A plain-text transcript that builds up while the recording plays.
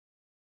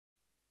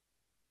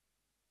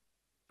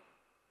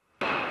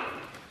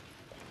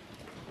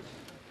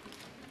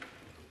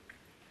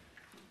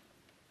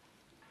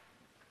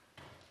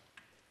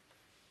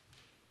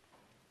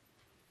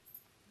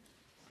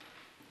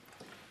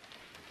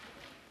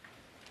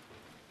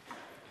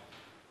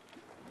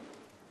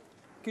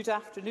Good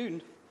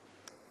afternoon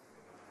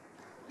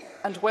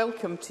and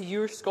welcome to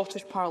your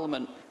Scottish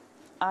Parliament.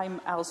 I'm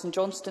Alison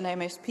Johnston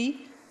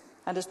MSP,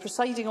 and as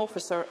Presiding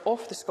Officer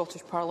of the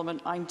Scottish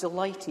Parliament I'm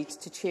delighted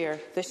to chair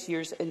this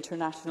year's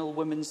International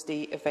Women's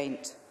Day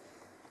event.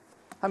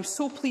 I'm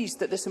so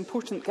pleased that this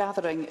important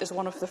gathering is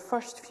one of the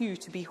first few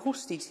to be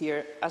hosted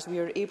here, as we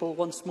are able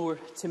once more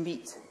to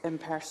meet in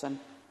person.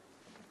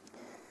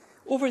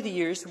 Over the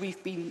years,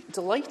 we've been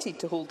delighted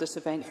to hold this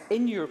event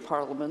in your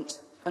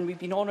Parliament, and we've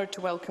been honoured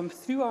to welcome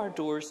through our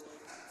doors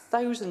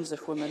thousands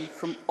of women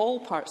from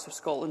all parts of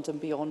Scotland and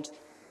beyond,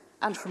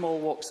 and from all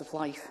walks of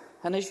life.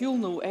 And as you'll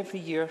know, every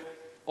year,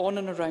 on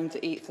and around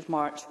the 8th of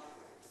March,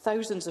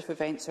 thousands of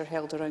events are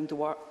held around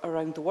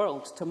the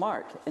world to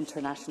mark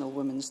International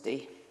Women's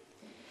Day,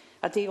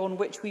 a day on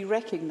which we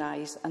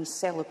recognise and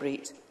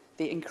celebrate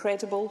the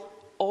incredible,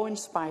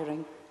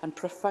 awe-inspiring and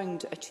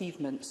profound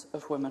achievements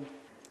of women.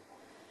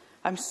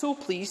 I'm so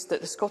pleased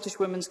that the Scottish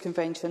Women's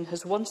Convention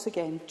has once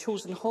again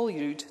chosen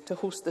Holyrood to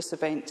host this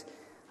event,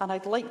 and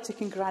I'd like to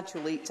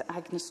congratulate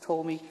Agnes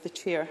Talmy, the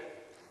Chair,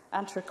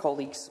 and her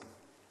colleagues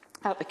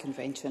at the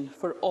Convention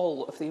for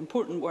all of the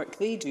important work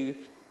they do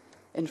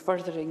in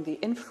furthering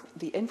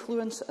the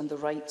influence and the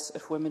rights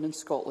of women in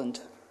Scotland.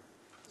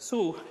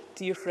 So,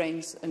 dear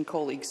friends and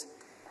colleagues,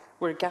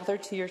 we're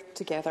gathered here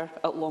together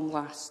at long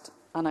last,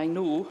 and I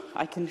know,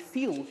 I can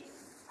feel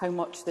how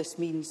much this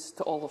means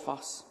to all of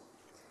us.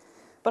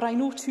 But I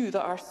know too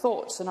that our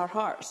thoughts and our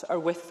hearts are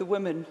with the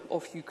women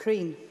of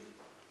Ukraine.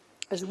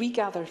 As we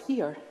gather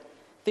here,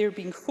 they are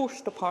being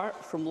forced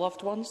apart from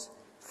loved ones,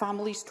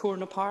 families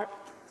torn apart,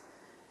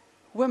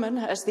 women,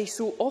 as they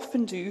so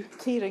often do,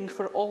 caring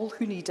for all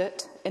who need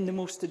it in the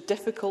most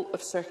difficult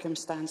of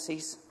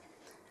circumstances.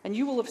 And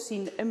you will have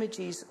seen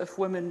images of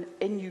women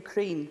in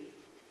Ukraine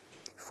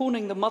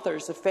phoning the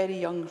mothers of very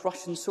young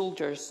Russian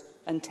soldiers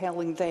and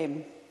telling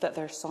them that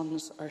their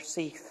sons are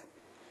safe.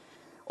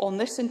 On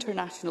this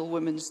International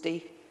Women's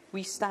Day,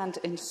 we stand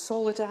in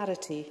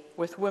solidarity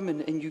with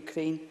women in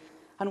Ukraine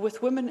and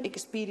with women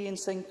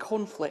experiencing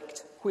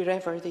conflict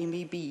wherever they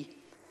may be.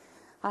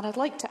 And I'd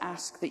like to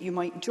ask that you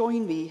might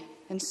join me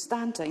in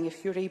standing,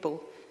 if you're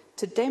able,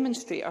 to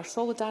demonstrate our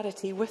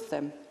solidarity with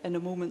them in a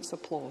moment's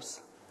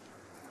applause.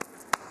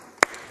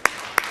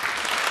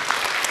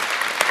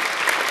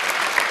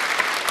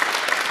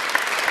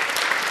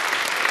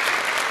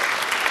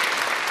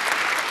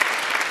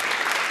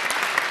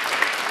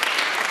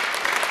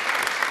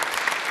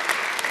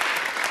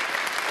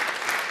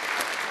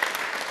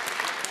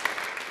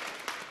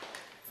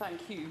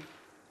 Thank you.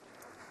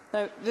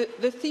 Now,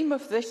 the theme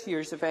of this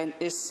year's event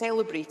is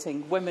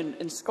celebrating women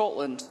in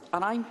Scotland,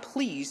 and I'm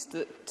pleased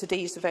that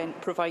today's event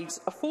provides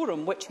a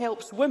forum which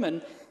helps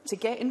women to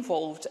get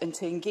involved and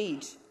to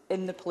engage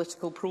in the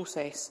political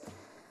process.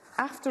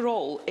 After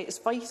all, it's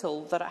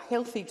vital that a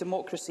healthy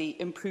democracy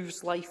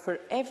improves life for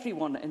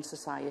everyone in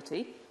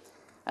society,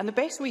 and the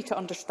best way to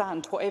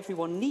understand what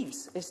everyone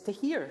needs is to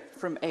hear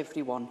from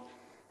everyone.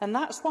 And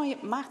that's why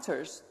it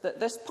matters that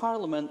this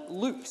Parliament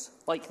looks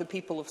like the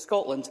people of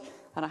Scotland.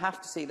 And I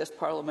have to say, this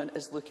Parliament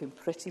is looking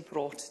pretty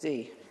broad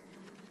today.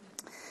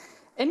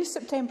 In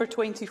September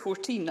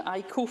 2014,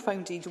 I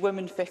co-founded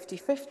Women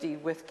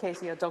 50-50 with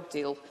Kezia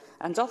Dugdale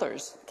and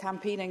others,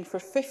 campaigning for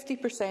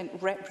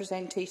 50%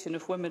 representation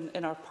of women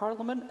in our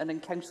Parliament and in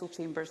council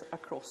chambers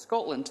across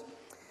Scotland.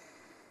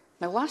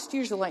 Now, last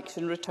year's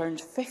election returned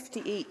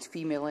 58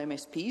 female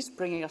MSPs,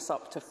 bringing us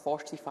up to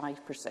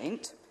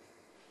 45%.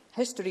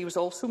 History was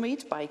also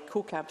made by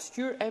Cocab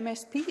Stewart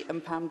MSP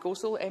and Pam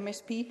Gosel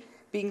MSP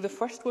being the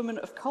first woman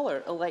of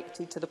colour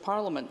elected to the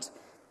Parliament.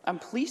 I'm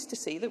pleased to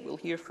say that we'll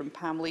hear from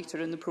Pam later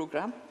in the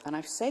programme, and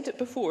I've said it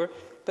before,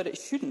 but it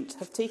shouldn't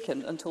have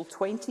taken until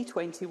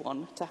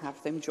 2021 to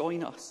have them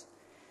join us.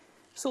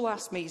 So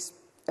last May's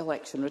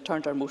election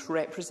returned our most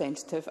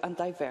representative and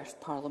diverse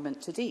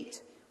Parliament to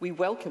date. We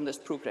welcome this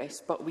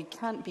progress, but we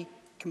can't be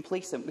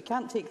complacent. We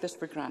can't take this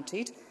for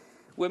granted.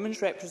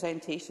 Women's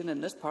representation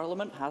in this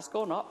Parliament has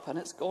gone up and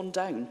it's gone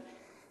down.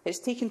 It's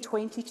taken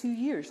 22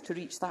 years to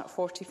reach that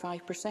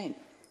 45%,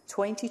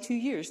 22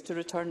 years to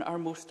return our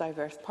most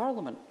diverse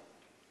Parliament.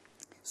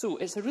 So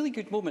it's a really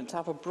good moment to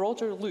have a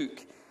broader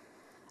look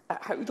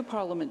at how the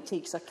Parliament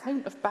takes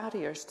account of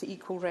barriers to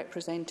equal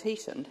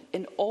representation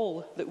in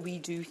all that we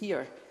do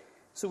here.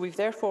 So we've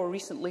therefore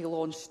recently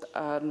launched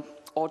an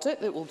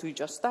audit that will do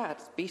just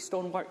that, based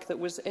on work that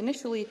was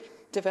initially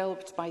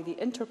developed by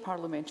the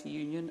Inter-Parliamentary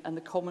Union and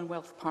the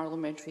Commonwealth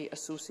Parliamentary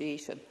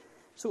Association.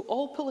 So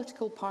all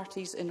political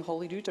parties in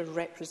Holyrood are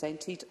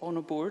represented on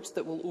a board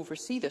that will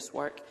oversee this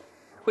work,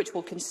 which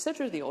will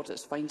consider the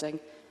audit's finding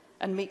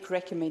and make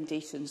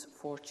recommendations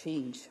for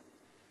change.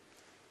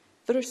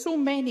 There are so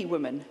many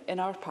women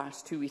in our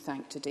past who we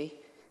thank today.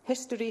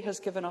 History has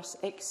given us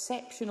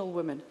exceptional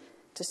women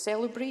to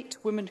celebrate,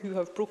 women who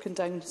have broken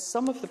down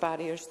some of the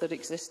barriers that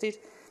existed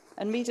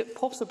and made it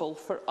possible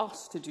for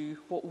us to do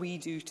what we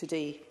do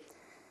today.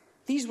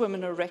 These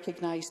women are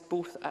recognised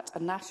both at a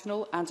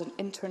national and an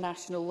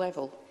international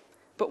level,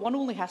 but one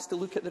only has to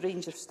look at the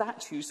range of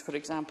statues, for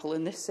example,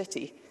 in this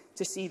city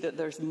to see that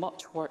there's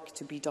much work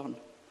to be done.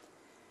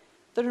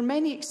 There are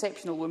many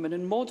exceptional women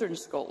in modern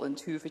Scotland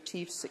who have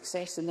achieved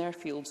success in their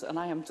fields, and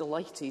I am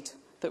delighted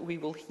that we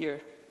will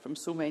hear from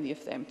so many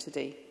of them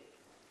today.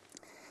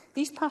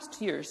 These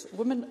past years,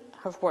 women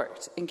have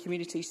worked in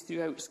communities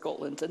throughout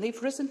Scotland, and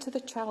they've risen to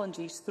the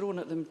challenges thrown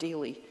at them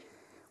daily.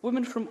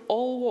 Women from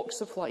all walks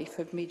of life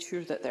have made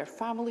sure that their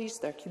families,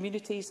 their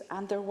communities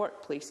and their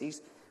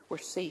workplaces were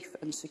safe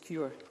and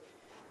secure.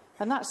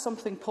 And that's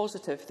something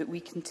positive that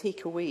we can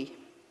take away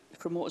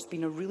from what has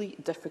been a really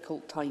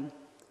difficult time.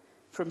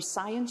 From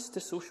science to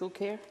social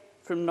care,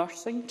 from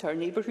nursing to our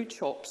neighbourhood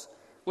shops,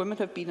 women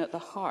have been at the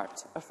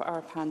heart of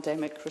our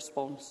pandemic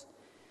response.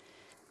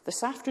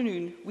 This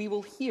afternoon, we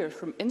will hear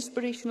from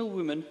inspirational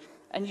women,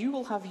 and you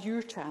will have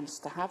your chance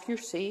to have your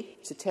say,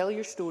 to tell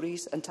your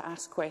stories and to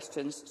ask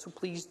questions, so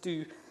please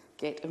do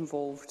get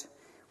involved.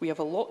 We have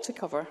a lot to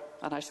cover,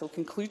 and I shall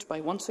conclude by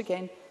once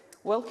again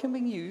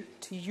welcoming you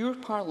to your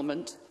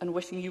Parliament and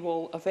wishing you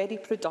all a very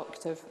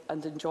productive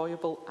and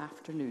enjoyable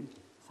afternoon.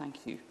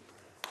 Thank you.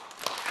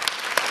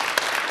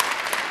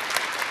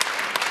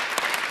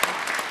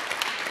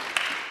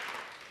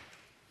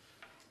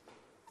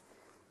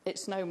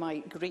 It's now my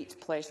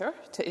great pleasure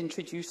to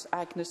introduce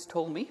Agnes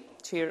Tolmie,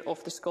 Chair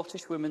of the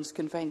Scottish Women's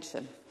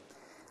Convention.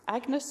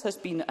 Agnes has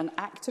been an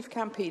active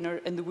campaigner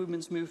in the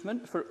women's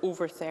movement for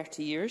over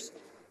 30 years,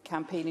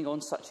 campaigning on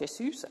such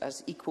issues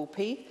as equal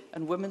pay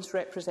and women's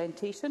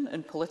representation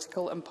in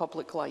political and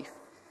public life.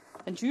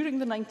 And during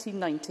the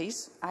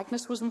 1990s,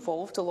 Agnes was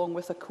involved, along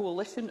with a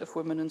coalition of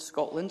women in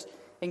Scotland,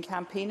 in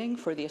campaigning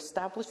for the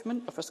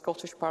establishment of a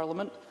Scottish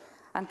Parliament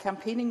and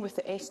campaigning with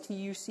the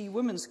STUC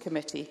Women's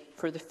Committee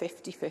for the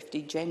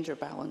 50-50 gender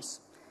balance.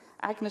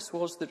 Agnes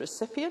was the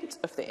recipient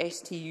of the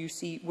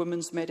STUC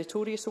Women's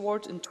Meritorious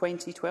Award in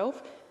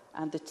 2012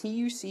 and the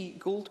TUC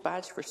Gold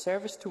Badge for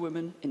Service to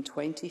Women in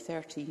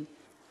 2013.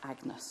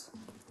 Agnes.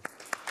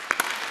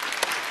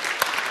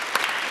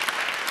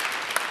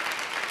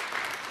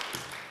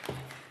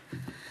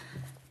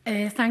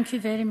 Thank you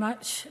very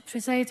much,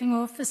 Presiding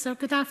Officer.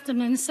 Good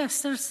afternoon,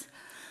 sisters.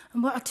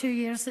 And what a 2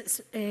 years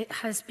it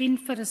has been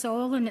for us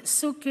all, and it's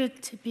so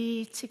good to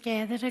be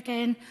together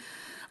again,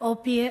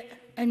 albeit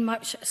in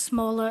much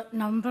smaller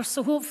numbers.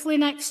 So hopefully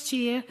next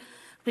year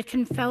we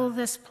can fill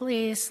this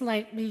place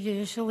like we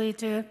usually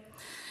do.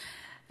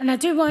 And I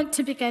do want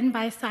to begin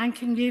by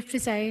thanking you,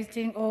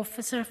 Presiding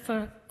Officer,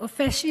 for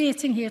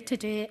officiating here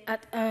today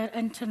at our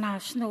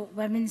International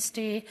Women's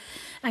Day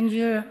and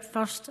your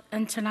first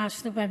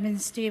International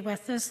Women's Day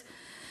with us.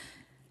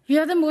 You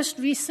are the most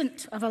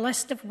recent of a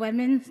list of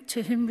women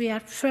to whom we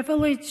are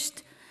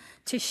privileged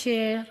to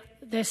share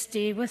this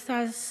day with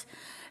us.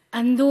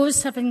 And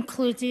those have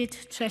included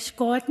Trish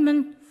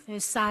Godman, who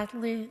is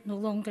sadly no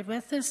longer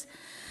with us,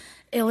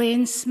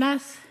 Elaine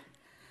Smith,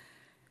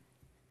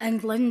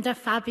 and Linda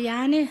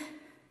Fabiani,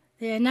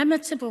 the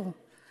inimitable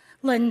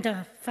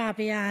Linda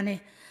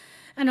Fabiani.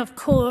 And of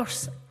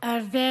course,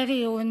 our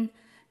very own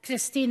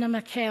Christina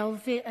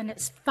McKelvey. And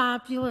it's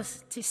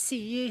fabulous to see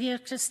you here,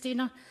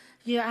 Christina.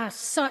 You are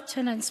such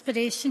an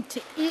inspiration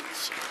to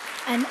each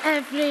and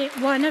every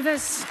one of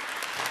us.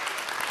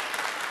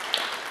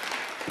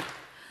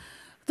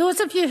 Those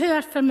of you who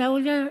are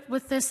familiar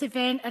with this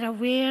event are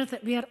aware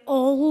that we are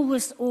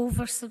always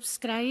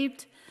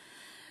oversubscribed.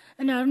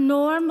 In our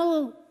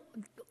normal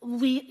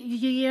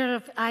year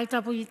of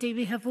IWD,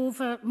 we have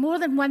more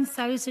than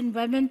 1,000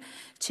 women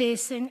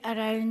chasing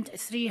around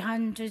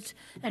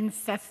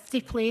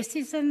 350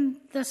 places in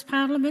this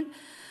Parliament.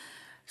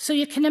 So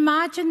you can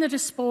imagine the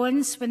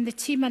response when the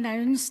team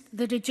announced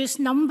the reduced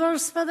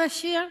numbers for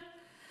this year.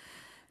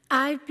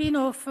 I've been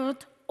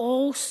offered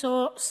all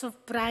sorts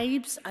of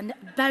bribes and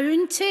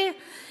bounty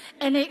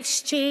in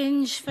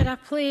exchange for a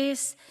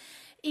place,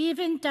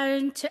 even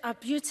down to a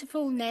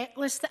beautiful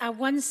necklace that I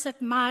once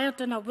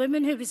admired on a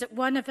woman who was at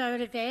one of our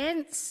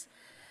events.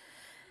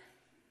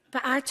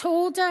 But I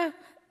told her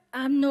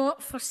I'm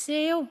not for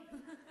sale.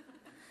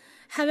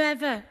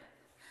 However,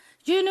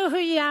 you know who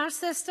you are,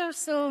 sister,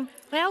 so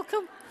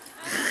welcome.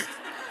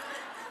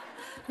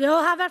 We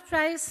all have our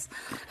price.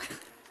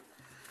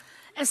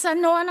 It's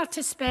an honour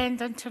to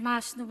spend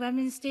International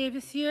Women's Day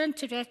with you and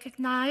to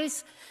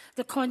recognise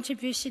the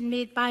contribution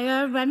made by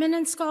our women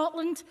in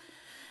Scotland,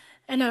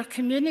 in our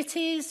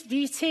communities,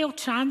 retail,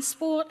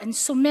 transport, and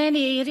so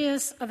many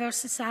areas of our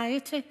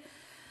society.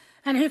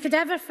 And who could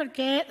ever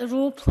forget the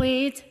role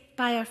played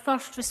by our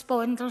first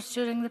responders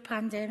during the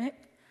pandemic,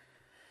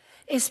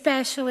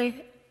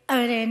 especially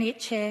our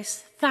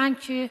NHS.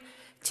 Thank you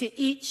to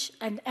each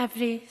and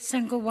every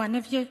single one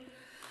of you.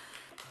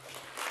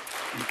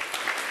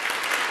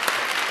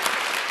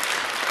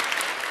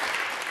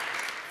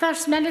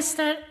 First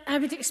Minister, I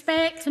would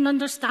expect and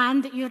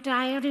understand that your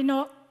diary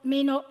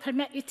may not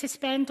permit you to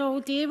spend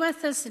all day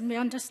with us, and we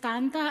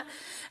understand that.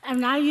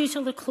 And I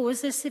usually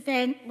close this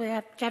event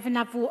with giving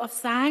a vote of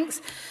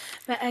thanks.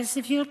 But as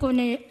if you're going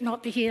to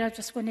not be here, I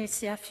just want to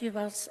say a few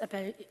words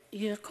about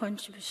your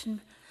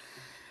contribution.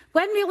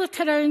 When we look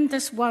around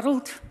this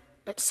world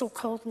at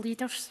so-called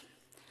leaders,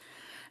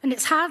 and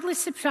it's hardly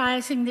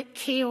surprising that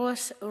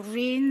chaos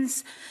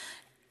reigns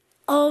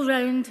all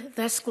round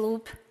this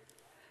globe,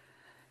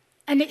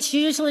 And it's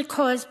usually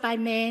caused by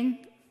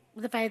men.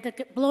 They've either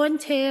got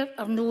blonde hair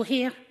or no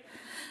hair.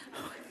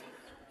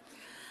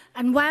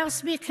 And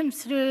whilst we came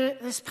through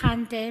this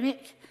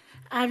pandemic,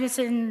 I was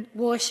in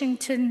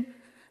Washington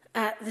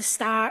at the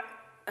start.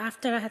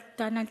 After I had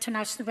done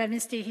International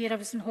Women's Day here, I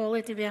was on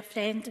holiday with a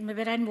friend, and we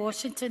were in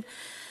Washington,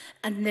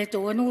 and the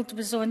Donald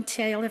was on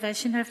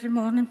television every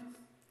morning.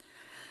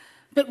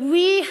 But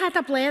we had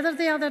a blether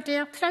the other day.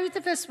 A crowd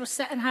of us were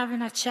sitting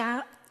having a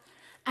chat,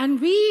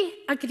 and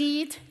we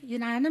agreed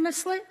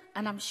unanimously,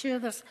 and I'm sure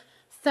there's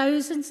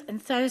thousands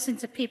and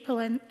thousands of people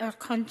in our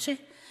country,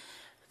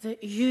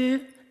 that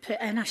you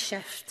put in a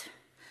shift.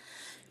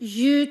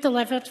 You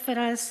delivered for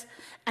us,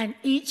 and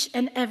each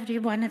and every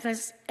one of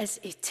us is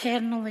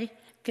eternally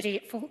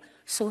grateful.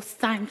 So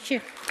thank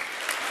you.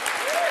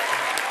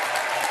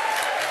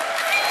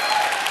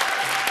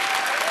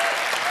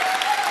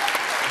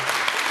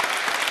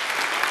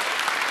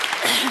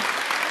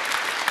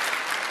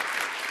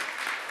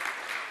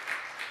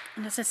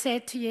 And as I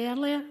said to you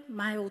earlier,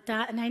 my old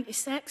dad at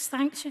 96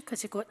 thanks you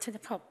because he got to the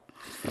pub.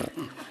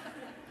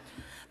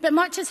 But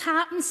much has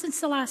happened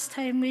since the last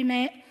time we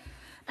met.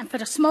 And for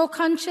a small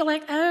country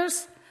like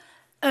ours,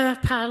 our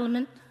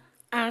Parliament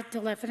are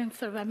delivering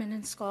for women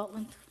in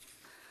Scotland.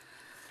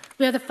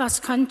 We're the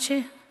first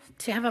country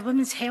to have a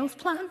women's health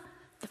plan.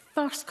 The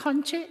first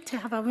country to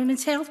have a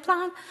women's health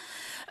plan.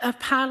 Our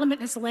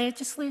Parliament has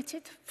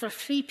legislated for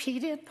free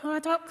period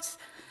products,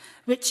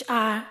 which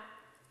are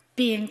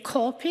being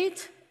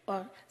copied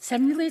or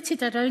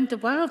simulated around the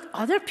world.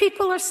 Other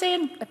people are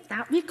saying, if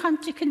that wee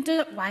country can do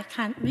it, why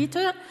can't we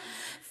do it?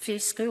 Free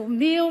school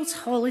meals,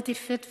 holiday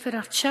food for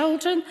our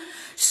children,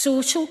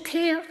 social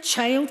care,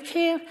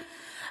 childcare,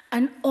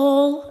 and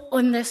all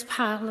on this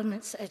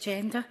Parliament's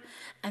agenda.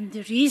 And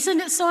the reason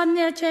it's on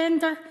the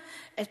agenda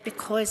is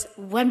because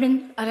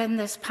women are in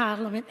this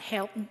Parliament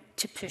helping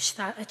to push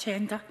that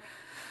agenda.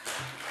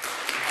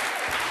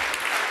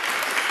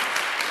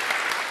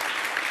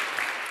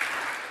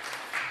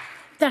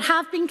 There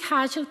have been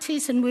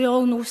casualties, and we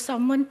all know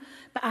someone,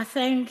 but I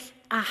think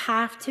I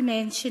have to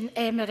mention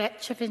Emma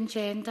Rich of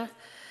Engender,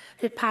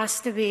 who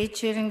passed away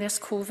during this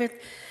COVID.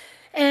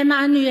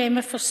 I knew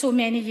Emma for so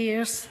many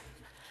years,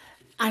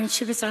 and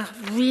she was a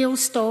real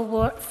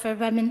stalwart for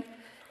women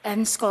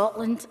in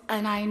Scotland,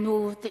 and I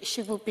know that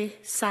she will be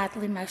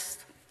sadly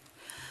missed.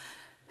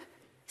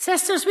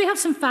 Sisters, we have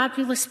some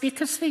fabulous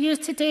speakers for you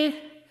today,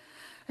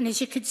 and as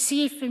you could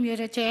see from your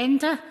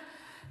agenda,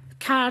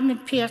 Carmen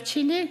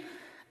Piacini,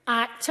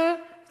 actor,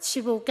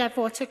 she will give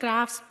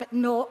autographs, but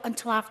not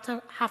until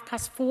after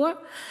 4:30.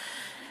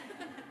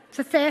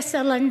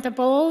 Professor Linda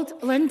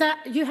Bald. Linda,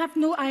 you have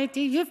no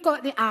idea. You've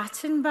got the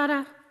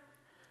Attenborough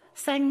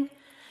thing.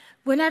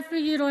 Whenever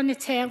you're on the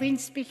telly and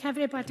speak,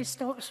 everybody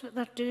stops what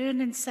they're doing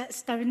and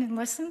sits down and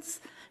listens.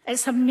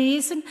 It's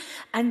amazing.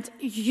 And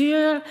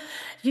your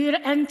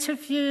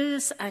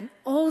interviews and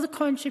all the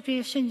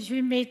contributions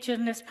you made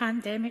during this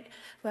pandemic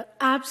were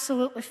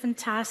absolutely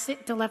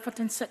fantastic, delivered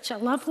in such a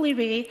lovely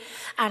way.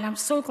 And I'm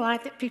so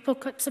glad that people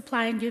kept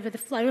supplying you with the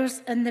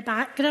flowers in the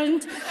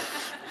background.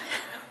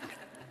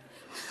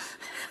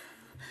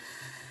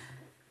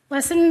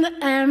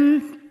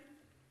 Listen,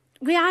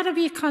 we are a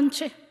wee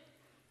country,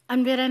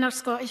 and we're in our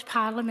Scottish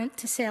Parliament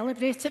to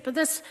celebrate it, but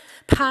this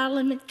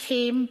Parliament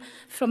came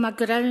from a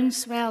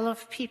groundswell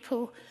of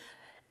people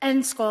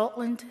in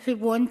Scotland who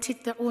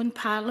wanted their own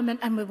Parliament,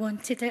 and we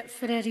wanted it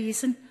for a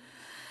reason.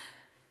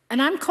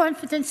 And I'm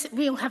confident that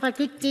we'll have a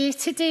good day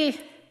today,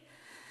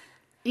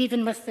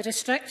 even with the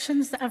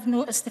restrictions that I've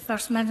noticed the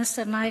First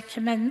Minister and I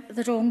came in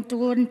the wrong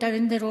door and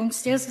down the wrong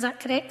stairs. Is that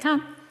correct,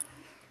 Anne?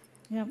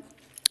 Yeah.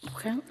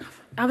 Okay.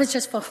 I was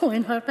just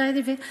following her, by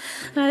the way.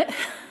 Right.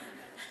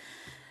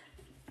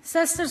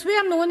 Sisters, we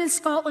are known in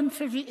Scotland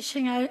for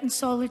reaching out in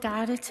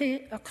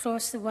solidarity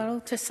across the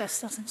world to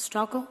sisters in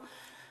struggle.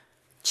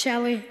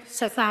 Chile,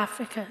 South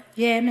Africa,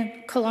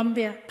 Yemen,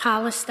 Colombia,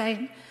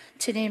 Palestine,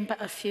 to name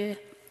but a few.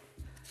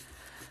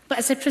 But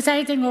as the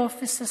presiding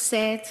officer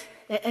said,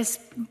 it is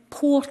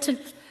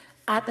important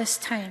at this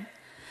time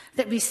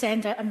that we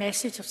send out a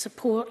message of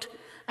support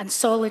and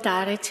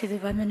solidarity to the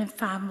women and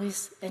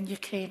families in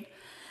Ukraine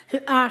who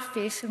are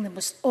facing the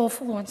most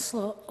awful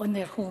onslaught on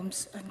their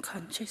homes and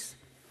countries.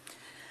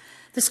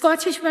 The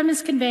Scottish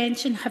Women's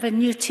Convention have a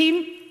new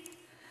team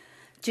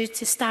due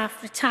to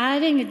staff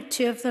retiring, and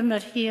 2 of them are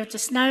here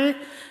just now.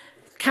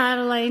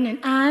 Caroline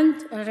and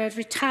Anne are our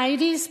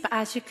retirees, but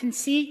as you can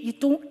see, you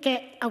don't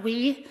get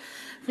away.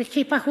 We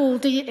keep a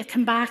hold of you to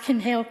come back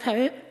and help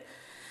out.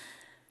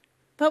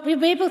 But we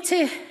were able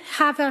to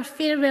have our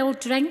farewell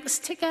drinks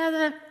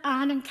together,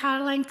 Anne and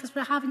Caroline, because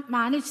we haven't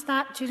managed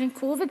that during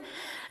COVID.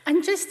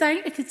 And just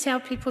think, you could tell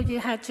people you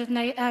had your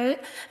night out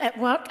at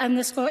work in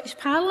the Scottish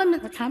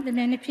Parliament. There can't be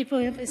many people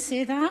able to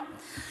say that.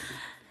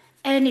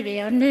 Anyway,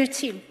 our new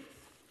team.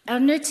 Our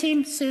new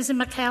team, Susan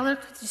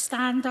McKellar, could you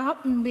stand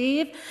up and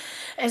wave,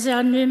 is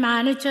our new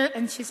manager,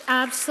 and she's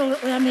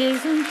absolutely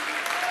amazing.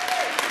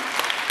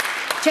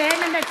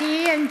 Jenna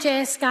McGee and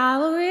Jess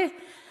Galloway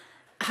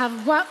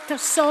have worked their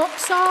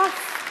socks off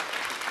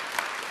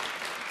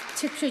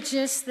to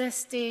produce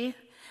this day.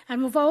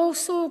 And we've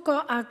also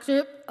got a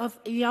group of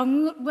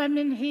young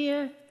women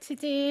here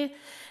today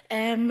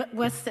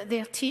with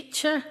their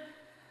teacher,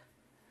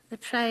 the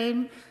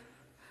Prime.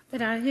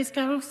 Where are you,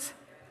 girls?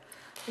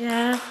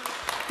 Yeah.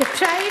 The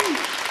Prime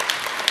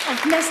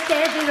of Miss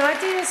Debbie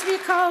Roddy, as we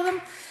call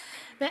them.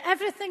 But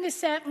everything is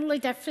certainly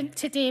different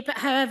today. But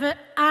however,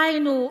 I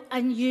know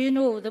and you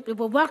know that we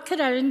will work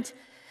around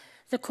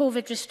the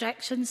COVID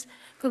restrictions.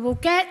 We will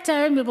get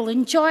down, we will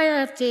enjoy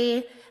our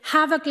day,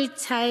 have a good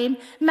time,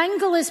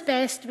 mingle as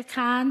best we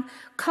can,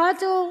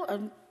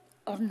 cuddle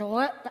or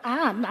not. But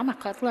I'm a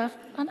cuddler,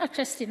 aren't I,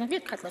 Christina?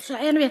 We're cuddlers.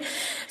 Right, anyway,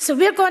 so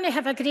we're going to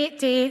have a great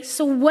day.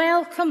 So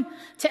welcome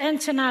to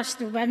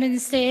International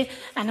Women's Day,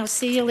 and I'll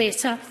see you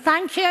later.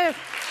 Thank you.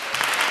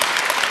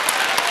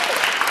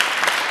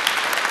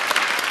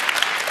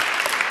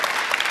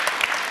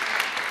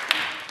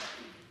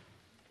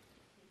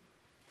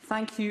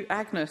 Thank you,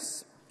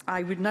 Agnes.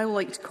 I would now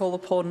like to call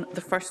upon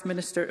the First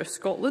Minister of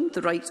Scotland,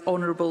 the Right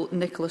Honourable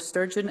Nicola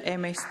Sturgeon,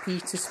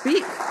 MSP, to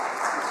speak.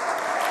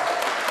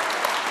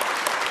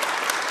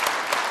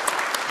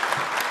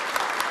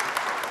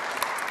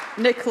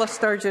 Nicola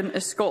Sturgeon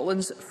is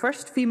Scotland's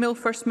first female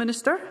First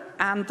Minister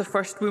and the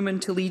first woman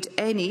to lead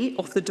any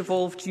of the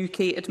devolved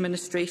UK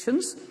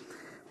administrations.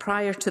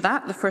 Prior to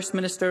that, the First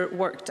Minister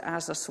worked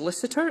as a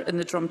solicitor in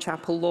the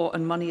Drumchapel Law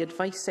and Money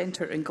Advice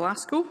Centre in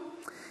Glasgow.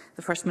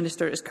 The First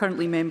Minister is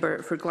currently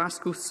member for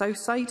Glasgow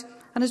Southside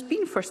and has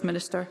been First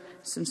Minister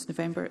since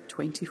November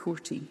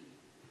 2014.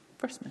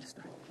 First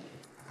Minister.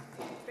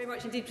 Very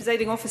much indeed,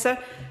 Presiding Officer.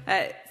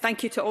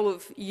 Thank you to all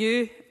of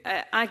you.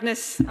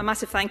 Agnes, a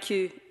massive thank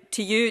you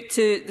to you,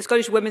 to the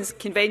Scottish Women's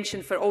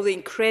Convention for all the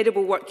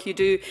incredible work you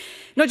do,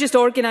 not just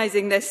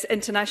organising this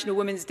International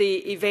Women's Day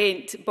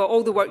event, but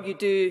all the work you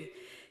do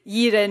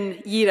year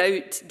in, year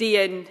out,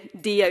 day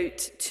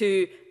out,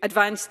 to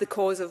advance the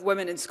cause of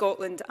women in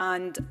Scotland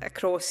and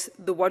across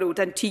the world.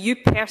 And to you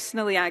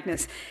personally,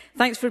 Agnes,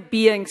 thanks for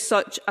being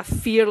such a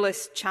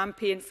fearless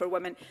champion for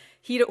women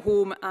here at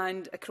home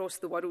and across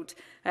the world.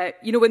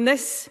 You know, when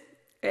the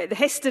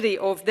history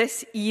of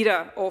this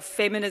era of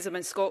feminism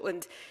in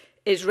Scotland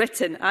is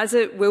written, as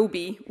it will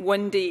be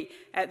one day,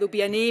 there'll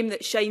be a name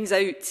that shines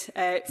out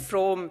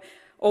from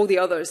all the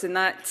others, and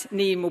that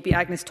name will be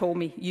Agnes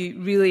Talmy.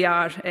 You really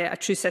are a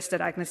true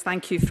sister, Agnes.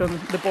 Thank you from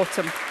the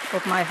bottom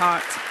of my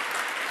heart.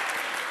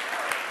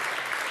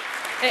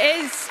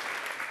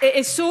 It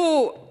is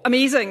so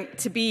amazing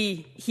to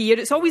be here.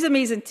 It's always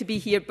amazing to be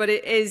here, but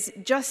it is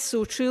just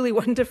so truly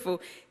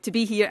wonderful to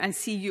be here and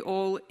see you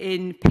all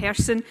in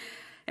person.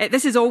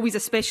 This is always a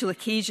special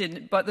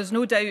occasion, but there's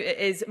no doubt it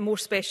is more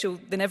special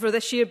than ever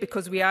this year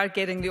because we are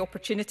getting the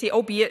opportunity,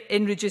 albeit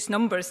in reduced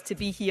numbers, to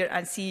be here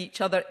and see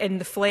each other in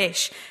the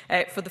flesh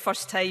for the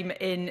first time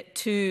in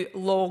 2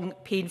 long,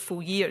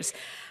 painful years.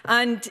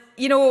 And,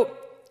 you know,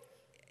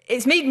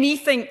 it's made me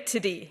think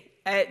today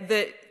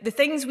that the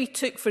things we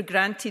took for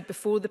granted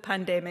before the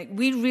pandemic,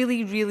 we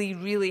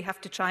really have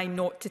to try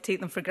not to take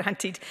them for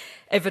granted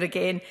ever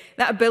again.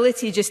 That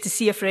ability just to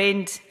see a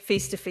friend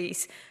face to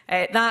face,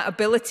 that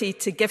ability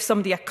to give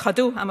somebody a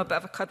cuddle. I'm a bit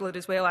of a cuddler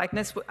as well,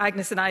 Agnes.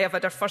 Agnes and I have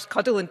had our first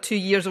cuddle in 2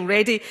 years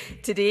already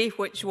today,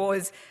 which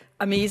was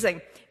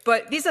amazing.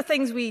 But these are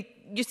things we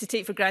used to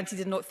take for granted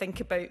and not think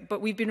about.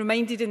 But we've been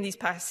reminded in these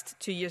past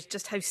 2 years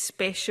just how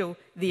special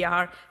they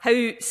are,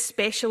 how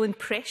special and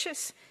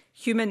precious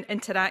human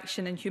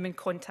interaction and human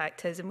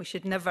contact is, and we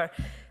should never,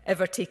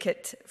 ever take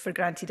it for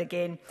granted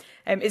again.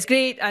 It's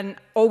great and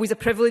always a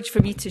privilege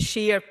for me to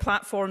share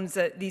platforms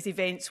at these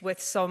events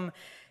with some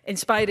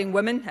inspiring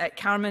women.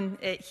 Carmen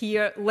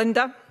here,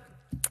 Linda.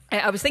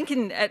 I was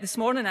thinking this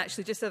morning,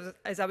 actually, just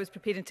as I was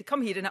preparing to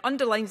come here, and it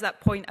underlines that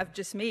point I've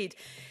just made,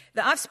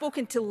 that I've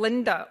spoken to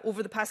Linda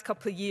over the past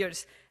couple of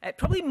years,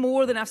 probably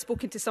more than I've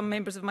spoken to some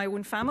members of my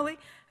own family.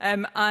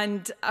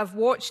 And I've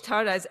watched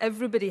her, as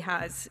everybody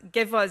has,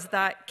 give us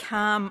that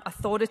calm,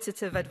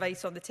 authoritative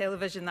advice on the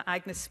television that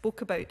Agnes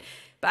spoke about.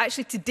 But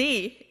actually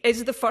today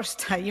is the first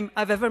time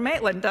I've ever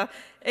met Linda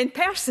in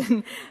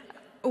person,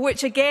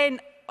 which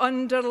again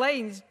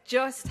underlines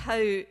just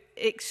how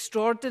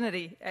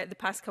extraordinary the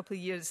past couple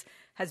of years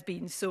has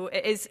been. So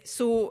it is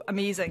so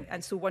amazing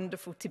and so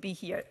wonderful to be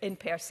here in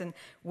person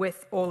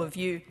with all of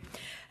you.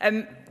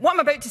 What I'm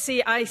about to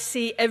say, I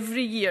say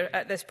every year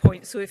at this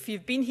point. So if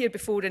you've been here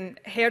before and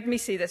heard me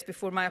say this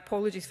before, my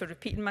apologies for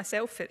repeating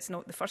myself. It's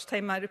not the first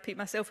time I repeat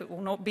myself. It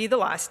will not be the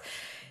last.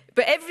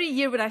 But every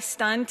year when I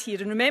stand here,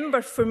 and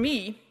remember, for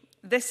me,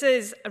 this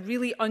is a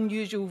really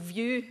unusual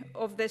view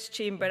of this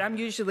chamber. I'm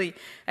usually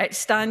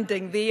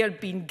standing there,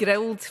 being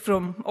grilled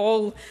from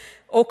all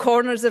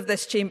corners of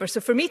this chamber. So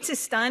for me to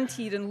stand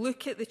here and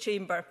look at the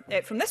chamber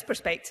from this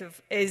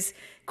perspective is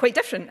quite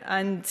different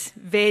and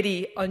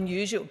very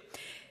unusual.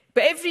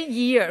 But every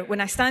year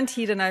when I stand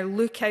here and I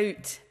look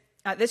out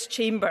at this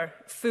chamber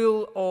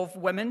full of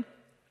women,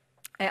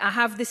 I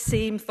have the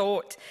same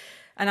thought,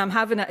 and I'm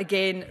having it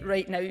again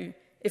right now.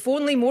 If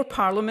only more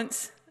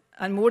parliaments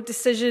and more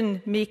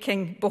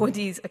decision-making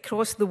bodies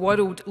across the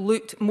world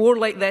looked more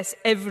like this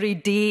every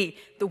day,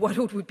 the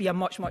world would be a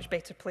much, much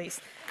better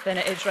place than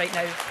it is right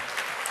now.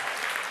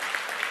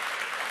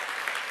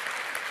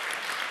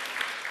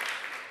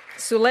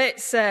 So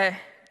let's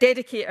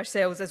dedicate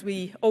ourselves, as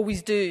we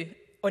always do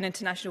on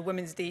International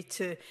Women's Day,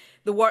 to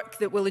the work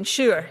that will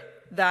ensure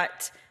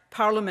that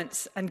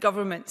parliaments and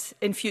governments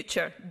in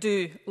future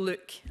do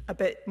look a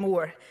bit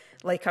more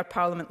like our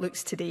Parliament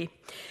looks today.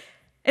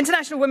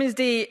 International Women's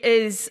Day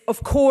is,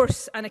 of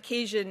course, an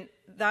occasion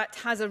that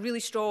has a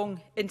really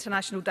strong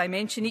international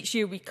dimension. Each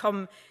year we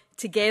come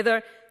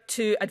together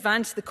to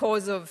advance the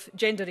cause of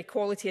gender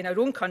equality in our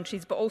own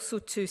countries, but also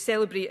to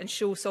celebrate and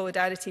show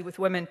solidarity with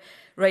women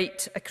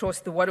right across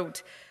the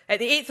world. The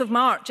 8th of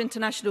March,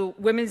 International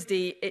Women's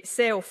Day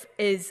itself,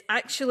 is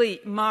actually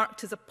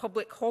marked as a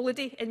public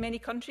holiday in many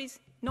countries,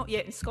 not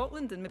yet in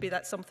Scotland, and maybe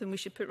that's something we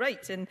should put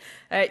right in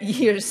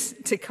years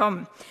to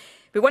come.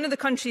 But one of the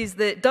countries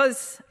that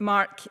does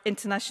mark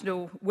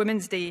International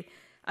Women's Day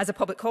as a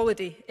public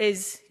holiday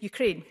is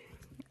Ukraine.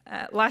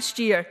 Last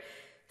year,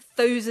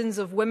 thousands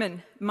of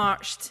women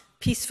marched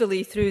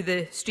peacefully through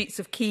the streets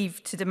of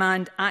Kyiv to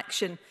demand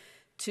action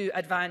to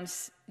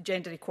advance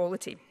gender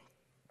equality.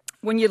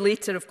 1 year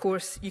later, of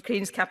course,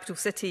 Ukraine's capital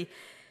city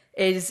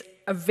is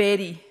a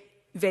very,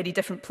 very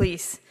different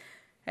place.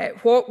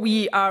 What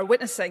we are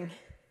witnessing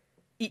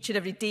each and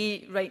every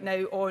day right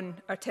now on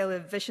our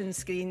television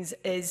screens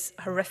is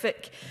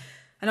horrific,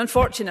 and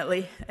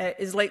unfortunately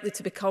is likely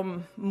to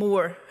become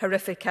more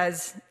horrific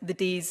as the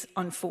days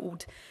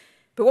unfold.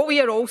 But what we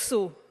are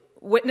also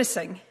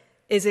witnessing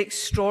is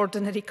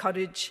extraordinary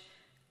courage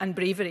and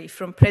bravery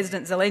from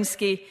President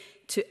Zelensky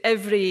to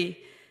every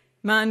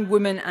man,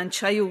 woman and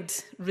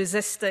child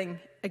resisting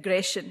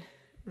aggression,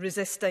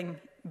 resisting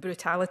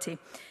brutality.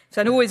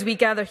 So I know as we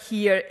gather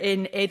here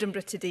in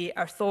Edinburgh today,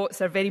 our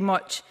thoughts are very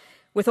much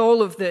with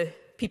all of the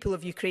people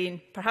of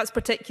Ukraine, perhaps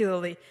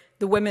particularly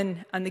the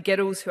women and the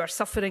girls who are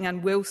suffering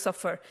and will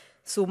suffer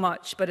so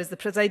much. But as the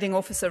presiding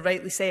officer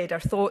rightly said, our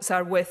thoughts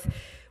are with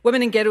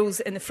women and girls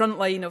in the front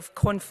line of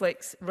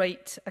conflicts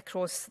right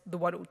across the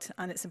world.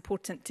 And it's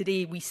important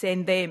today we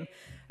send them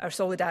our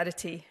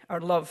solidarity,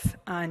 our love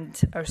and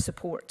our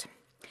support.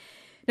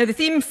 Now, the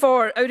theme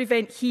for our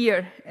event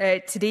here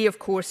today, of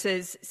course,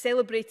 is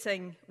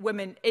celebrating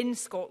women in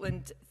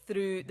Scotland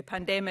through the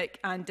pandemic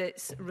and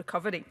its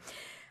recovery.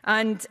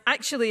 And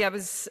actually, I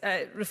was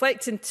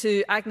reflecting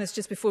to Agnes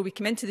just before we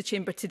came into the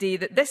chamber today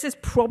that this is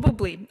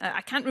probably,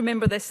 I can't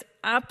remember this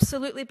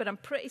absolutely, but I'm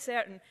pretty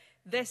certain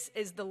this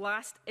is the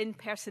last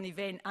in-person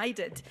event I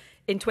did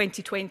in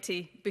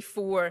 2020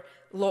 before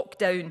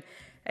lockdown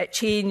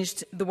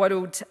changed the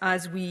world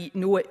as we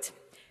know it.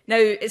 Now,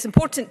 it's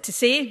important to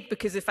say,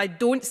 because if I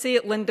don't say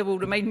it, Linda will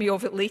remind me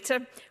of it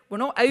later, we're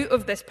not out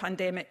of this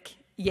pandemic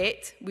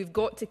yet. We've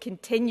got to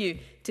continue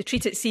to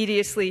treat it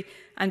seriously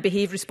and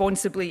behave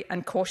responsibly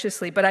and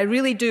cautiously. But I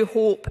really do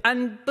hope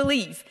and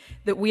believe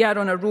that we are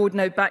on a road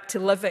now back to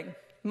living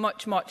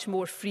much, much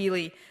more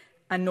freely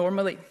and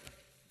normally.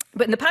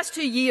 But in the past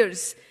 2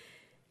 years,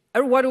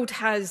 our world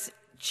has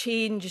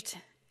changed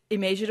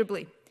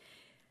immeasurably.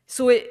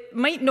 So it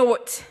might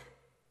not,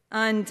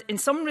 and in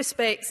some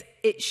respects,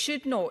 it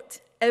should not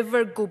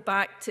ever go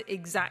back to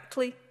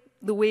exactly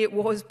the way it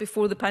was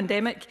before the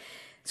pandemic.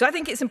 So I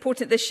think it's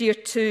important this year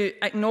to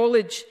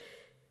acknowledge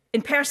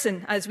in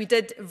person, as we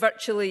did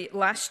virtually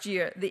last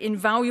year, the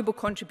invaluable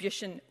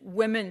contribution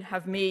women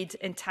have made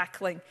in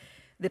tackling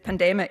the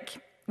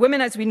pandemic. Women,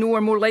 as we know,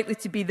 are more likely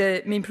to be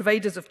the main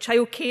providers of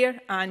childcare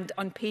and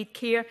unpaid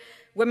care.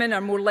 Women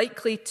are more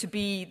likely to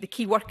be the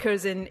key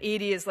workers in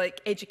areas like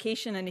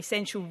education and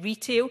essential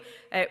retail,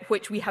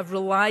 which we have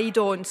relied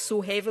on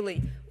so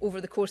heavily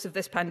over the course of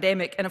this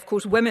pandemic. And of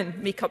course, women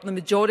make up the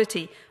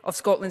majority of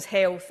Scotland's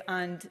health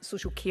and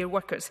social care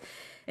workers.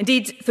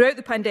 Indeed, throughout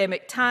the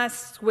pandemic,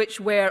 tasks which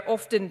were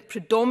often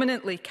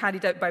predominantly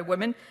carried out by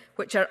women,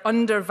 which are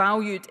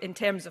undervalued in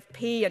terms of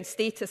pay and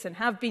status and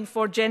have been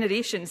for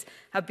generations,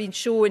 have been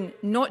shown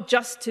not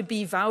just to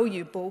be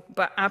valuable,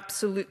 but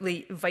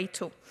absolutely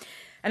vital.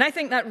 And I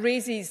think that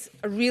raises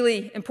a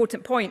really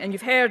important point. And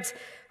you've heard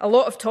a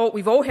lot of talk,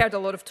 we've all heard a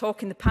lot of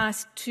talk in the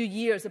past 2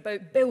 years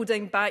about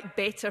building back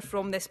better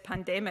from this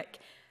pandemic.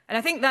 And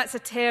I think that's a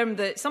term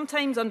that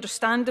sometimes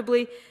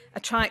understandably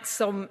attracts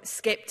some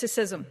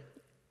scepticism.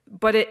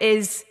 But it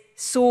is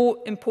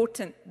so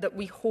important that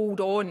we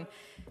hold on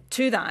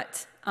to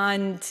that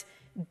and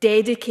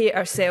dedicate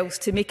ourselves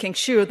to making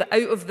sure that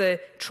out of the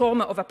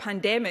trauma of a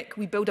pandemic,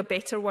 we build a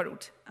better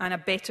world and a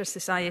better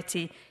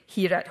society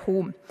here at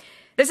home.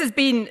 This has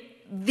been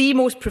the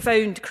most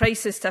profound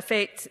crisis to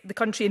affect the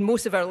country in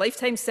most of our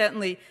lifetimes,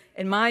 certainly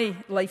in my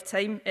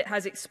lifetime. It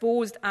has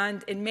exposed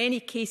and in many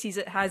cases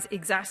it has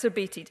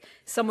exacerbated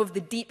some of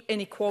the deep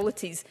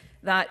inequalities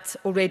that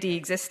already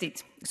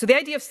existed. So the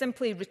idea of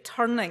simply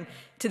returning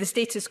to the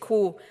status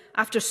quo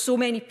after so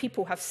many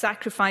people have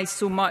sacrificed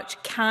so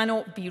much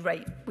cannot be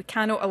right. We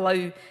cannot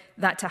allow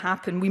that to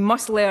happen. We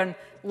must learn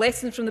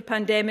lessons from the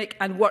pandemic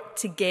and work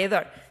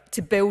together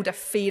to build a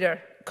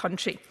fairer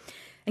country.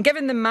 And And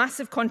given the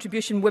massive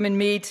contribution women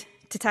made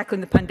to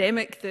tackling the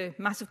pandemic, the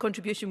massive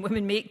contribution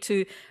women make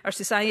to our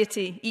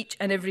society each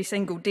and every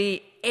single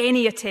day,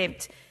 any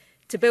attempt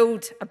to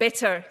build a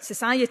better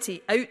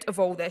society out of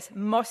all this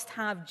must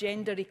have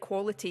gender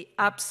equality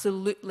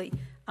absolutely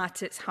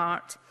at its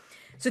heart.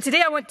 So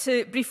today I want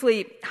to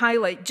briefly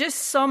highlight just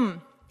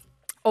some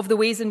of the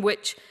ways in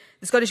which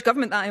the Scottish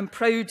Government that I am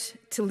proud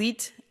to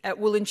lead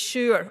will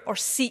ensure or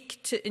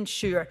seek to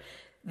ensure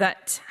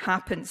that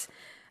happens.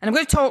 And I'm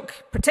going to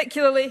talk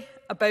particularly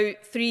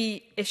about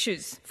three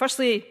issues.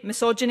 Firstly,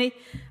 misogyny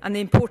and the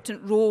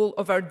important role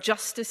of our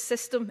justice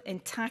system in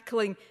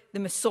tackling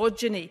the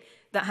misogyny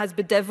that has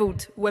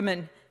bedevilled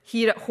women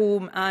here at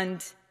home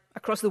and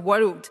across the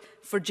world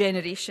for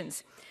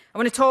generations. I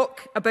want to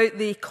talk about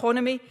the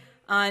economy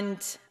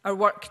and our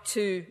work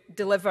to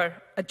deliver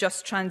a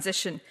just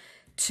transition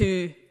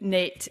to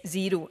net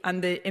zero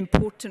and the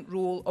important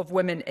role of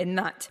women in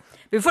that.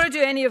 Before I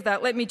do any of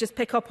that, let me just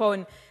pick up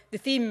on the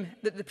theme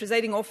that the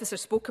presiding officer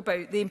spoke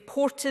about, the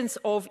importance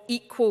of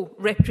equal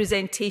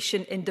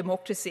representation in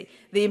democracy,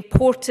 the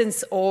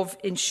importance of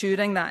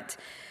ensuring that.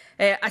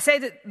 I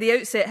said at the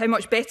outset how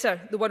much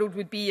better the world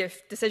would be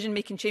if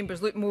decision-making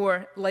chambers looked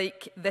more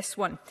like this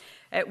one.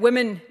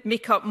 Women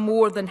make up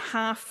more than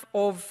half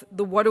of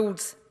the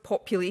world's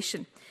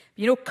population.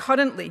 You know,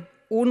 currently,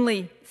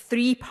 only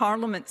 3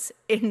 parliaments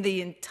in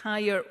the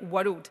entire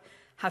world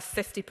have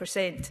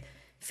 50%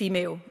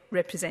 female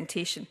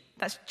representation.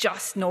 That's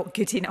just not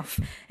good enough,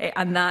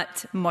 and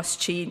that must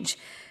change.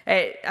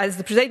 As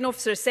the presiding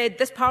officer said,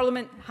 this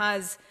parliament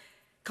has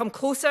come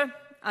closer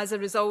as a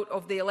result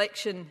of the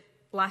election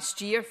last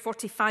year.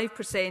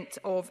 45%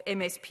 of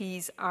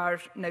MSPs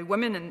are now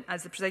women, and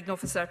as the presiding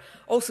officer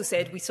also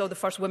said, we saw the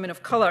first women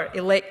of colour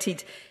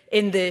elected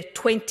in the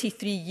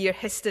 23-year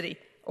history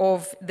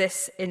of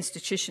this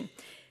institution.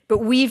 But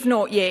we've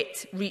not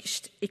yet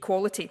reached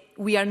equality.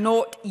 We are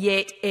not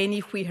yet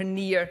anywhere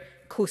near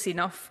close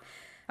enough.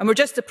 And we're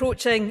just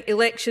approaching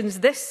elections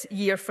this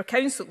year for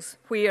councils,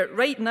 where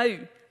right now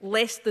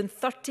less than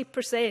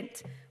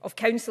 30% of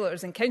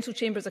councillors in council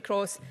chambers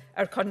across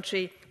our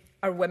country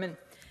are women.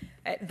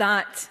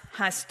 That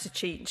has to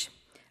change.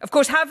 Of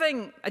course,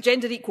 having a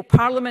gender-equal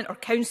parliament or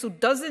council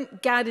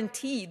doesn't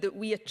guarantee that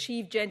we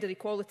achieve gender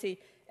equality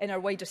in our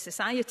wider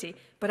society,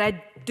 but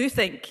I do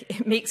think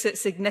it makes it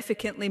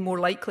significantly more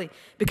likely,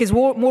 because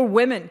more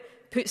women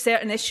put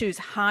certain issues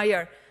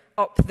higher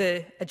up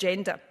the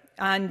agenda.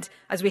 And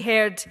as we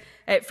heard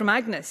from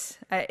Agnes,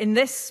 in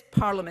this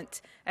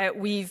Parliament,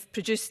 we've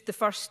produced the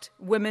first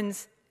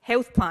women's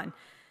health plan.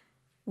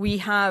 We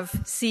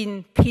have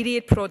seen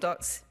period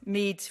products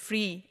made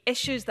free,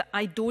 issues that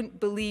I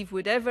don't believe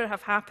would ever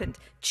have happened,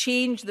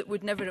 change that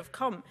would never have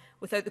come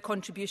without the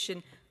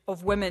contribution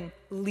of women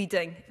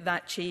leading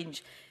that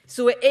change.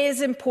 So it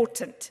is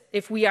important,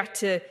 if we are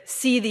to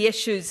see the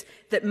issues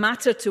that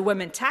matter to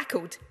women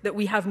tackled, that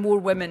we have more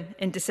women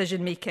in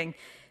decision-making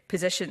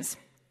positions.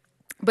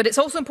 But it's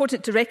also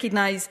important to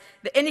recognise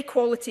that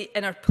inequality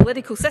in our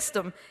political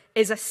system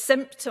is a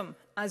symptom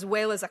as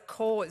well as a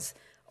cause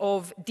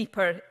of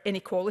deeper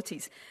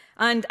inequalities.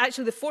 And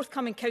actually the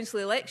forthcoming council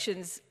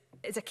elections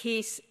is a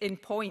case in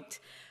point.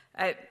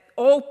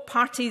 All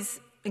parties,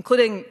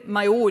 including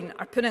my own,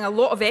 are putting a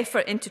lot of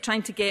effort into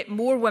trying to get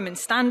more women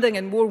standing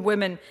and more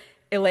women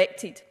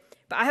elected.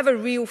 But I have a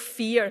real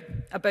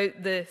fear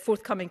about the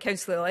forthcoming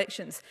council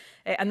elections,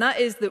 and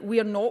that is that we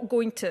are not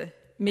going to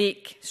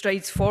make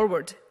strides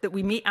forward, that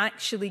we may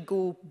actually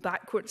go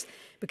backwards.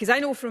 Because I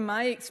know from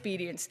my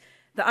experience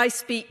that I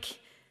speak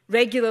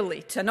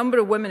regularly to a number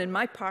of women in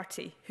my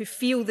party who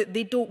feel that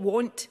they don't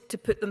want to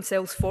put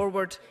themselves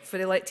forward for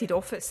elected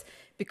office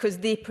because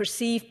they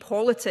perceive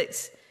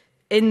politics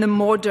in the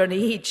modern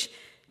age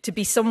to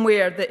be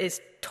somewhere that is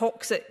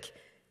toxic,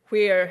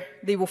 where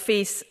they will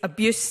face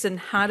abuse and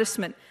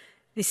harassment.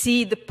 They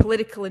see the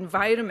political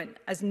environment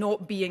as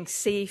not being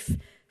safe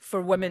for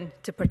women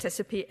to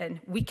participate in.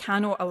 We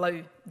cannot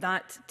allow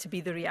that to be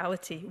the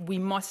reality. We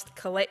must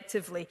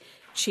collectively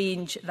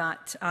change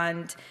that,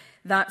 and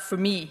that for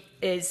me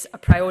is a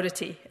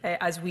priority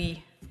as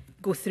we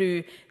go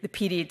through the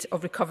period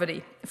of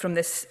recovery from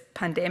this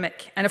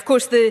pandemic. And of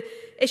course the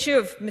issue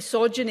of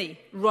misogyny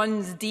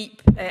runs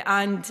deep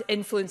and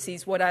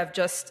influences what I've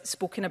just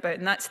spoken about,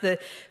 and that's the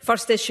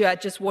first issue I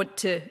just want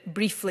to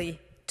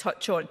briefly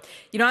touch on.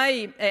 You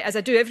know, as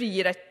I do every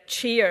year, I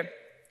chair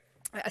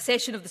a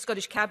session of the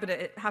Scottish Cabinet.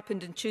 It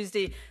happened on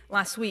Tuesday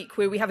last week,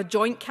 where we have a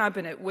joint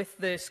cabinet with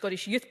the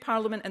Scottish Youth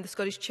Parliament and the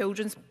Scottish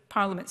Children's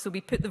Parliament. So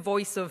we put the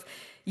voice of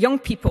young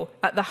people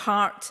at the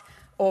heart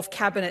of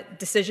cabinet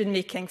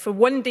decision-making for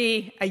one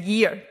day a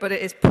year, but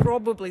it is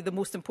probably the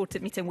most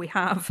important meeting we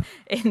have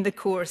in the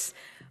course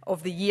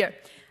of the year.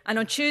 And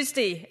on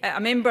Tuesday,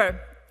 a member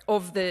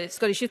of the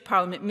Scottish Youth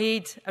Parliament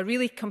made a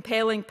really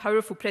compelling,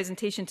 powerful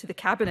presentation to the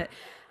Cabinet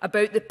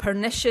about the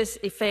pernicious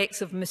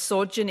effects of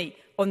misogyny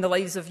on the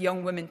lives of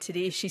young women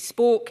today. She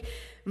spoke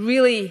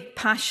really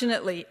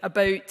passionately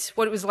about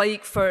what it was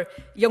like for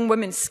young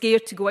women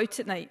scared to go out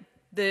at night,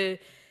 the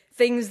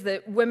things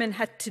that women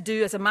had to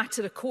do as a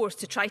matter of course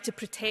to try to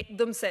protect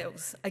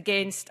themselves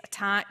against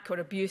attack or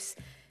abuse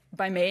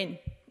by men.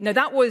 Now,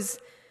 that was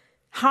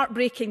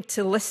heartbreaking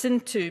to listen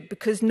to,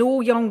 because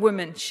no young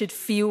woman should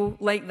feel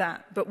like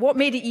that. But what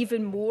made it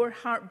even more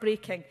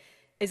heartbreaking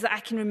is that I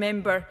can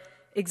remember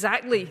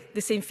exactly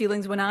the same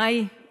feelings when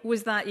I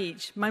was that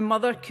age. My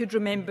mother could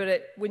remember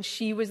it when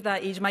she was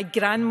that age. My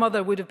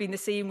grandmother would have been the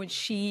same when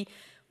she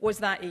was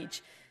that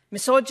age.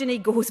 Misogyny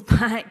goes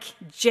back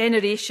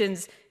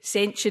generations,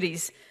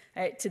 centuries,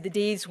 to the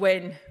days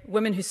when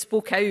women who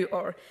spoke out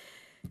or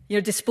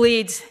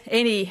displayed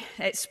any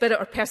spirit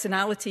or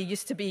personality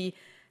used to be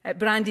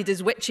branded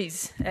as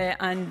witches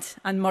and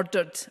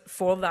murdered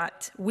for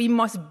that. We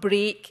must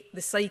break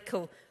the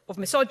cycle of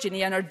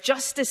misogyny, and our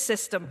justice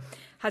system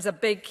has a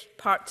big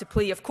part to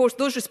play. Of course,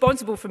 those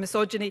responsible for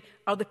misogyny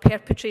are the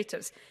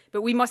perpetrators,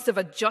 but we must have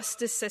a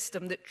justice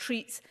system that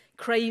treats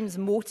crimes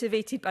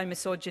motivated by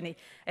misogyny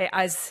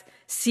as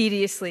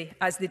seriously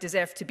as they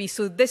deserve to be.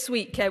 So this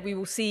week we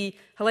will see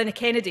Helena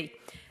Kennedy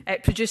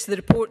produce the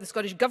report the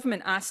Scottish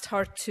Government asked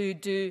her to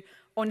do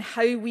on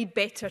how we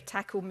better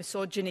tackle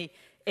misogyny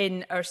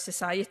in our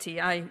society.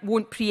 I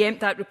won't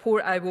preempt that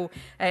report. I will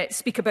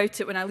speak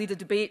about it when I lead a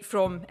debate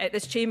from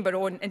this chamber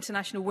on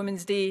International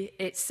Women's Day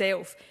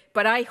itself.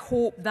 But I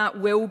hope that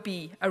will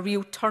be a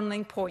real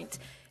turning point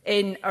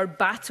in our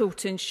battle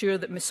to ensure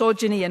that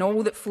misogyny and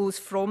all that flows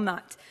from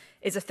that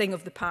is a thing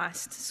of the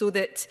past, so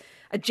that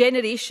a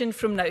generation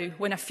from now,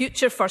 when a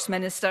future First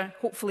Minister,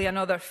 hopefully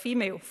another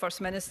female First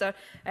Minister,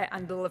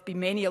 and there will have been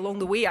many along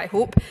the way, I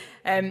hope,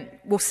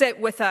 will sit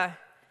with a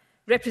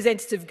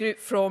representative group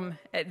from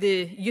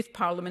the Youth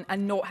Parliament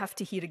and not have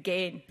to hear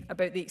again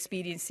about the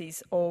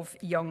experiences of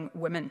young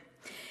women.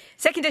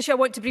 Second issue I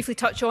want to briefly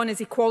touch on is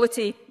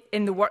equality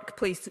in the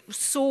workplace.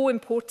 So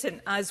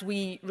important as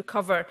we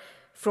recover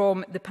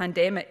from the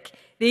pandemic.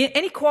 The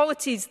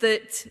inequalities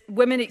that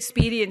women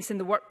experience in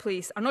the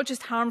workplace are not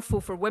just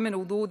harmful for women,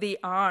 although they're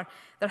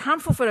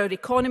harmful for our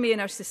economy and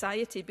our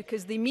society,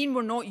 because they mean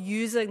we're not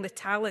using the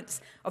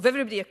talents of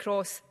everybody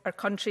across our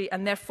country,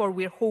 and therefore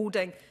we're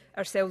holding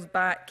ourselves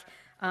back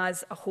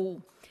as a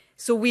whole.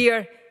 So we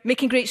are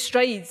making great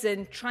strides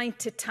in trying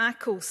to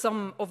tackle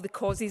some of the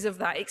causes of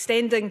that,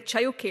 extending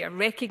childcare,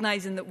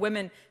 recognising that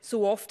women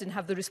so often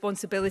have the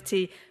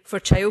responsibility for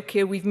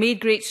childcare. We've made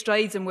great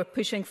strides and we're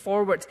pushing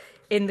forward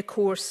in the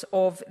course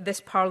of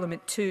this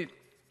Parliament too.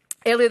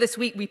 Earlier this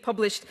week, we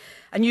published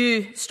a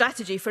new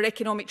strategy for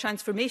economic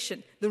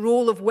transformation, the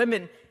role of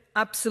women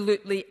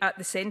absolutely at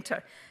the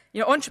centre.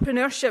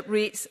 Entrepreneurship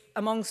rates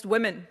amongst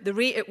women, the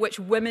rate at which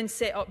women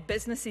set up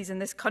businesses in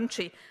this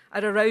country,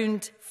 are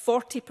around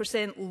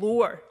 40%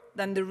 lower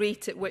than the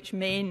rate at which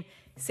men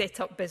set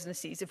up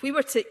businesses. If we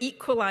were to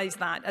equalise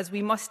that, as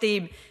we must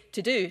aim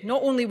to do,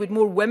 not only would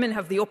more women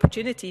have the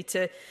opportunity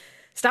to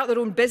start their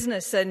own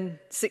business and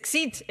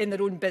succeed in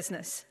their own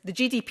business, the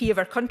GDP of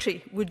our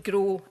country would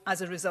grow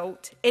as a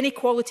result.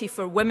 Inequality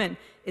for women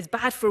is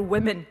bad for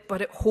women,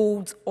 but it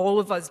holds all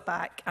of us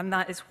back, and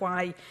that is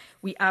why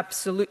we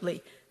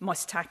absolutely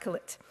must tackle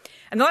it.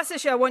 And the last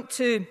issue I want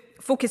to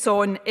focus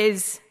on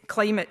is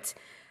climate.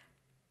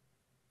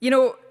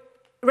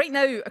 Right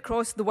now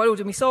across the world,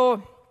 and we saw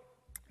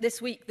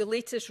this week the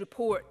latest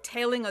report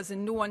telling us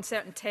in no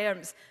uncertain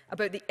terms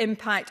about the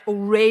impact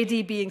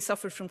already being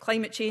suffered from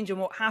climate change and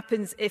what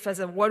happens if, as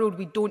a world,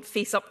 we don't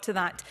face up to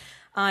that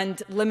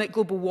and limit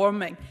global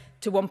warming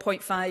to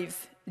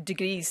 1.5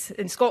 degrees.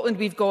 In Scotland,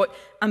 we've got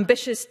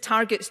ambitious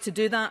targets to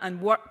do that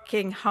and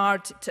working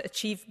hard to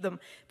achieve them.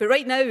 But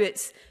right now,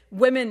 it's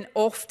women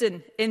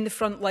often in the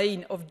front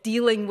line of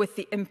dealing with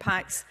the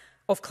impacts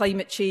of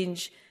climate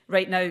change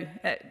right now.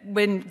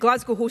 When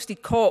Glasgow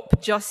hosted COP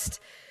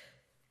just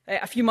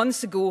a few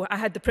months ago, I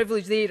had the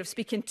privilege there of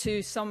speaking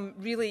to some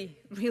really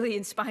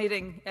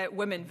inspiring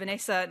women.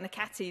 Vanessa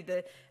Nakati,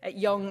 the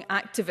young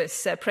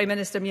activist, Prime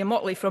Minister Mia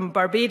Mottley from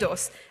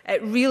Barbados,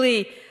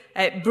 really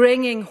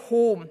bringing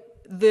home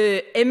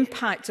the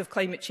impact of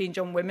climate change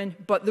on women,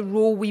 but the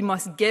role we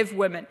must give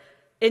women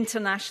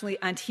internationally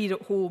and here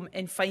at home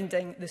in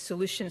finding the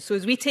solution. So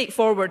as we take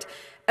forward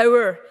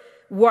our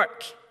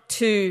work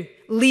to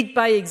lead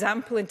by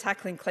example in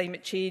tackling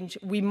climate change,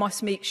 we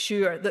must make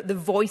sure that the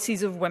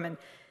voices of women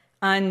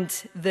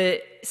and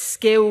the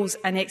skills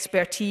and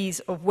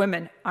expertise of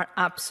women are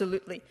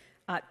absolutely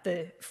at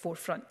the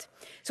forefront.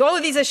 So all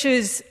of these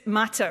issues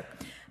matter,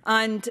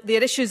 and they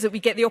are issues that we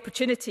get the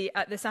opportunity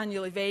at this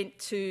annual event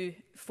to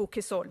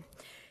focus on.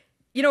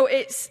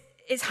 It's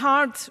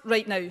hard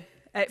right now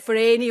for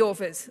any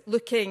of us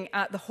looking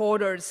at the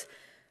horrors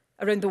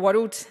around the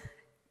world,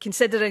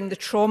 considering the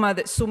trauma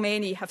that so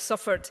many have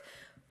suffered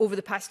over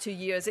the past 2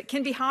 years. It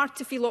can be hard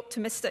to feel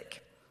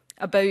optimistic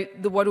about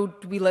the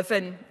world we live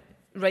in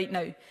right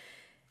now.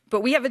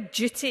 But we have a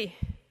duty,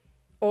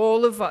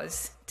 all of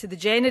us, to the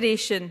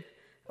generation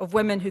of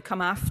women who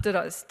come after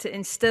us, to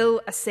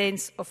instil a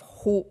sense of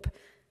hope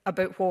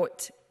about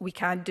what we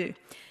can do.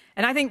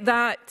 And I think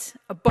that,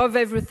 above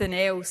everything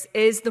else,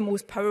 is the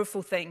most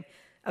powerful thing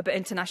about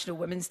International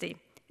Women's Day.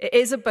 It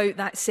is about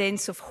that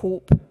sense of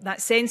hope,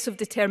 that sense of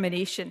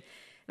determination,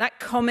 that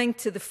coming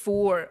to the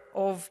fore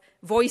of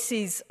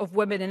voices of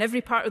women in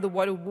every part of the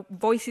world,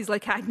 voices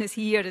like Agnes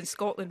here in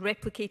Scotland,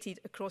 replicated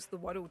across the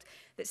world,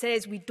 that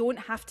says we don't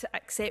have to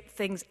accept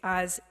things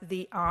as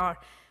they are.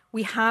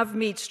 We have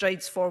made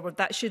strides forward.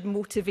 That should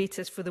motivate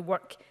us for the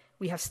work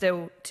we have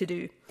still to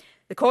do.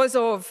 The cause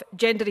of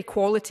gender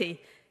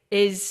equality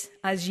is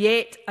as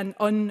yet an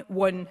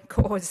unwon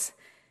cause,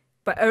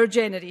 but our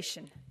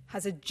generation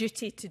has a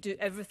duty to do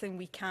everything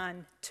we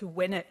can to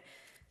win it,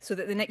 so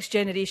that the next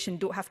generation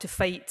don't have to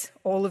fight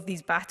all of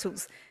these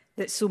battles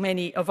that so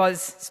many of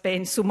us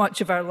spend so much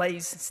of our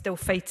lives still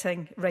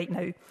fighting right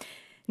now.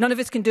 None of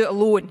us can do it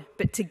alone,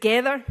 but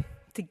together,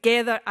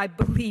 I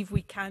believe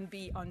we can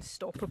be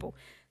unstoppable.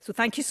 So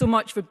thank you so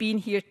much for being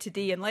here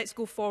today, and let's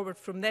go forward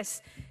from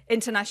this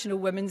International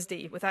Women's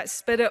Day with that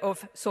spirit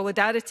of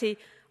solidarity,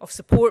 of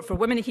support for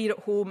women here at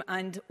home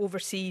and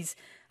overseas,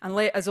 and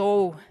let us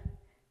all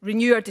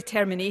renew our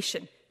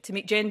determination to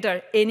make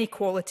gender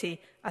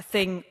inequality a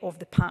thing of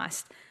the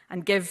past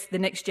and give the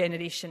next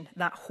generation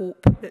that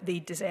hope that they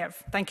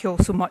deserve. Thank you all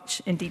so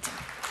much indeed.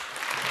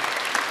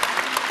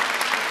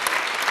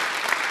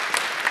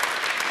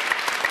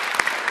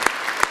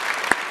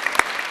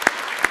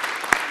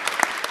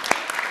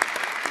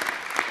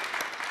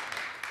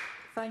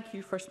 Thank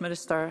you, First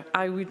Minister.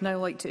 I would now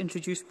like to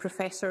introduce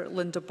Professor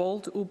Linda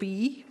Bald,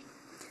 OBE,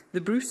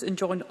 the Bruce and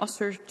John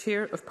Usser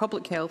Chair of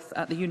Public Health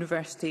at the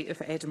University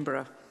of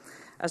Edinburgh.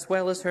 As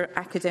well as her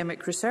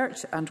academic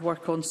research and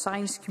work on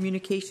science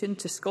communication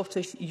to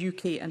Scottish,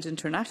 UK and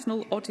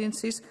international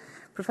audiences,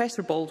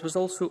 Professor Bald was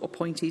also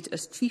appointed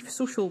as Chief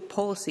Social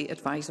Policy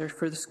Advisor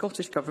for the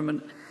Scottish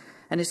Government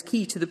and is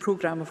key to the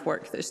programme of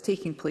work that is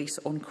taking place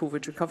on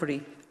COVID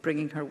recovery,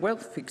 bringing her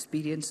wealth of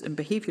experience in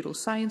behavioural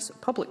science,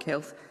 public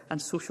health and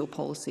social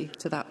policy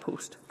to that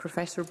post.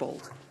 Professor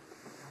Bald.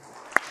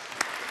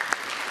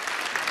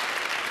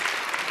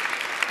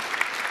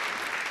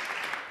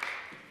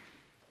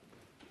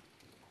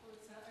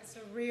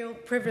 Real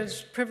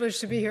privilege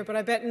to be here, but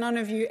I bet none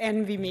of you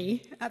envy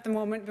me at the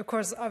moment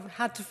because I've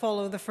had to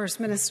follow the First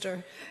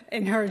Minister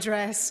in her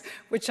address,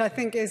 which I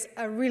think is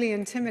a really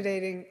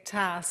intimidating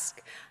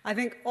task. I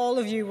think all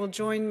of you will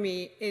join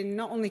me in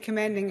not only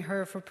commending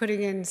her for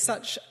putting in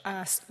such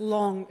a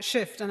long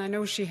shift, and I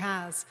know she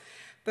has,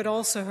 but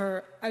also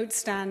her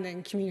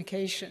outstanding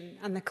communication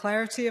and the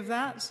clarity of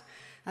that.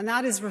 And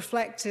that is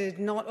reflected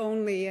not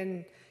only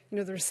in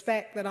the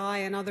respect that I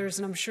and others,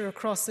 and I'm sure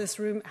across this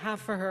room,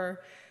 have for her,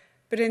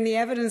 but in the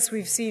evidence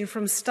we've seen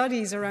from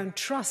studies around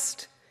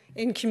trust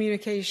in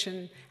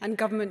communication and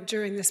government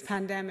during this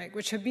pandemic,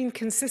 which have been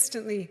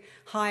consistently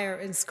higher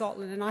in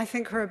Scotland. And I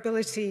think her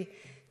ability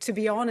to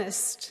be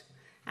honest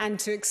and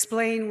to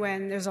explain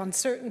when there's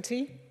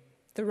uncertainty,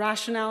 the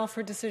rationale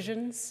for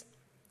decisions,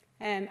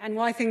 and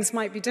why things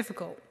might be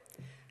difficult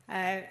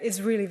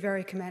is really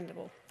very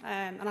commendable.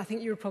 And I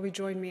think you would probably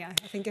join me, I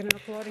think, in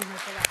applauding her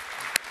for that.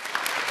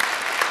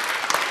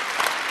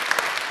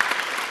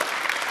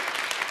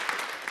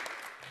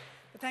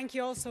 Thank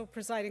you also,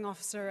 Presiding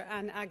Officer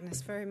and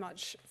Agnes, very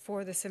much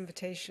for this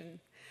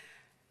invitation.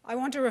 I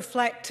want to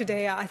reflect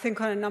today, I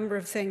think, on a number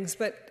of things,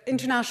 but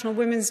International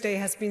Women's Day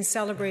has been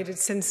celebrated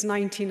since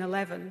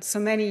 1911, so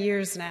many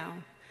years now.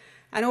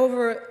 And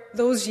over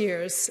those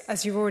years,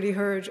 as you've already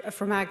heard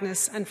from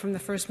Agnes and from the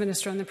First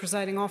Minister and the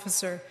Presiding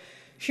Officer,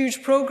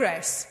 huge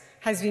progress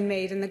has been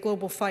made in the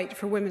global fight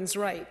for women's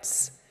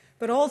rights.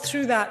 But all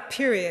through that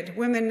period,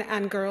 women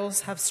and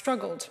girls have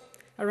struggled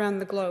around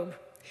the globe.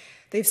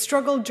 They've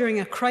struggled during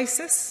a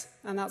crisis,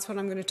 and that's what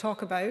I'm going to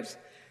talk about,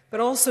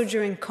 but also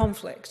during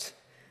conflict.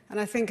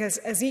 And I think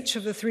as each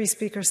of the three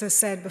speakers has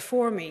said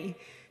before me,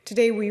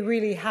 today we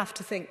really have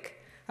to think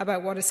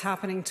about what is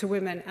happening to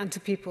women and to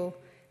people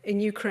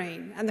in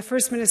Ukraine. And the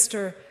First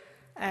Minister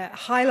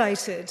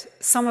highlighted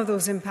some of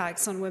those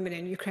impacts on women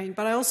in Ukraine,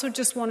 but I also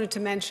just wanted to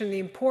mention the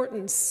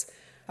importance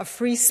of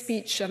free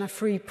speech and a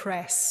free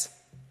press.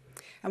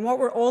 And what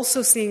we're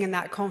also seeing in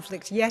that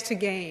conflict, yet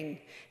again,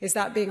 is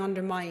that being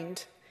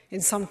undermined in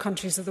some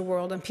countries of the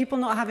world, and people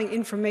not having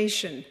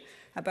information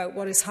about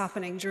what is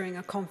happening during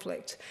a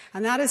conflict.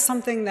 And that is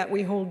something that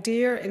we hold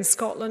dear in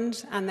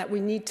Scotland and that we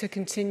need to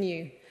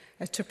continue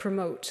to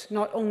promote,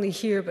 not only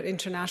here but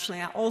internationally.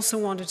 I also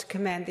wanted to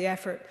commend the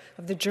effort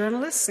of the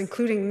journalists,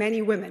 including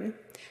many women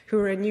who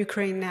are in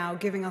Ukraine now,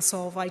 giving us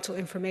all vital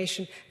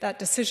information that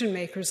decision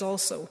makers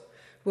also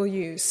will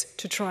use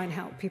to try and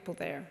help people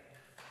there.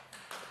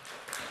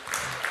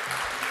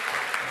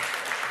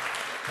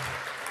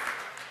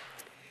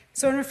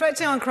 So in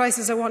reflecting on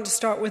crisis, I want to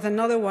start with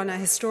another one, a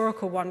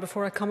historical one,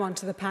 before I come on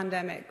to the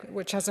pandemic,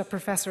 which as a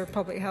professor of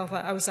public health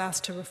I was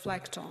asked to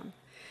reflect on.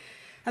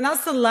 And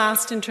that's the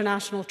last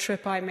international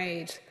trip I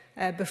made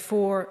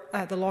before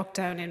the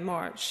lockdown in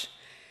March.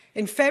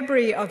 In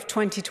February of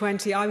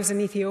 2020, I was in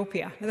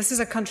Ethiopia. Now, this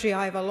is a country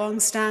I have a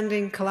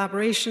long-standing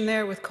collaboration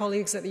there with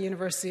colleagues at the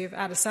University of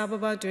Addis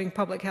Ababa doing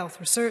public health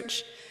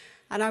research.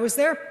 And I was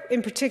there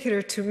in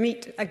particular to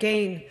meet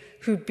again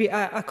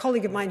a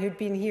colleague of mine who'd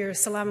been here,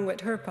 Salamawit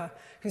Herpa,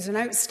 who's an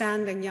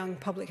outstanding young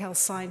public health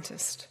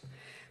scientist.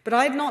 But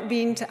I had not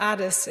been to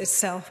Addis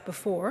itself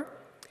before,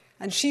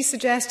 and she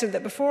suggested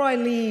that before I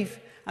leave,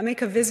 I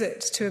make a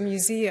visit to a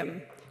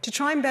museum to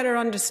try and better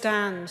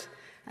understand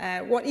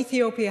what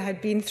Ethiopia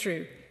had been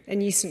through in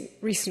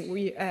recent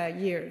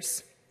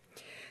years.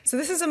 So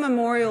this is a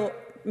memorial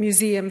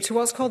museum to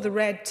what's called the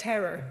Red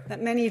Terror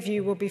that many of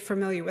you will be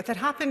familiar with. It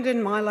happened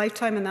in my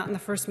lifetime and that in the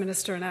First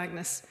Minister and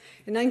Agnes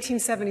in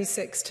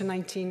 1976 to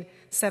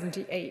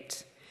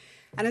 1978.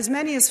 And as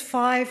many as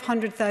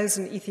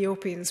 500,000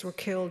 Ethiopians were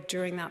killed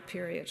during that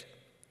period.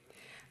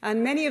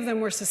 And many of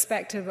them were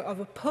suspected of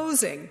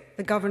opposing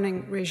the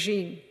governing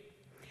regime.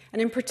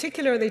 And in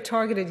particular, they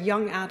targeted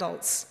young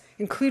adults,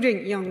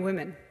 including young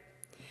women.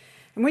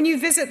 And when you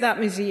visit that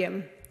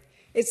museum,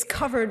 it's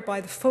covered by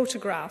the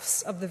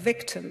photographs of the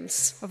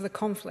victims of the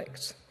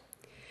conflict.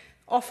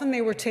 Often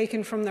they were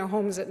taken from their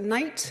homes at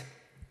night,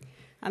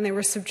 and they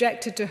were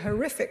subjected to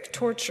horrific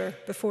torture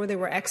before they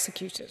were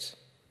executed.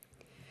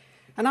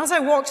 And as I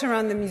walked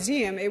around the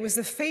museum, it was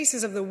the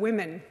faces of the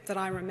women that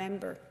I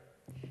remember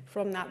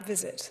from that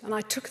visit. And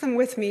I took them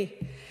with me,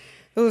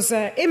 those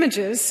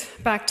images,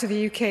 back to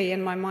the UK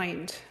in my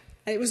mind.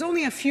 And it was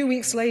only a few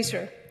weeks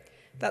later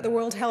that the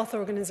World Health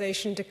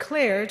Organization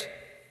declared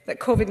that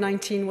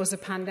COVID-19 was a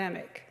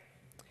pandemic.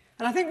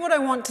 And I think what I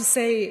want to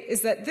say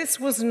is that this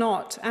was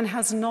not and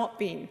has not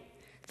been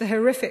the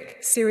horrific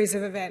series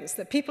of events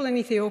that people in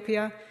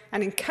Ethiopia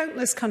and in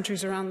countless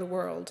countries around the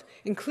world,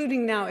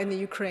 including now in the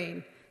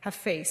Ukraine, have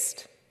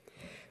faced.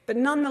 But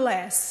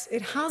nonetheless,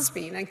 it has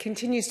been and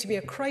continues to be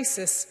a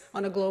crisis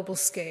on a global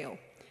scale.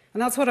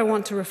 And that's what I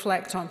want to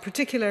reflect on,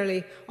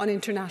 particularly on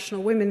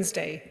International Women's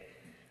Day.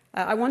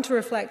 I want to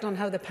reflect on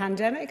how the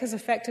pandemic has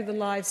affected the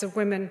lives of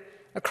women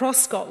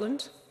across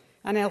Scotland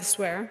and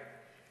elsewhere,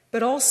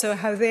 but also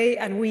how they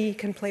and we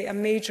can play a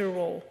major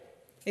role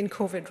in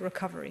COVID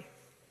recovery.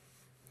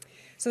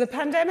 So the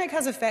pandemic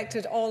has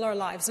affected all our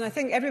lives, and I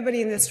think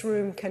everybody in this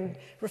room can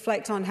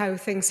reflect on how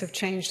things have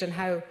changed and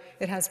how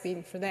it has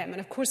been for them. And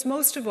of course,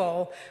 most of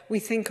all, we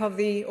think of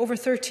the over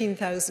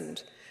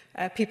 13,000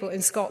 people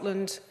in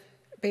Scotland,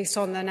 based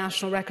on the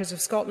National Records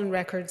of Scotland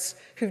records,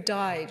 who've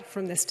died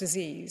from this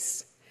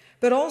disease,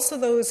 but also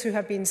those who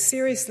have been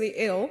seriously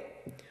ill,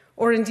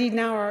 or indeed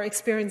now are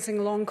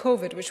experiencing long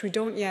COVID, which we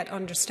don't yet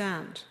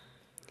understand.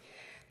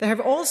 There have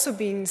also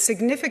been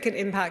significant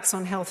impacts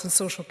on health and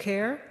social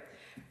care,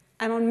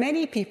 and on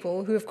many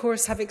people who, of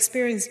course, have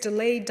experienced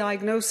delayed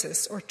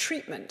diagnosis or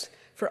treatment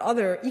for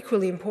other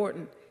equally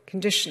important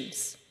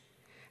conditions.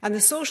 And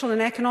the social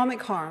and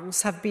economic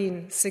harms have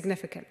been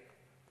significant.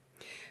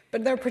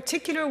 But there are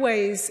particular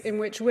ways in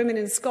which women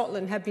in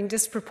Scotland have been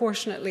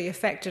disproportionately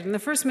affected, and the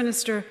First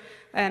Minister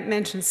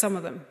mentioned some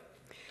of them.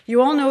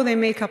 You all know they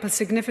make up a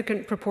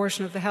significant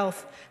proportion of the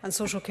health and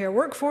social care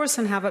workforce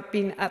and have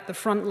been at the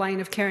front line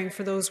of caring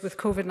for those with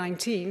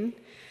COVID-19,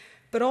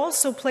 but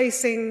also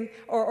placing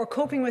or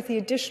coping with the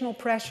additional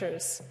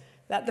pressures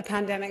that the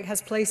pandemic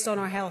has placed on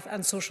our health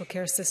and social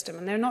care system.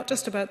 And they're not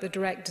just about the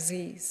direct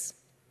disease.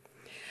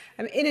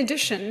 In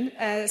addition,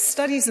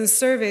 studies and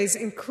surveys,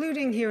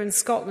 including here in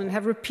Scotland,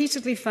 have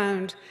repeatedly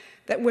found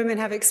that women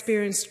have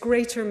experienced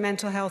greater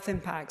mental health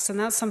impacts, and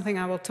that's something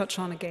I will touch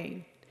on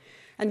again.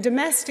 And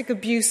domestic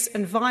abuse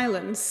and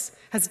violence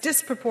has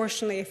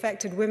disproportionately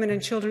affected women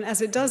and children,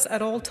 as it does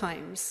at all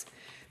times.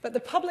 But the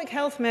public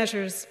health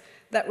measures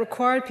that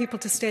required people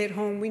to stay at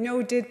home, we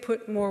know did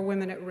put more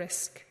women at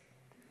risk.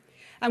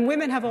 And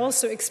women have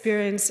also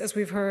experienced, as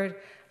we've heard,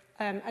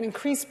 an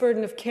increased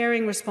burden of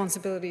caring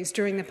responsibilities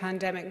during the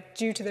pandemic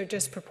due to their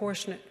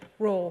disproportionate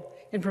role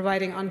in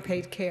providing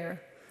unpaid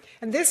care.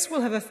 And this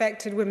will have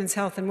affected women's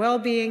health and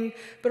well-being,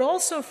 but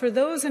also for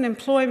those in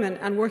employment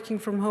and working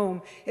from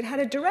home, it had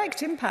a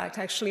direct impact,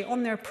 actually,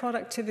 on their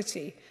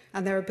productivity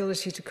and their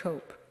ability to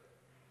cope.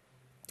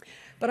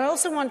 But I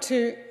also want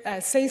to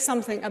say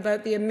something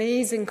about the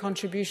amazing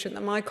contribution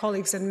that my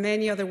colleagues and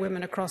many other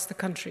women across the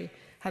country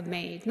have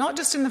made, not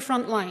just in the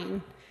front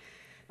line,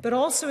 but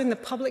also in the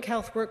public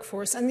health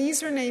workforce. And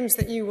these are names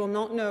that you will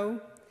not know.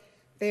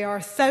 They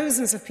are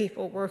thousands of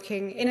people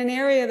working in an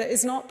area that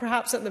is not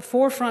perhaps at the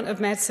forefront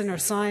of medicine or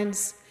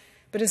science,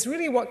 but is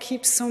really what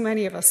keeps so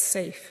many of us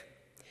safe.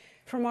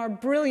 From our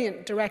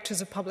brilliant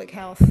directors of public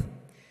health,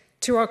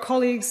 to our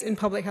colleagues in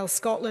Public Health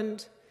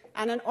Scotland,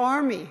 and an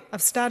army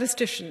of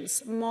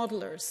statisticians,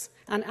 modellers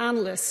and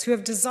analysts who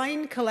have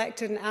designed,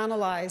 collected and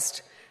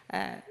analysed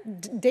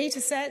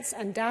data sets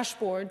and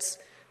dashboards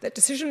that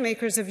decision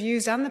makers have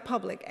used and the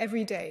public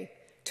every day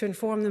to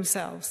inform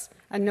themselves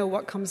and know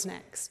what comes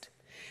next.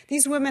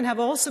 These women have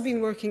also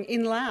been working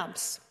in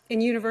labs, in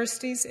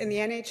universities, in the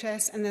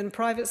NHS and then the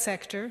private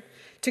sector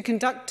to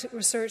conduct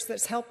research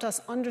that's helped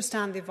us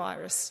understand the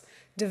virus,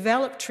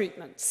 develop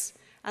treatments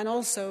and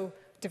also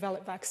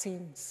develop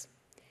vaccines.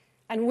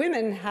 And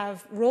women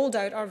have rolled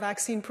out our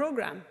vaccine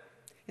program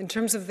in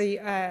terms of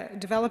the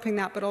developing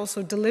that, but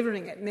also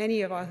delivering it.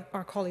 Many of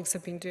our colleagues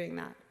have been doing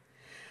that.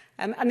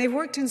 And they've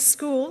worked in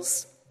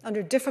schools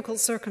under difficult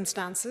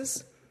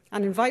circumstances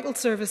and in vital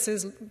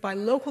services by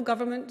local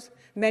government,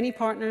 many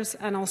partners,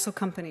 and also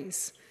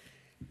companies.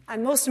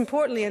 And most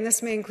importantly, and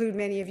this may include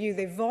many of you,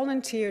 they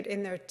volunteered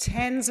in their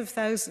tens of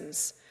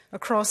thousands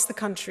across the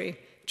country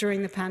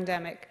during the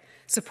pandemic,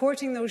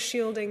 supporting those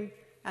shielding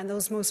and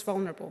those most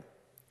vulnerable.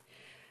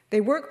 They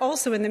work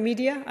also in the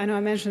media. I know I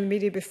mentioned the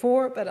media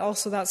before, but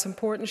also that's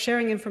important,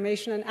 sharing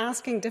information and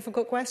asking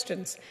difficult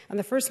questions. And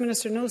the First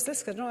Minister knows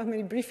this, because I don't know how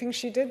many briefings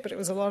she did, but it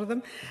was a lot of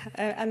them.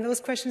 And those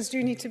questions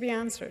do need to be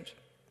answered.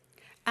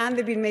 And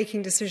they've been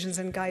making decisions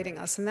and guiding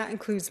us, and that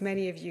includes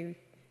many of you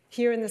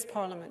here in this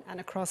Parliament and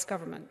across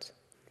government.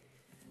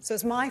 So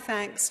it's my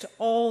thanks to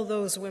all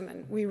those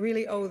women. We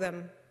really owe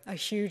them a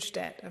huge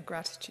debt of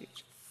gratitude.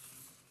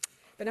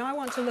 But now I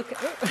want to look at...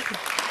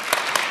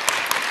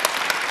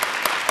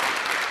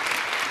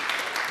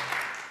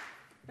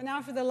 But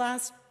now for the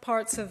last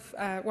parts of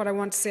what I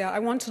want to say, I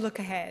want to look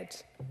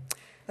ahead.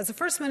 As the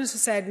First Minister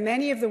said,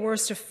 many of the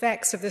worst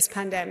effects of this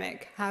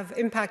pandemic have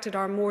impacted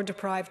our more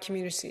deprived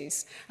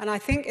communities. And I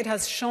think it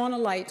has shone a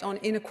light on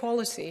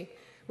inequality,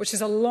 which is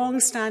a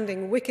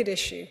long-standing wicked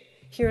issue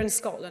here in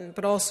Scotland,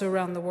 but also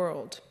around the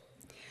world.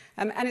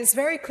 And it's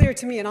very clear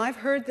to me, and I've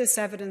heard this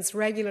evidence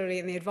regularly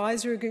in the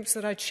advisory groups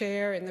that I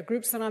chair, in the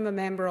groups that I'm a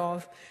member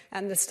of,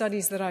 and the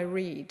studies that I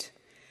read,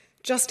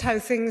 just how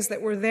things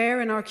that were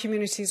there in our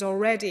communities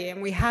already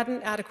and we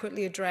hadn't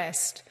adequately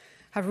addressed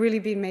have really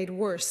been made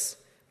worse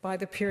by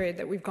the period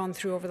that we've gone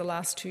through over the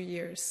last 2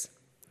 years.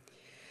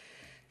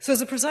 So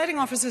as the presiding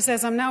officer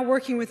says, I'm now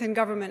working within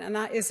government, and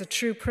that is a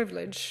true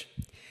privilege.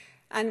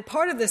 And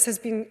part of this has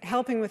been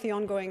helping with the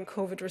ongoing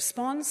COVID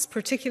response,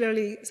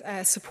 particularly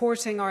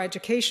supporting our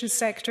education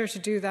sector to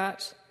do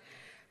that.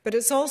 But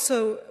it's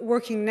also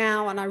working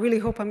now, and I really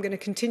hope I'm going to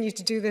continue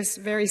to do this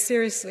very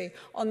seriously,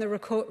 on the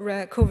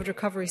COVID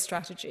recovery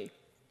strategy.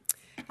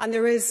 And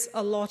there is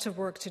a lot of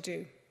work to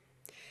do.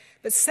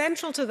 But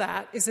central to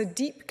that is a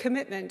deep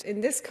commitment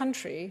in this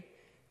country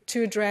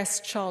to address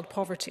child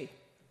poverty.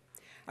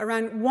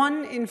 Around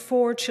 1 in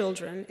 4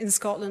 children in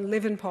Scotland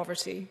live in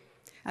poverty,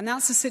 and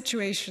that's a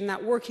situation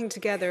that, working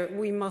together,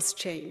 we must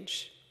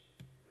change.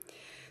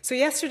 So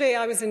yesterday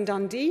I was in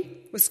Dundee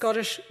with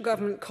Scottish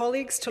Government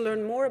colleagues to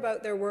learn more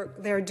about their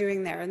work they're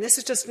doing there. And this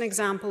is just an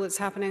example that's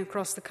happening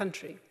across the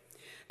country.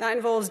 That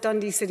involves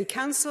Dundee City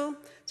Council,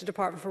 the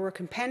Department for Work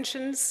and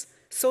Pensions,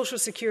 Social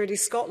Security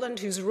Scotland,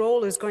 whose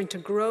role is going to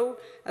grow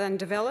and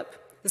develop,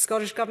 the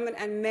Scottish Government,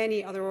 and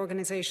many other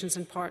organisations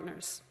and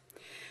partners.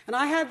 And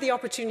I had the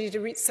opportunity to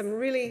meet some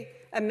really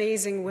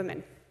amazing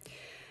women.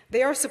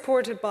 They are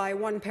supported by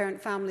One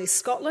Parent Families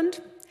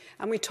Scotland,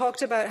 and we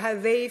talked about how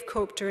they've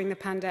coped during the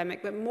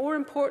pandemic, but more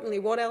importantly,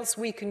 what else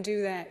we can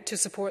do there to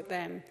support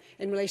them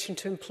in relation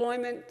to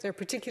employment, their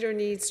particular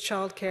needs,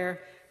 childcare,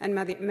 and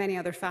many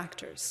other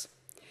factors.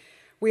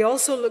 We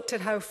also looked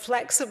at how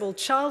flexible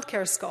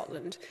Childcare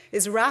Scotland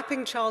is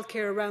wrapping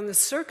childcare around the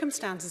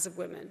circumstances of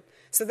women,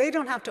 so they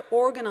don't have to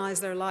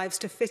organise their lives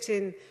to fit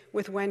in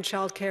with when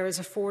childcare is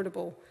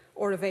affordable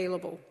or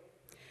available.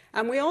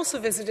 And we also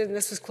visited, and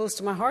this was close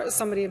to my heart as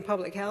somebody in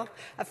public health,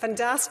 a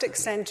fantastic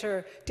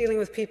centre dealing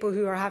with people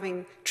who are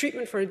having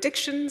treatment for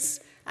addictions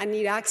and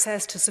need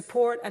access to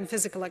support and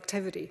physical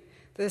activity,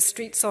 the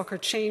Street Soccer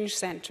Change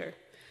Centre.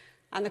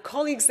 And the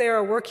colleagues there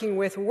are working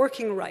with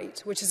Working Right,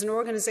 which is an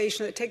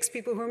organisation that takes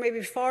people who are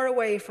maybe far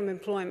away from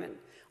employment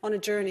on a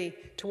journey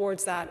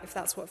towards that, if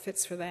that's what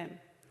fits for them.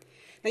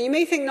 Now, you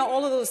may think not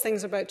all of those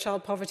things are about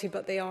child poverty,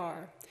 but they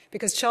are.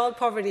 Because child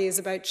poverty is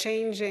about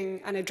changing,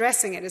 and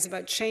addressing it is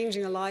about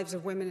changing the lives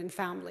of women and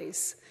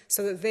families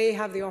so that they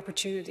have the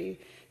opportunity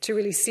to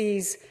really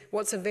seize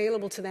what's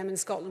available to them in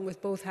Scotland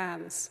with both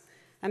hands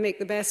and make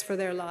the best for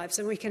their lives.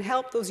 And we can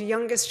help those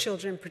youngest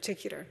children in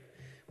particular.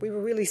 We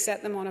will really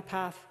set them on a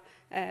path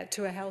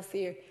to a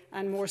healthier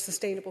and more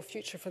sustainable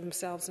future for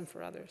themselves and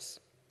for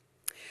others.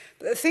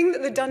 But the thing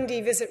that the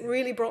Dundee visit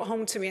really brought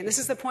home to me, and this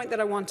is the point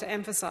that I want to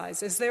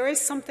emphasise, is there is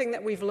something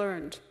that we've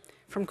learned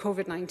from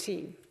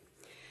COVID-19.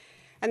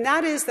 And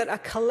that is that a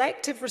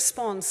collective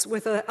response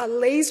with a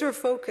laser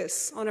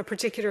focus on a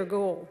particular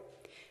goal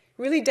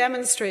really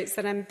demonstrates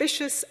that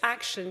ambitious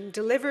action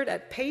delivered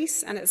at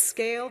pace and at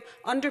scale,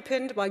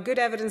 underpinned by good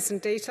evidence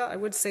and data, I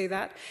would say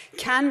that,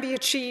 can be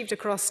achieved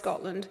across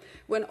Scotland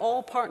when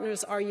all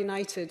partners are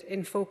united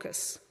in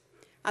focus.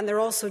 And they're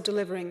also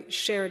delivering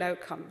shared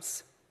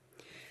outcomes.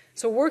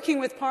 So working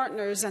with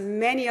partners and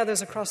many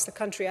others across the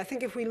country, I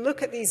think if we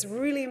look at these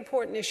really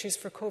important issues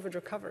for COVID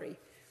recovery,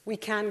 we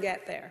can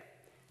get there.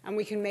 And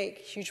we can make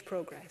huge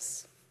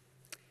progress.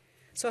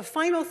 So a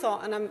final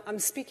thought, and I'm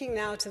speaking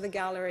now to the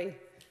gallery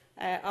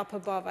up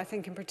above, I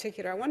think in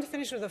particular. I want to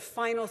finish with a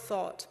final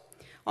thought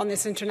on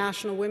this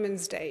International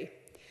Women's Day.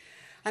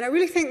 And I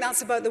really think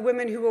that's about the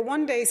women who will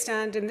one day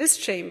stand in this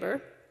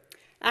chamber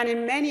and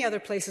in many other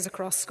places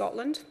across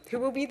Scotland,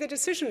 who will be the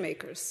decision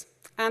makers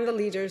and the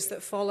leaders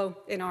that follow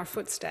in our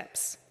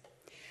footsteps.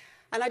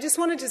 And I just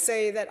wanted to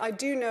say that I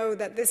do know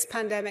that this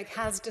pandemic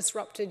has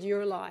disrupted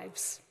your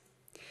lives.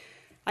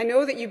 I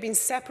know that you've been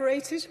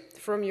separated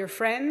from your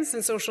friends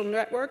and social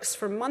networks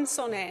for months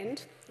on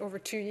end, over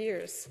 2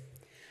 years.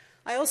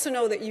 I also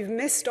know that you've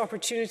missed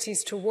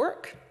opportunities to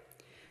work,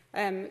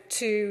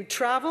 to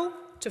travel,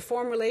 to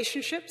form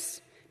relationships,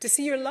 to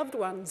see your loved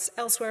ones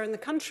elsewhere in the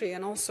country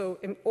and also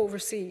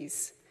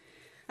overseas.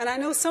 And I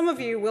know some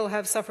of you will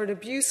have suffered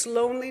abuse,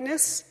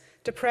 loneliness,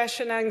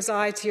 depression,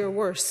 anxiety, or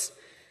worse.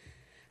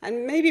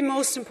 And maybe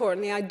most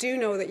importantly, I do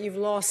know that you've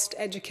lost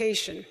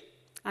education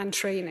and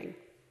training.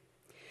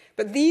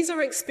 But these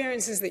are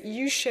experiences that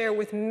you share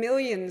with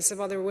millions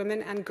of other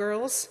women and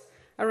girls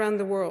around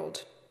the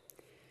world.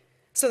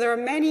 So there are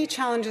many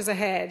challenges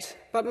ahead,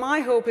 but my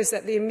hope is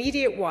that the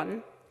immediate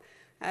one,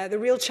 the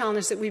real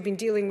challenge that we've been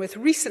dealing with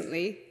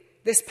recently,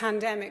 this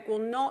pandemic, will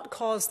not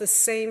cause the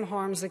same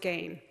harms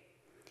again.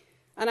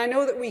 And I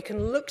know that we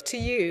can look to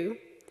you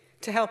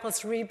to help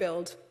us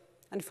rebuild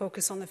and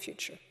focus on the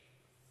future.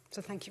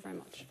 So thank you very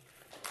much.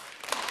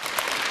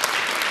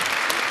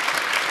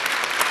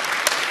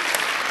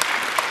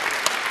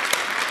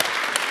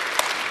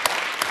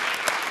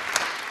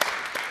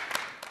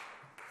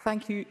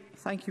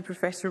 Thank you,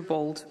 Professor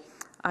Bald.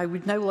 I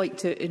would now like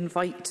to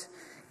invite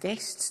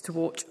guests to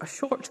watch a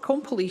short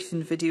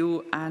compilation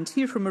video and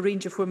hear from a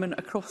range of women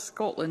across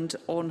Scotland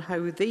on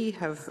how they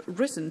have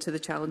risen to the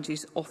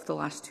challenges of the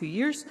last 2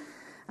 years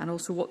and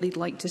also what they'd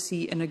like to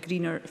see in a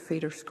greener,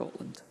 fairer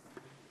Scotland.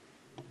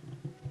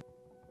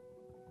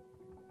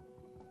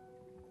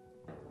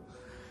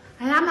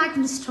 I am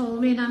Agnes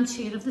Tolmie and I'm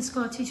chair of the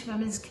Scottish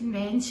Women's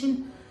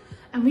Convention,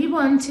 and we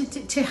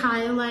wanted to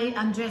highlight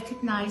and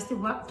recognise the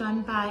work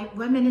done by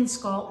women in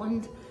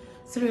Scotland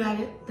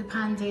throughout the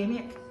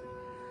pandemic.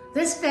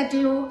 This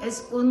video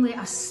is only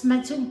a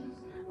smidgen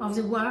of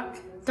the work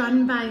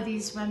done by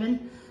these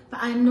women, but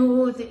I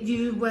know that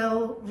you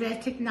will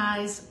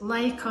recognise,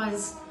 like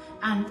us,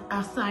 and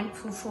are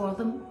thankful for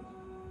them.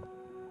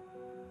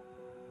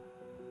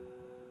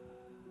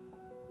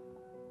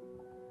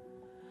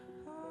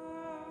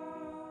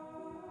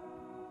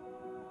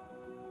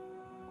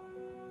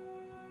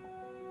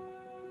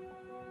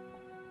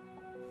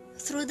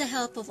 Through the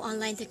help of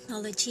online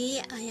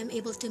technology, I am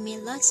able to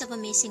meet lots of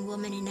amazing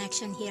women in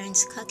action here in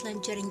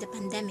Scotland during the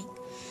pandemic.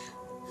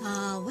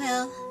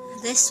 Well,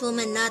 this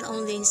woman not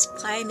only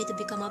inspired me to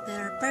become a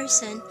better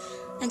person,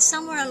 and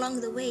somewhere along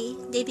the way,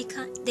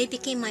 they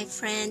became my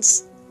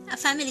friends, a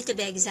family to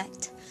be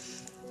exact.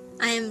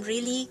 I am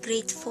really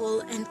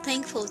grateful and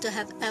thankful to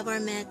have ever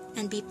met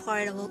and be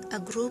part of a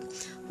group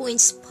who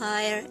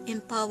inspire,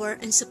 empower,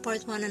 and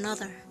support one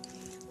another.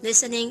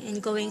 Listening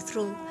and going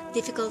through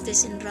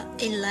difficulties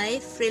in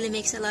life really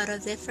makes a lot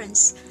of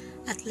difference.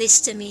 At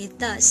least to me it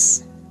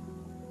does.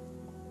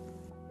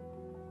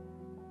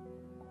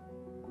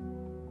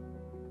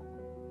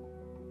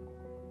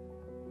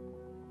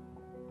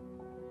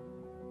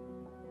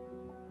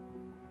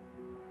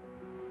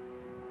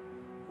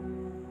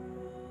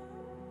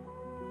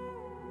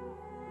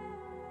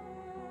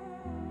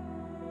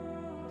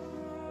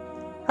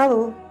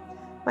 Hello,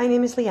 my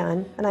name is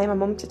Leanne and I am a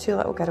mum to 2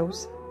 little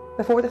girls.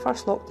 Before the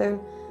first lockdown,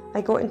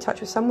 I got in touch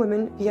with some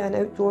women via an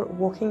outdoor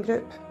walking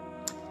group.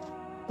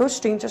 Those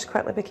strangers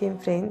quickly became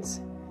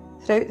friends.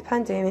 Throughout the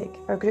pandemic,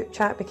 our group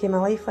chat became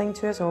a lifeline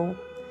to us all.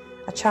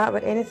 A chat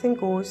where anything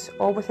goes,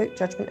 all without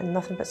judgment and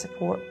nothing but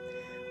support.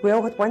 We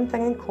all had one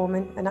thing in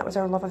common, and that was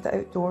our love of the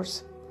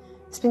outdoors.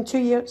 It's been 2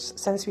 years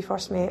since we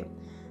first met,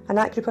 and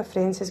that group of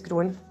friends has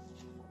grown.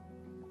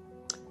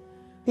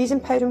 These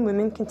empowering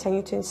women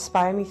continue to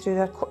inspire me through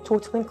their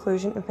total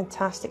inclusion and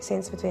fantastic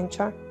sense of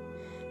adventure.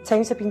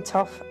 Times have been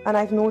tough, and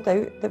I've no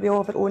doubt that we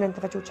all have our own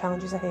individual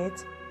challenges ahead.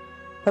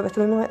 But with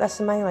women like this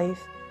in my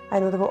life, I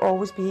know there will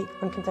always be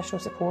unconditional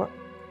support.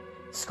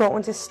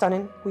 Scotland is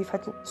stunning. We've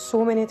had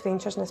so many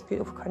adventures in this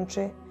beautiful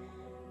country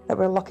that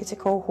we're lucky to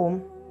call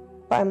home.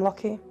 But I'm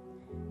lucky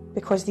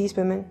because these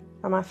women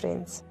are my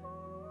friends.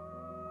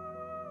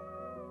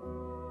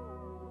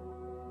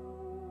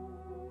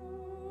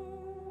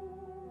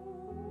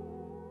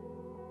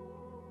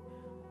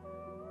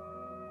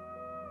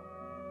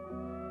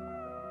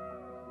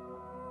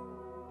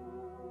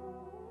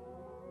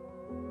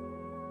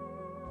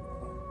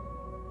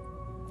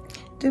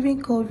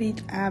 During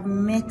COVID, I've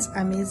met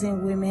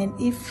amazing women.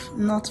 If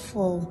not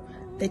for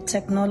the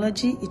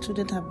technology, it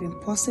wouldn't have been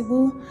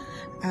possible.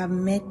 I've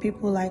met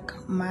people like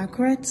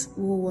Margaret,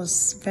 who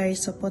was very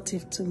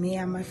supportive to me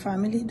and my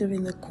family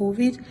during the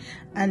COVID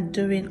and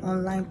during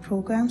online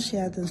programs. She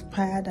has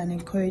inspired and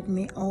encouraged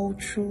me all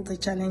through the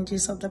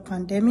challenges of the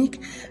pandemic,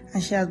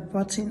 and she has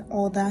brought in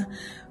other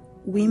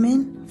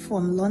women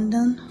from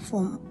London,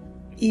 from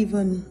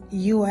even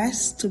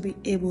US, to be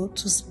able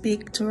to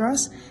speak to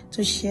us,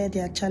 to share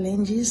their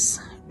challenges,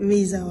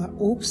 raise our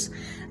hopes,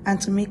 and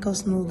to make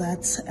us know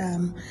that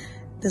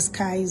the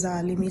sky is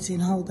our limit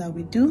in all that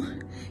we do.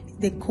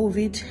 The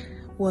COVID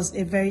was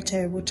a very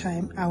terrible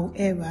time.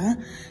 However,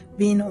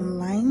 being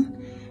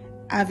online,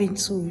 having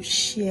to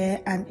share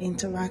and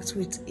interact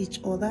with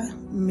each other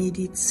made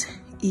it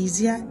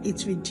easier.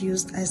 It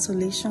reduced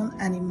isolation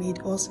and it made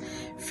us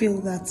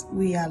feel that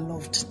we are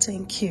loved.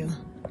 Thank you.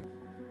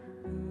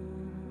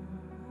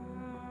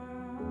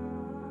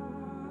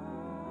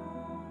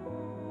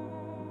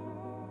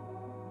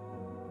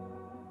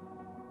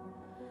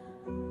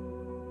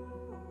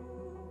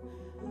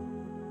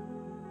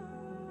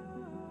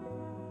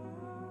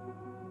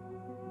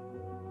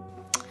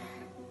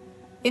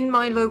 In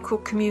my local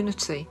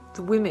community,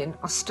 the women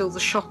are still the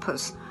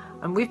shoppers,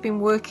 and we've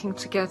been working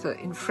together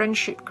in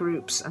friendship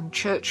groups and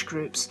church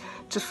groups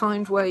to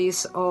find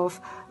ways of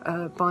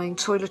buying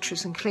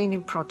toiletries and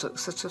cleaning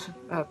products that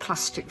are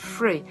plastic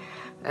free.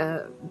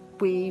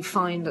 We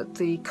find that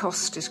the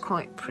cost is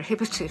quite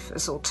prohibitive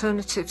as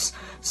alternatives,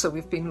 so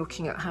we've been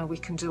looking at how we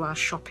can do our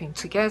shopping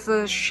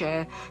together,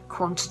 share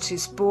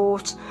quantities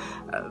bought,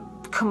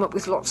 come up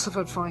with lots of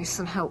advice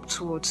and help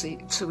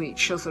to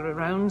each other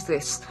around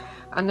this.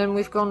 And then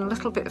we've gone a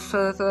little bit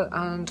further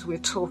and we're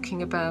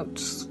talking about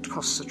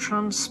costs of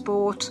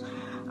transport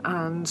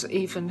and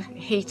even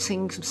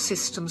heating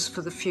systems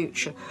for the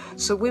future.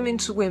 So women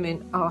to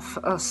women are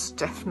for us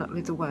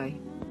definitely the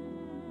way.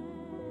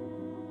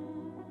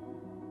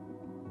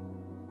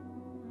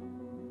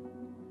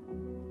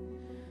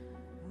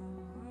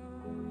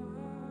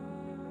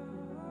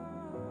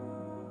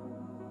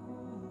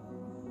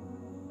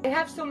 I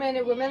have so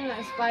many women that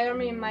inspire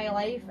me in my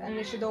life, and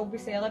they should all be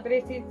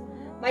celebrated.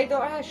 My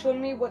daughter has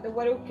shown me what the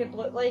world could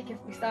look like if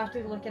we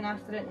started looking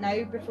after it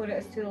now before it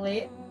is too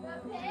late.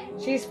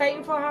 She's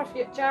fighting for her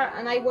future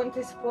and I want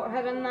to support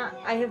her in that.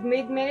 I have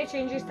made many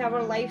changes to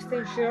our lives to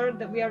ensure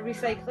that we are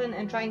recycling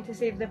and trying to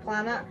save the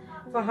planet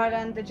for her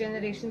and the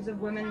generations of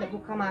women that will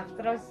come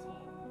after us.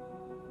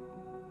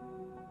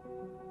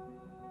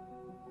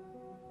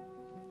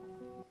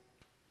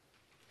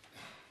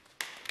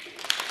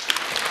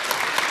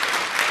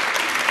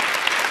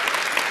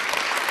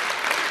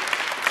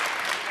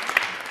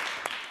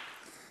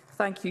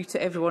 Thank you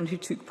to everyone who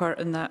took part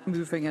in that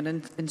moving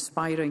and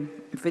inspiring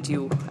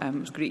video. It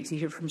was great to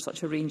hear from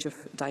such a range of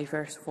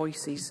diverse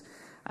voices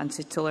and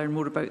to learn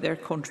more about their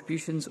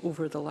contributions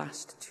over the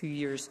last 2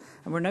 years.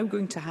 And we're now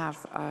going to have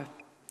a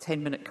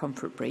 10-minute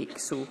comfort break,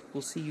 so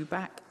we'll see you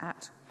back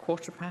at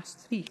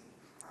 3:15.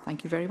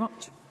 Thank you very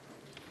much.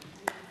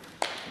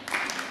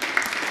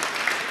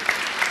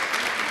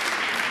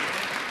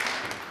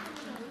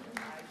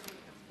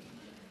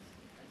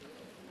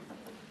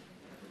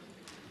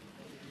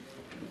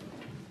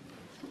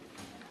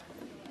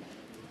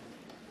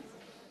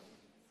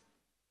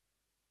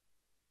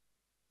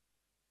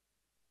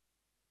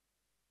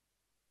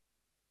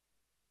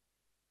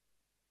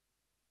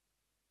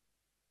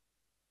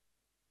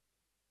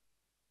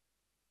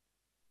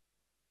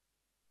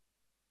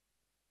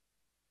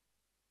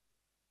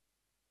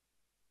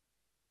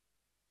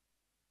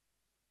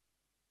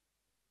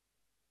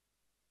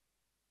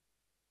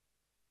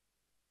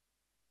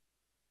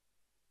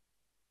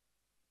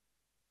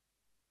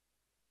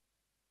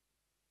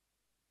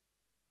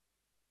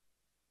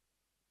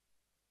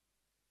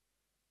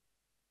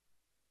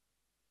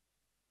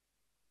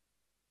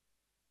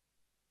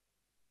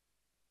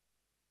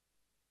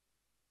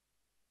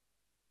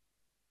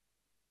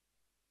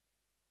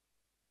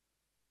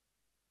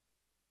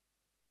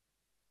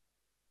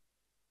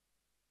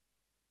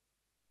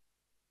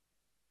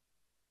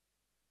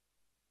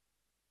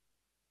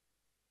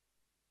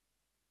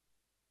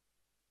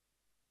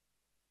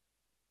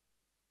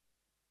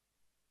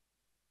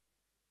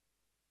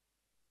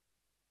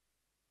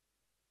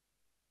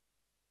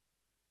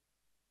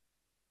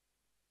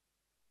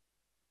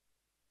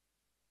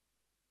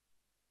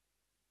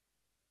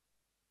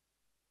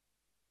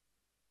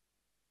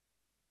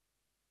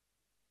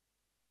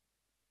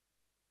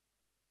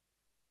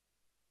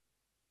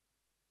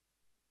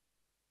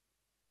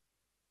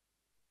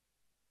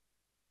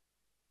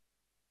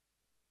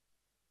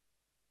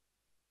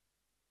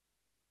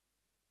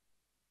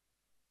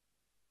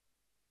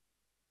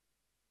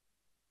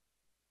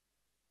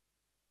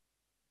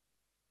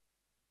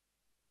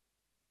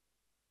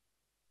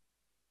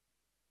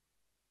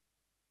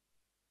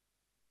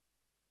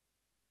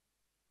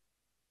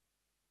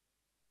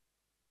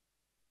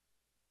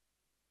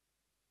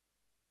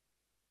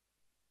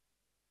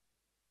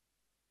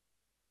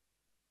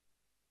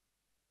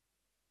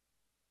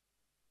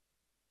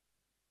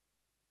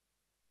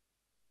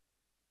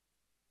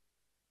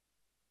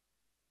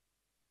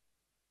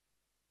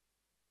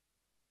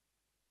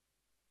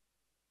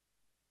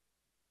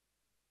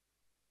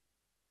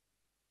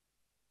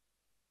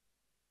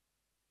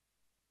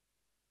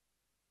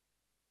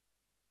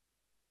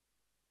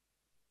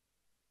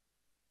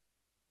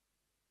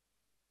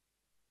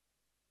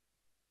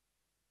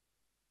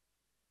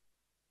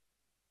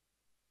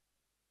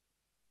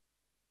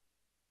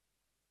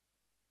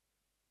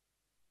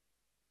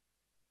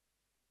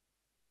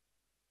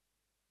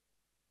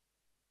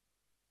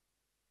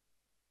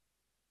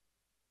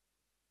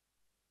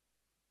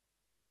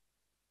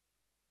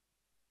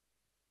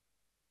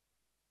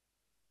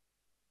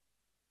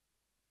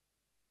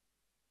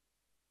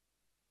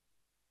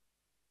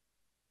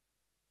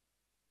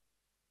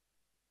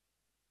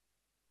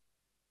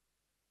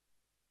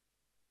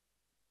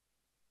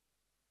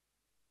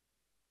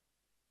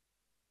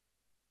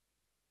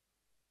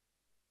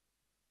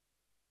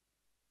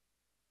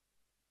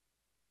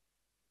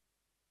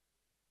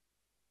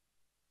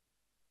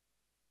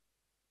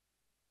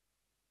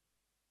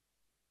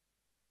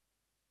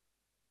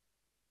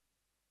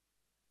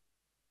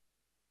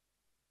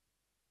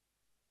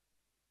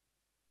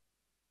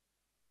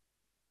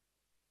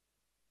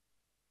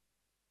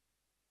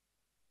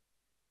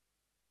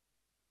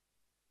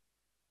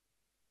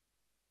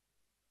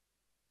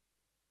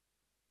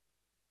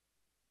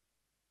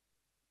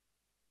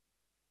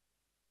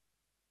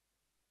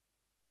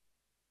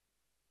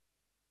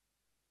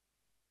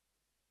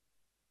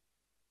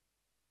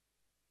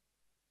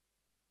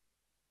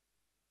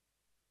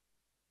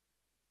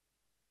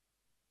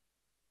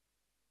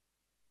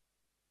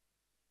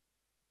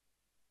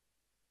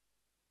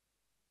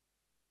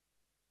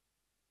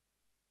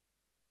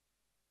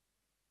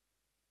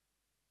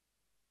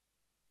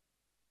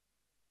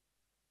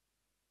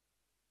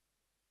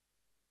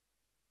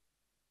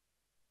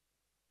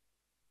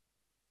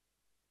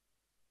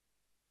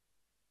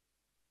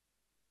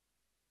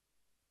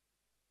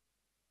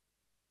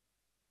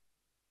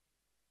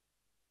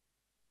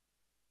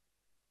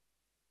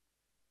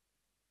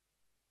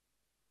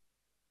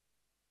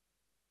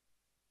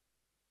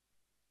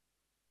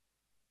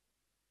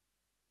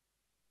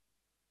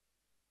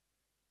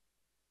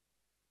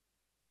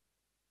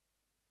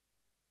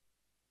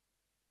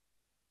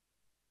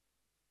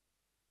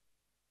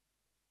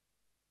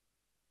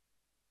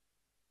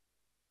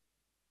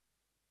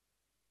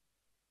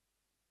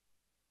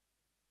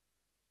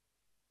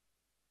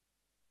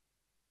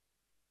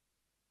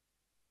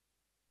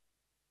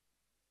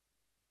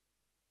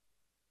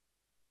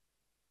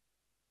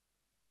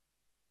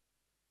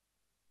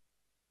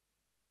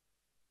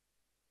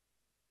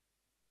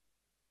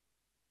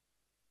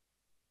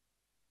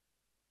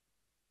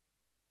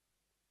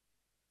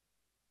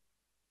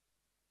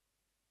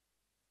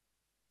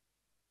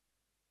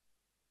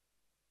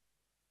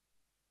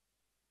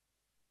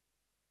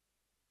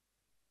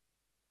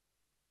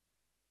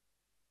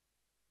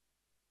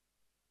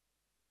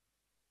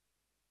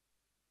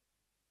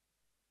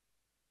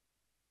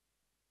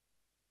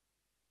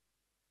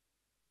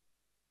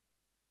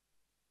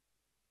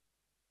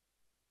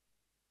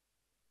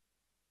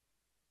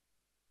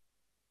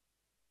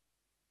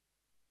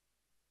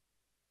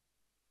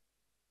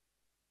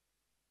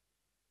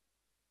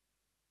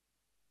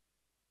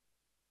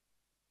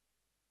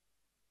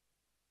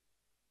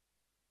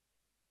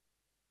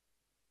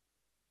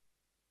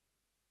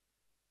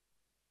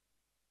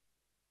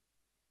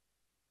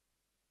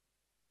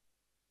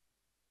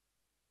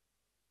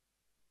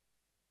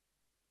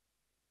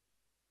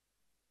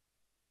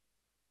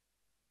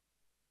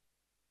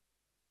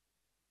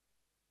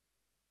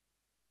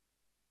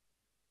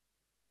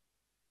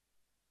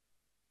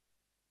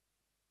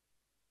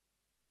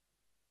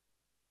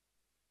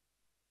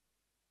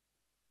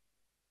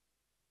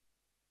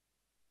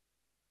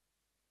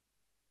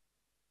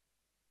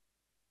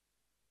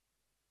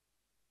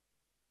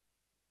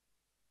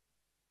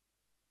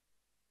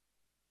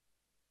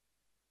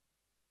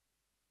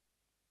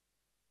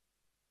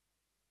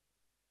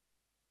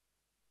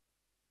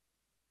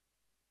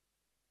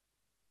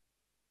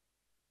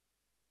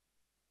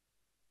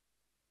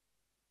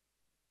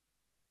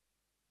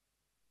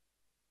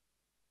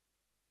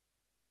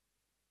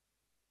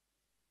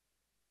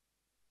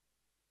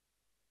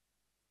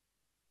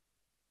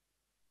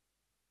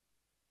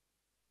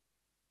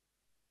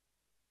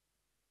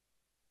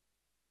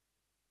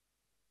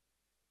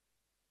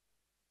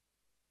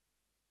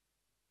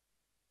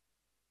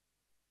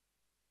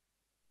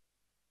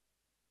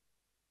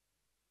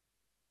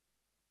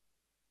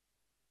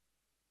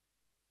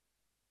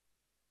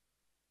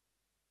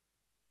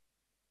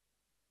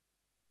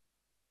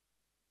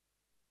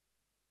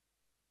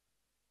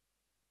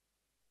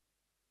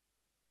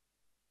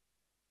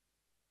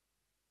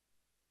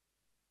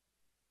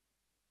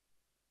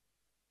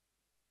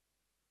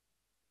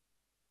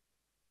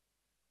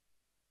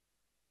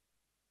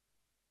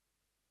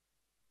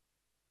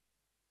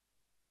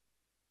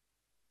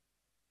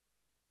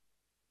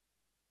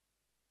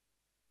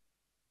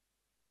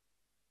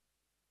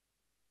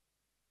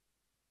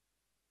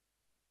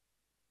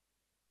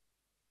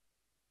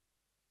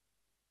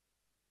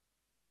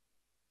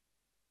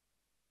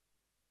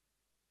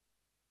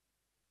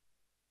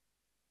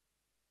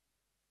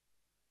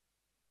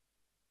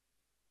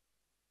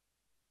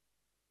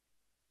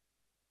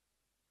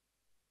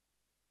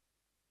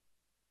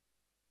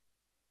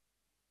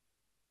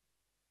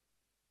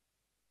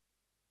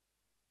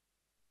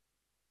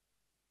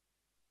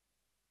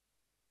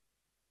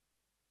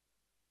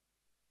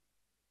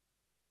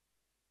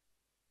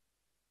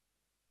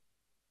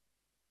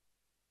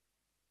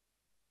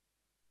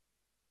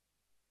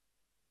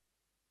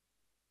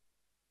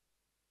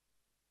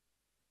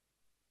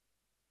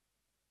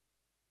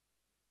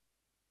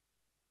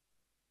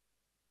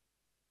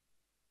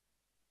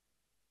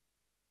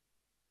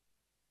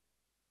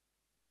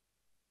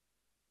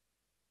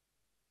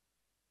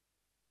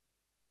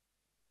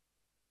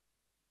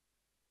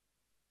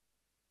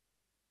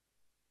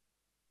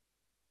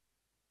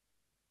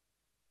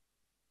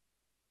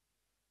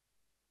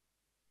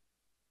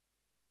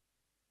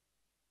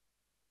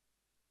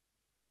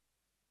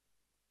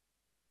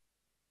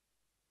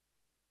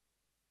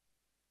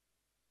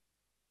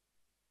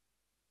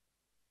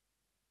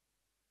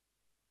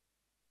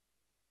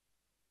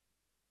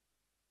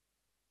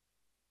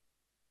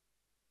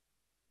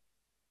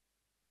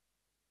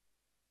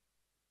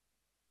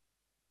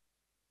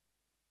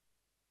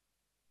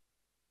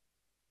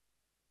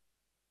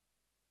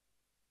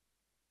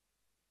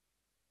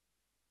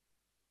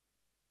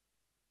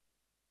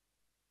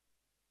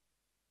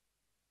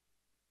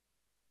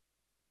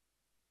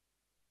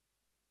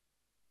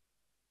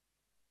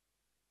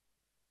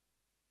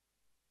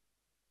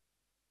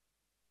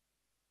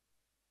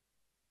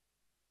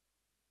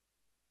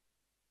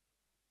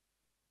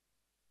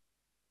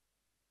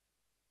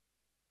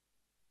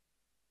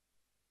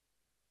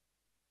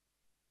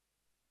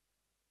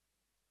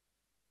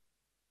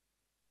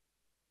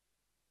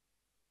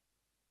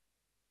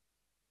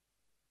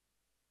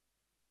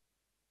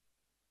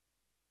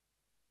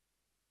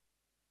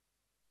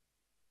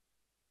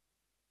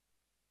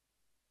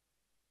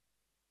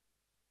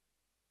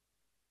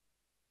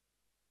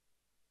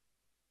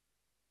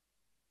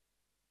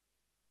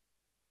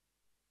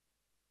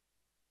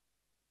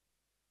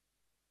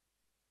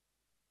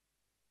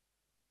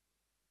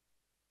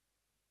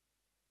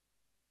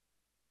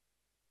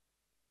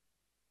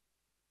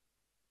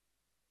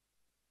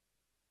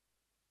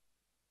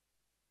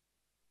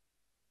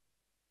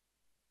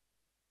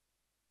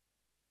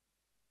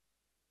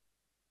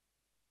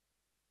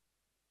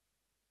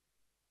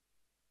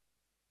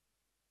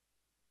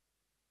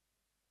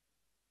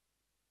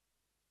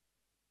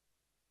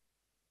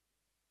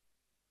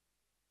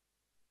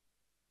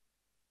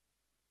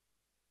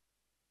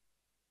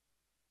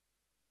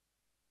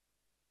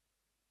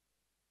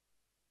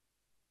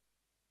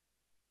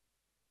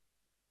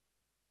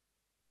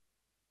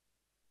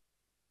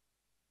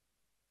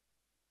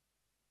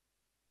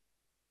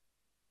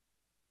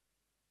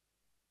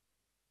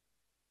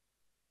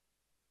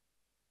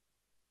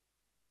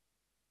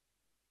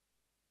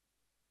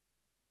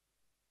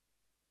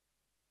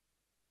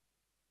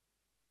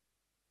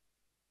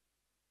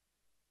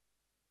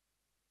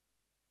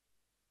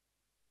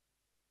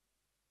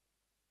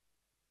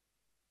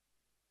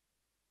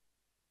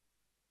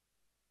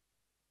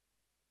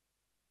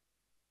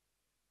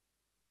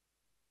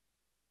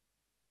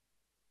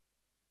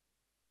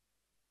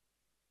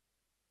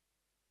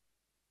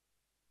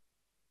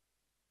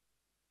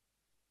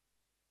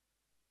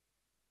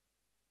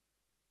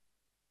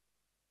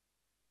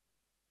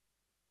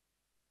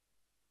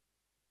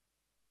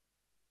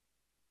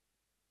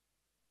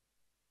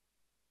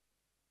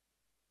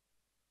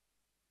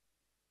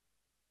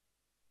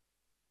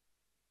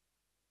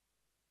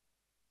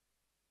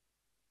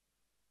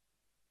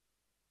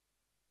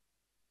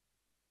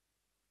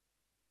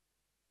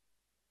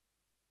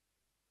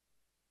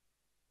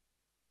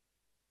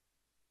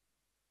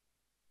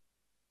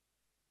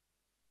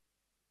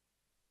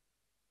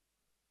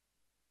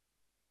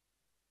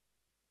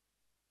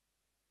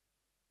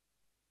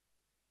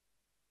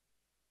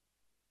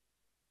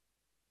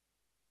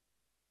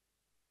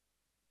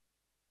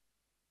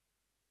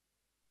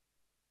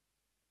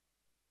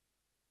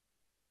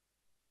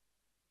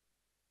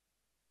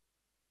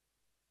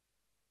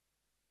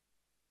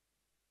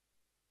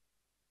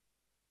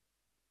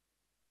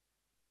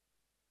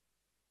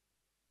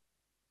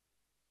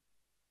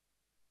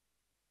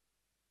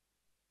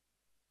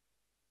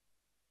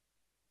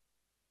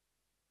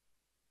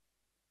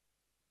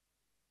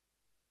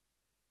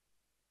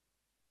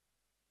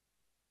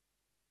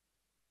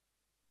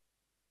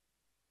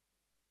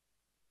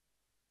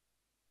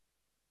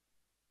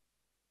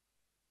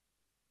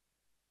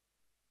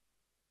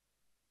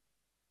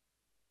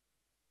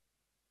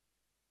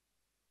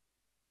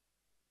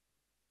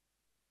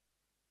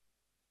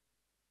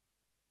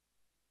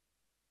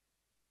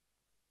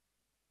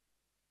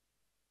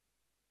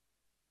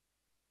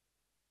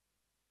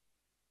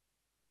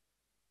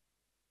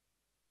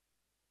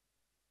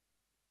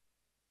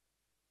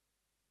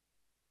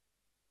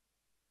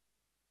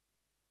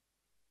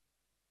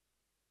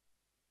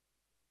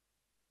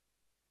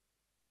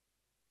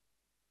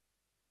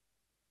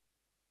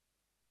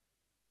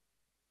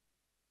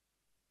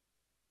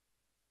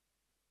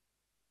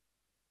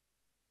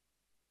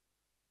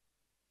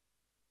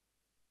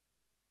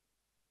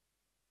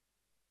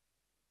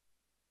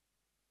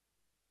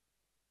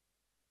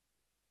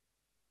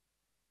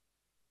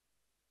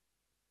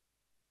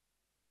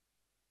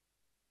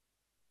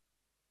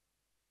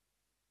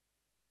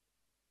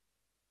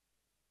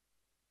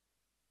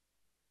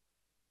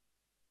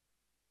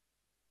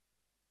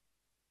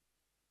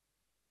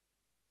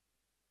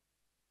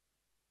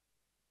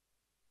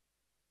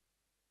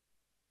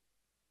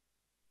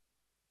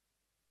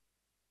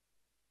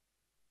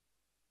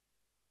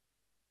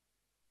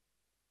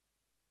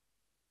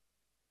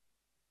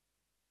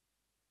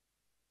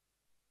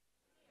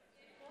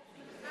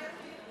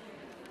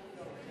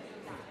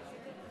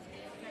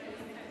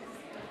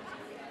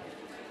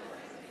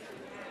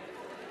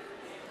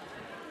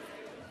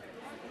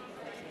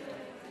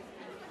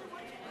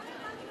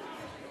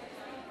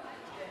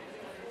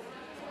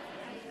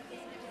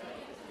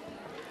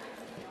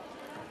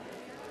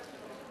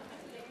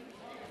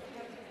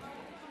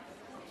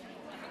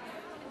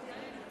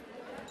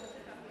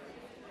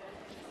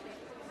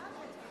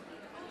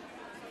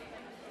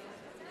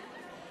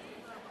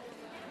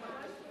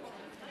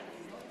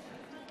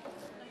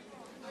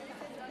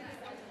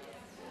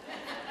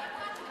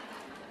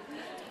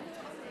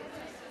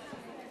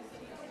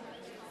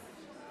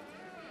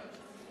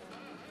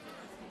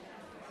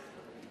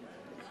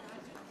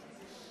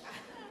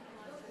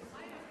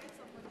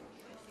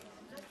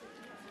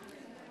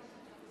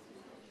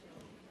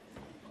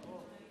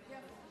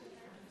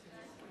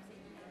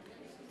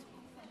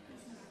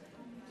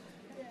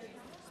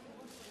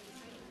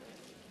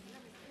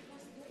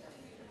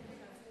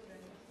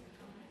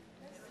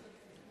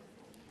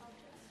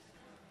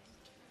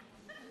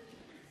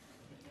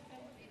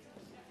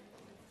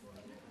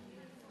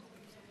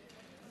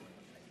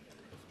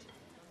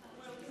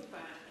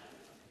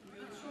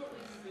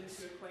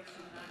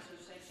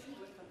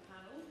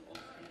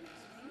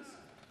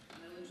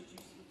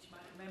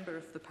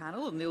 of the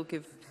panel, and they'll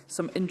give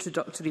some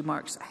introductory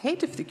remarks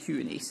ahead of the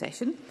Q&A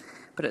session.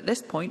 But at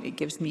this point, it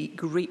gives me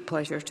great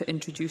pleasure to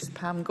introduce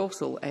Pam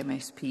Gossel,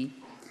 MSP.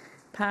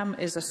 Pam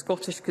is a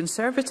Scottish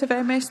Conservative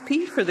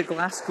MSP for the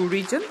Glasgow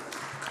region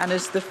and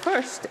is the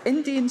first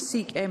Indian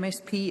Sikh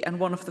MSP and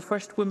one of the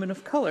first women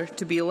of colour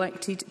to be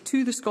elected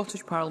to the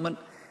Scottish Parliament.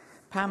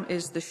 Pam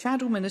is the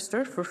Shadow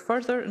Minister for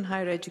Further and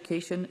Higher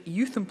Education,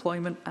 Youth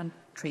Employment and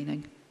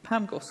Training.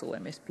 Pam Gossel,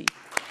 MSP.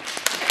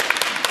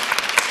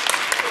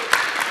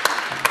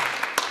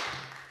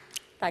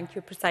 Thank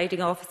you,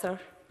 Presiding Officer.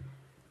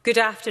 Good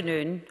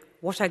afternoon.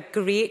 What a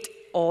great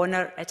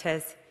honour it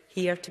is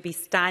here to be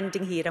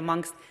standing here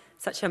amongst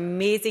such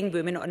amazing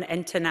women on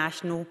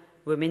International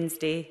Women's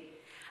Day.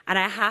 And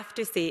I have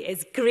to say,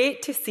 it's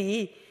great to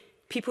see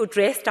people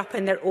dressed up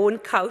in their own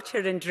culture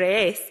and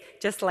dress,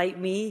 just like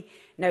me.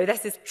 Now,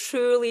 this is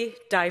truly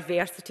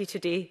diversity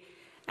today.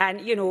 And,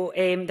 you know,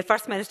 the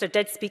First Minister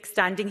did speak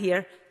standing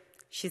here.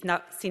 She's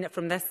not seen it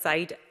from this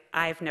side.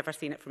 I've never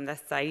seen it from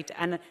this side.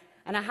 And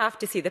I have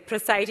to say, the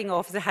Presiding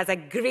Officer has a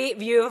great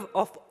view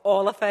of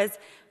all of us.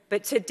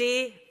 But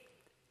today,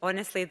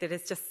 honestly, there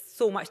is just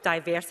so much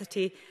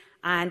diversity.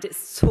 And it's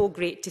so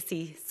great to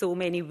see so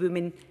many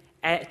women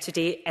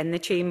today in the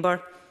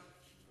Chamber.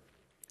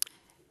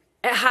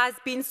 It has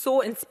been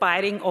so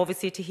inspiring,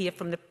 obviously, to hear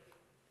from the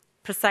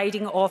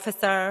Presiding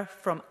Officer,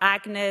 from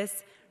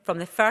Agnes, from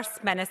the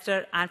First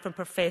Minister and from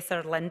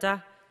Professor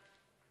Linda.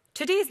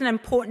 Today is an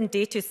important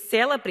day to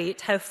celebrate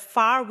how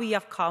far we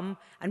have come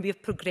and we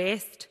have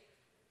progressed,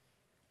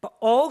 but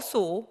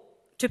also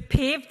to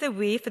pave the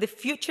way for the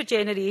future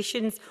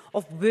generations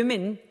of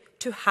women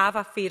to have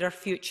a fairer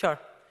future.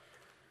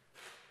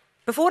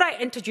 Before I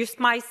introduce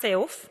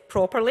myself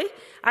properly,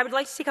 I would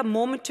like to take a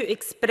moment to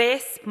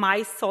express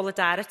my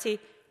solidarity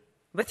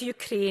with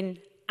Ukraine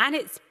and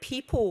its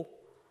people,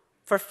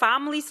 for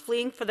families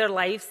fleeing for their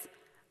lives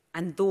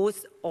and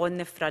those on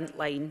the front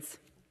lines.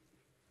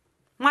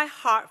 My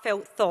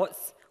heartfelt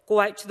thoughts go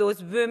out to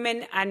those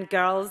women and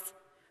girls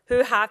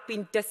who have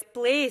been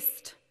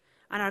displaced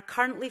and are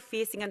currently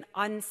facing an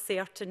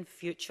uncertain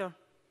future.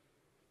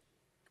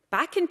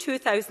 Back in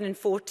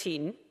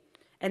 2014,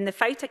 in the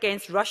fight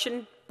against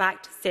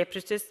Russian-backed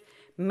separatists,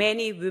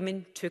 many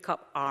women took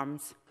up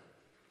arms.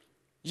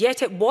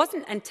 Yet it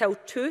wasn't until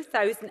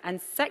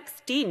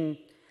 2016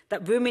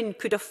 that women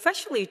could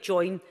officially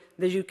join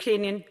the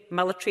Ukrainian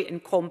military in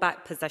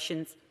combat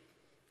positions.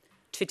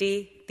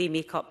 Today, they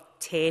make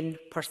up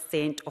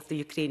 10% of the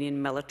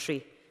Ukrainian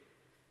military.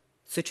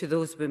 So to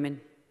those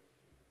women,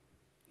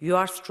 you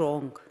are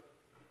strong,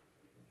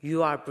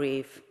 you are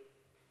brave,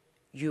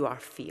 you are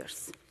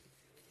fierce.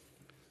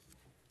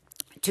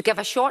 To give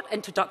a short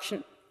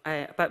introduction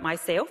about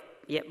myself,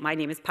 my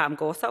name is Pam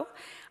Gossel.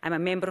 I'm a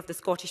member of the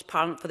Scottish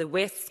Parliament for the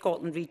West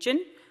Scotland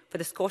region for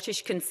the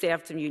Scottish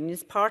Conservative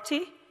Unionist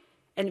Party.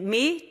 In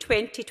May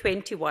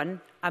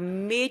 2021, a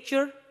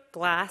major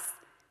glass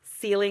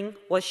ceiling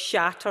was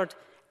shattered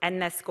in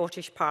this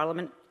Scottish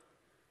Parliament,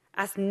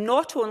 as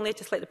not only,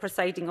 just like the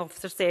Presiding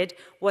Officer said,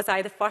 was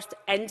I the first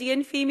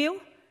Indian female,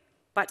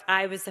 but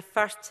I was the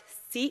first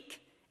Sikh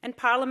in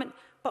Parliament,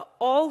 but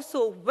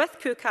also, with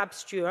Kukab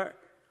Stewart,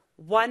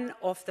 one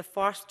of the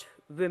first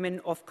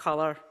women of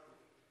colour.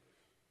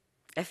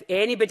 If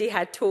anybody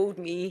had told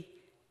me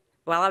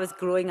while I was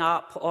growing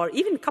up, or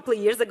even a couple of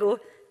years ago,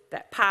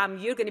 that, Pam,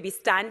 you're going to be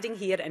standing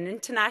here on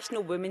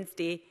International Women's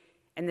Day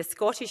in the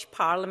Scottish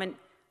Parliament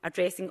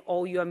addressing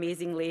all you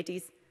amazing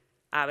ladies,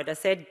 I would have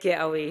said,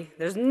 get away.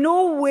 There's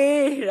no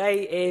way,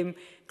 right,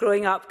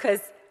 growing up,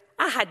 because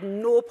I had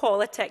no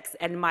politics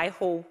in my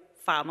whole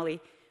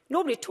family.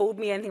 Nobody told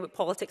me anything about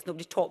politics,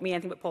 nobody taught me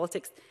anything about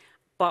politics,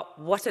 but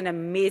what an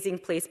amazing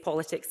place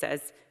politics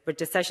is, where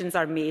decisions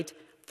are made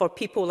for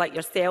people like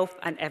yourself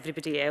and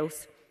everybody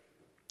else.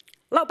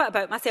 A little bit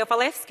about myself. I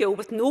left school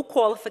with no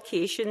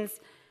qualifications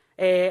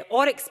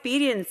or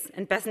experience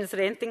in business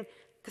or anything,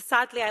 because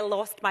sadly I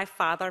lost my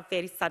father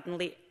very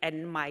suddenly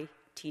in my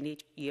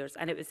teenage years,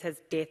 and it was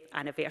his death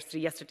anniversary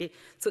yesterday,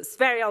 so it's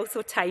very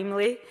also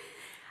timely.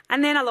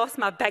 And then I lost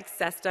my big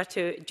sister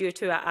due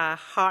to a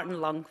heart and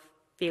lung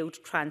failed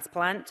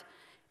transplant.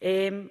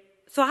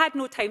 So I had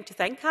no time to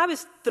think. I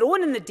was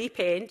thrown in the deep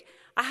end.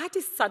 I had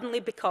to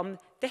suddenly become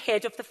the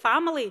head of the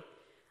family.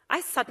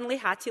 I suddenly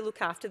had to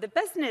look after the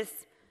business.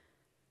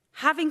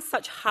 Having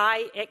such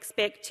high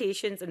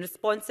expectations and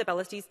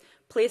responsibilities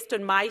placed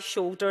on my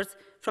shoulders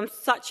from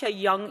such a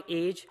young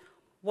age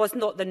was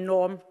not the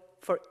norm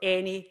for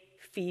any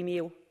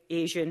female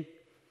Asian.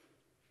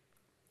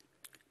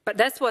 But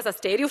this was a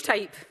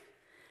stereotype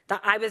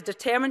that I was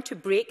determined to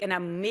break in a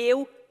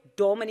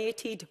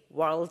male-dominated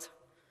world.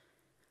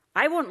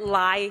 I won't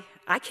lie,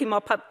 I came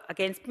up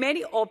against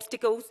many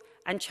obstacles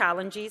and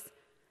challenges,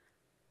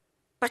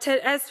 but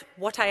it is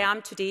what I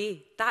am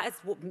today. That is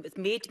what has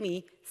made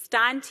me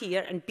stand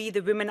here and be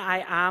the woman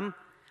I am,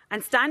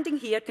 and standing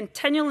here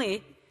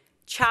continually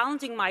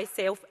challenging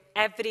myself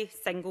every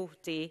single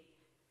day.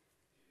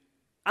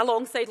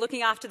 Alongside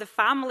looking after the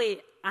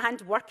family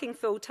and working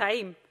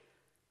full-time,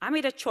 I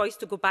made a choice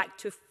to go back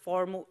to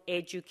formal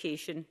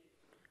education.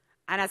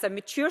 And as a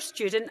mature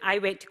student, I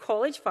went to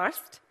college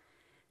first,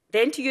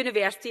 then to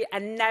university,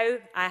 and now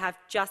I have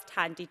just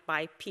handed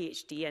my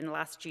PhD in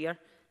last year.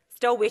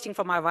 Still waiting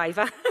for my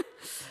viva.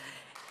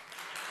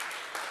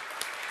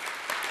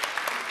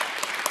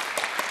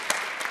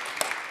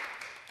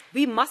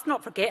 We must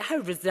not forget how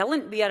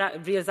resilient we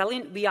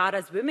are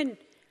as women.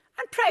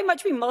 And pretty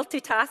much we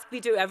multitask, we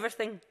do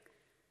everything.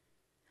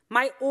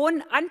 My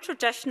own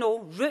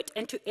untraditional route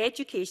into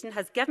education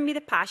has given me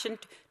the passion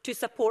to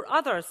support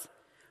others,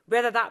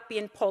 whether that be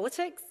in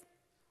politics,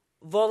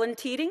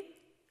 volunteering,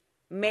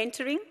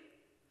 mentoring.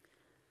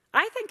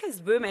 I think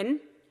as women,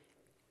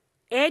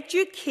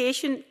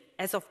 education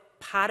is of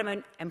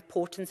paramount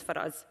importance for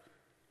us,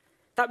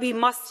 that we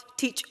must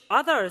teach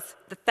others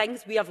the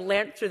things we have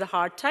learnt through the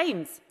hard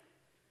times.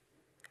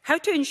 How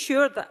to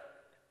ensure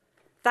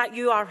that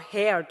you are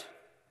heard,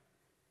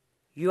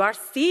 you are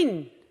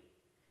seen,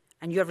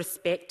 and you are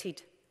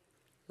respected.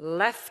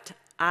 Lift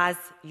as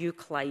you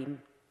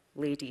climb,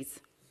 ladies.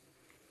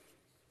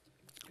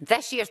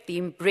 This year's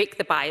theme, Break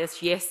the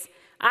Bias. Yes,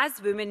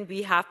 as women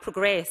we have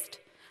progressed.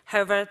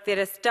 However, there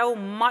is still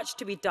much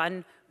to be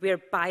done where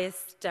bias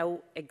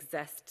still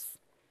exists.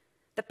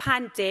 The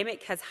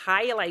pandemic has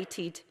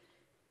highlighted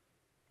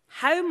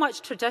how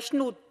much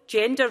traditional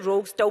gender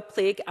roles still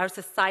plague our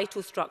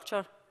societal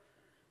structure.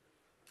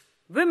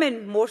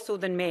 Women, more so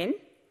than men,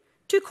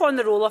 took on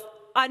the role of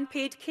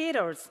unpaid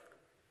carers,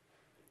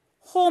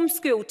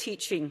 homeschool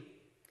teaching,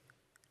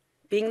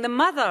 being the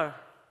mother,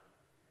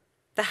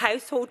 the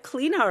household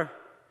cleaner,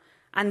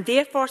 and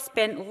therefore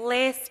spent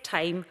less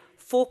time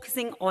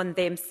focusing on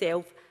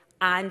themselves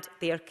and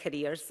their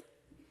careers.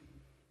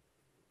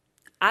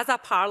 As a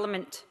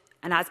parliament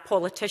and as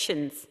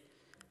politicians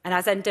and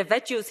as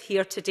individuals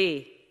here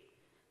today,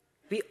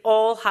 we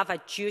all have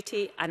a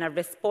duty and a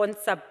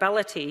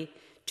responsibility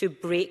to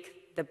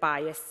break the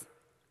bias.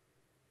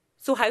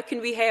 So how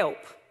can we help?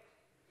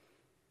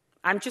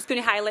 I'm just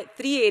going to highlight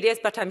 3 areas,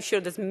 but I'm sure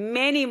there's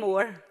many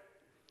more.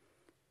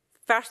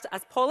 First,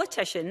 as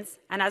politicians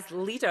and as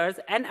leaders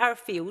in our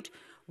field,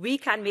 we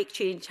can make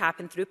change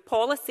happen through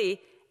policy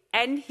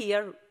in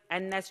here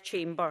in this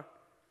chamber,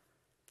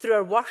 through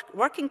our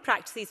working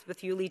practices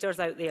with you leaders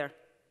out there.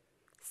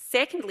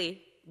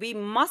 Secondly, we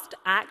must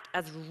act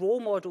as role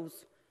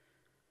models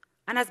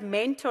and as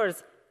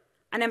mentors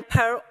and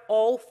empower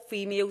all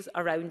females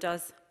around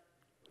us.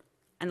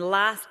 And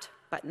last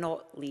but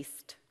not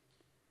least,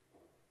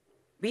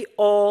 we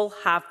all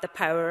have the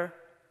power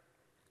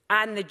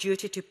and the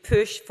duty to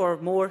push for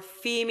more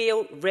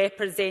female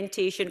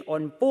representation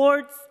on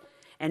boards,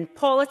 in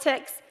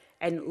politics,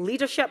 in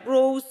leadership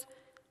roles,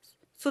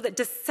 so that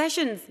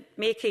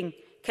decision-making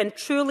can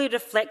truly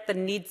reflect the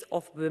needs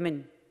of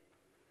women.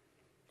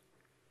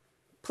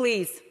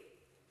 Please,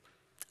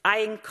 I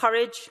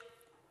encourage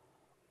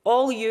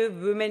all you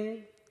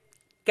women,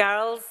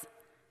 girls,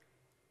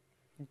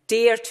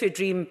 dare to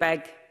dream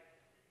big,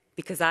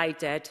 because I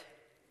did,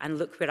 and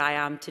look where I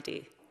am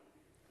today.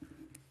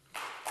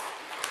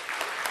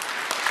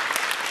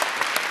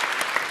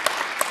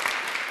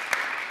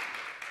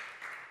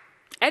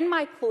 In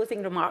my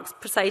closing remarks,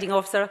 Presiding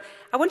Officer,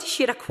 I want to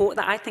share a quote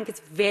that I think is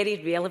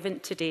very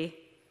relevant today.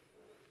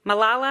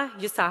 Malala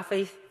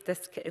Yousafzai,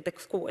 this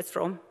quote is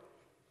from,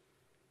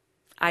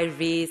 "I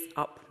raise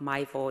up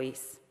my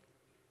voice,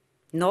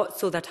 not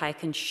so that I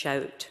can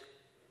shout,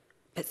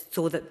 but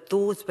so that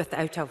those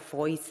without a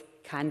voice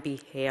can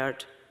be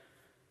heard.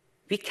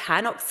 We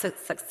cannot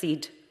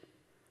succeed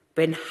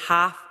when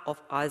half of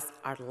us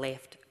are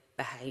left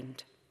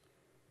behind."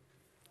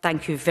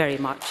 Thank you very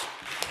much.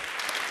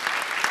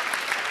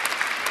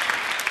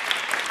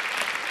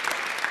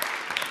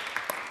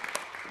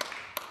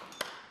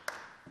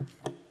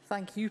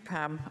 Thank you,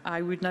 Pam.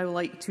 I would now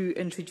like to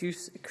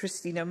introduce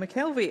Christina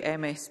McKelvey,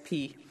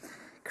 MSP.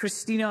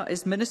 Christina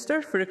is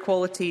Minister for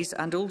Equalities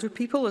and Older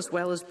People, as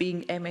well as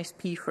being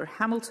MSP for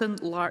Hamilton,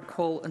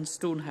 Larkhall and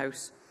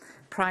Stonehouse.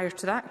 Prior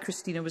to that,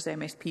 Christina was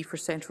MSP for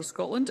Central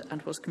Scotland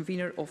and was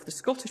convener of the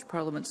Scottish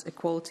Parliament's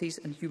Equalities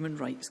and Human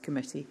Rights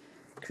Committee.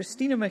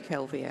 Christina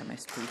McKelvey,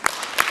 MSP.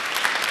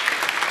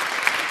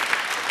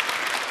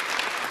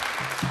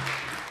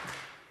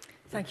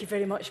 Thank you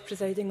very much,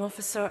 Presiding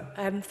Officer.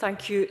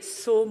 Thank you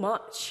so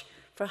much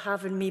for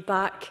having me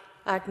back,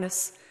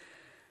 Agnes.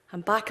 I'm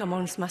back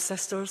amongst my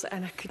sisters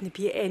and I couldn't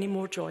be any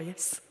more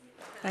joyous.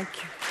 Thank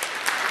you.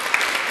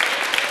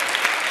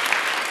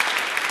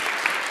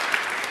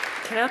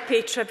 Can I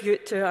pay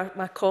tribute to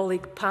my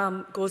colleague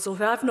Pam Gosel,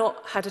 who I've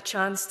not had a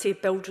chance to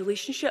build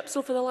relationships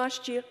over the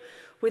last year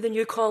with the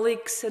new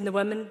colleagues and the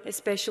women,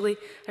 especially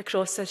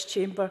across this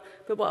chamber.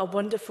 But what a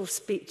wonderful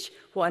speech,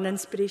 what an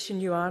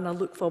inspiration you are, and I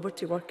look forward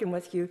to working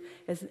with you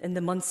in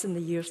the months and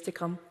the years to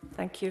come.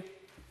 Thank you.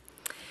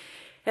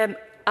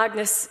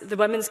 Agnes, the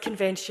Women's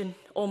Convention,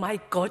 oh my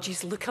God, you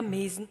look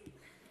amazing.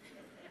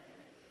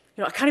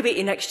 You know, I can't wait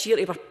till next year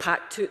to wear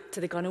packed to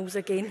the gunnels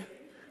again.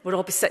 We'll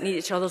all be sitting at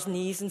each other's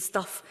knees and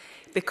stuff,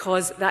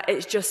 because that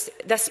is just,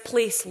 this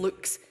place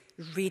looks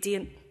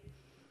radiant.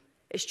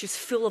 It's just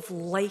full of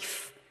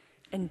life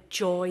and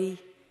joy,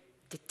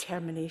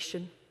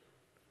 determination.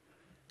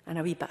 and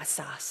a wee bit of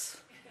sass.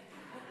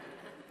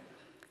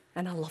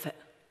 And I love it.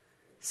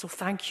 So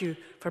thank you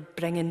for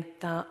bringing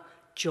that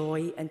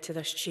joy into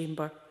this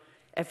chamber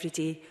every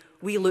day.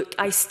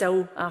 I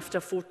still,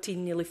 after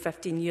 14, nearly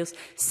 15 years,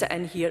 sit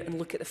in here and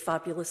look at the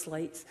fabulous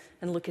lights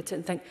and look at it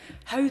and think,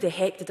 how the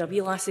heck did a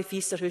wee lassie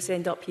Feasterhouse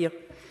end up here?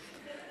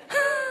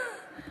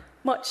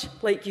 Much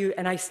like you,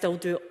 and I still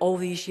do it all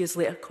these years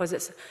later, because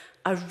it's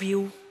a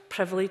real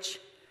privilege.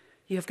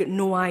 You have got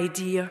no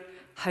idea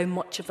how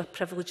much of a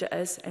privilege it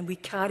is, and we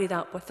carry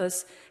that with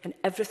us in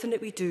everything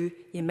that we do.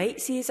 You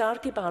might say it's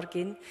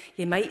argy-bargain,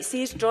 you might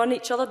say it's drawing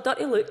each other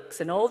dirty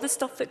looks and all the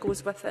stuff that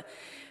goes with it,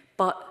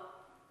 but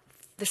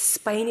the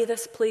spine of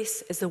this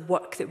place is the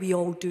work that we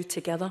all do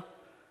together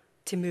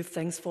to move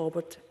things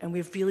forward, and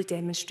we've really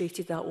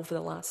demonstrated that over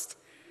the last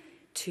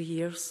 2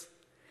 years.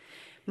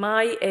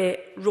 My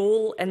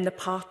role in the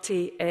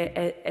party,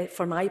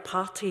 for my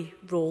party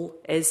role,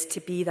 is to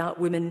be that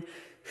woman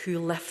who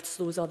lifts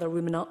those other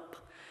women up.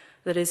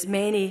 There is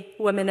many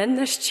women in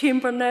this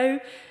chamber now,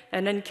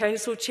 and in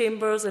council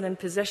chambers and in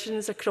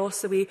positions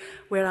across the way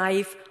where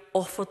I've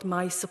offered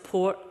my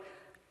support,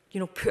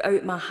 put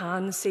out my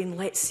hand saying,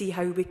 let's see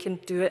how we can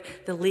do it.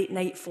 The late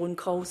night phone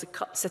calls, the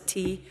cups of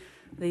tea,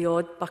 the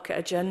odd bucket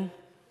of gin.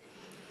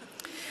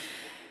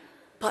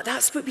 But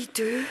that's what we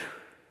do.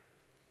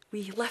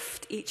 We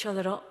lift each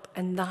other up,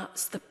 and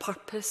that's the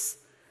purpose,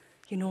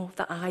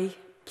 that I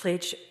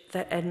pledge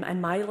that in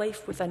my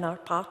life within our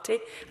party.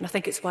 And I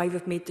think it's why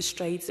we've made the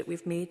strides that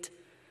we've made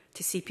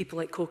to see people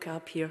like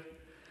COCAB here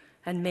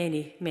and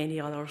many, many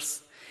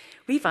others.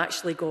 We've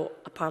actually got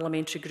a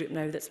parliamentary group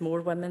now that's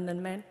more women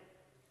than men.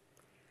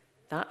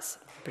 That's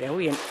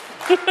brilliant.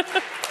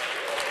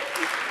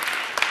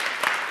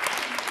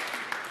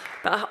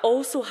 But I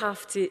also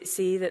have to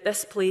say that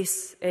this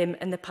place,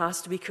 in the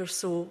past week or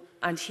so,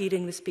 and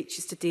hearing the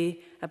speeches today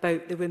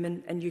about the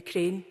women in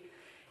Ukraine,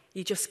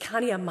 you just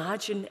can't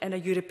imagine in a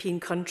European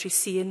country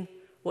seeing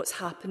what's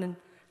happening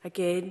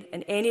again.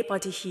 And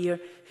anybody here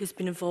who's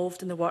been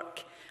involved in the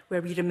work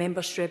where we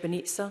remember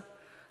Srebrenica,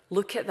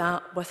 look at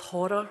that with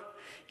horror.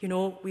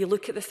 We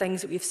look at the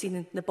things that we've seen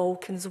in the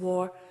Balkans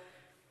War,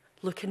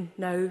 looking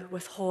now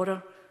with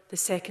horror, the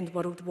Second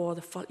World War,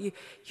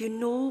 you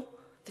know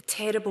the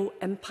terrible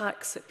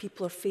impacts that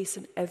people are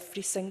facing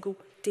every single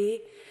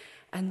day.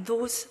 And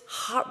those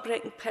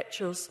heartbreaking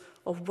pictures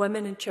of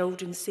women and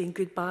children saying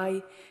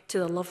goodbye to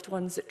their loved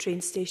ones at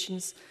train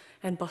stations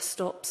and bus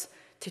stops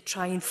to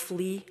try and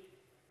flee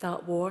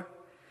that war.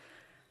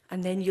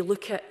 And then you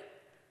look at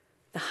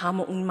the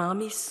Hamilton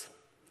Mammies,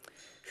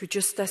 who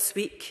just this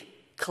week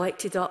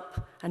collected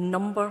up a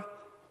number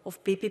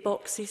of baby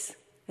boxes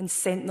and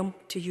sent them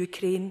to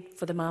Ukraine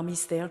for the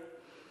mammies there.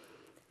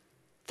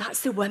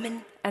 That's the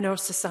women in our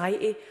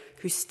society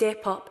who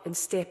step up and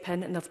step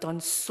in, and have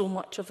done so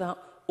much of that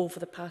over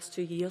the past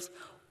 2 years,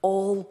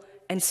 all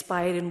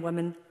inspiring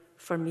women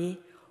for me,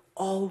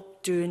 all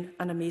doing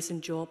an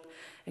amazing job.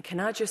 And can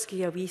I just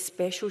give a wee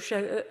special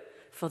shout out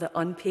for the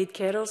unpaid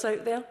carers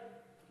out there?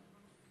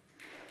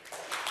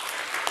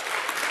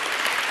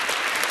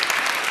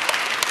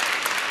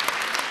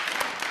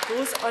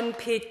 Those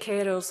unpaid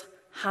carers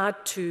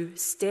had to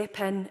step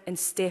in and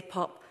step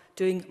up,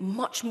 doing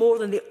much more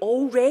than they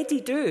already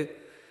do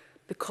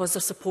because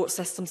their support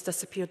systems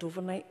disappeared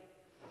overnight.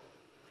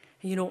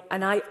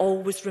 And I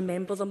always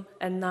remember them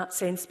in that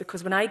sense,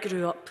 because when I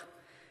grew up,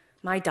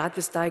 my dad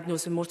was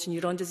diagnosed with motor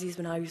neuron disease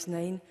when I was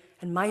 9,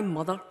 and my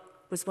mother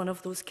was one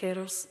of those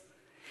carers.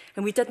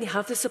 And we didn't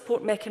have the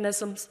support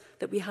mechanisms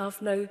that we have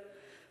now.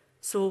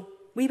 So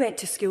we went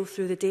to school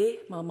through the day.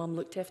 My mum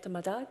looked after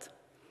my dad.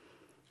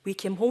 We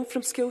came home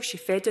from school, she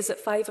fed us at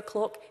 5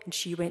 o'clock, and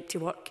she went to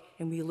work,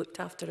 and we looked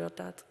after our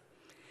dad.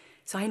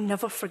 So I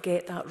never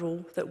forget that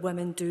role that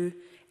women do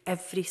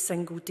every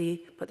single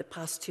day, but the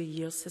past 2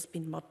 years has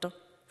been murder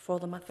for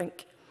them, I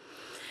think.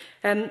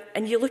 And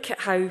you look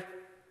at how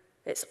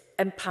it's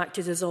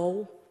impacted us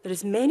all. There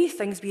is many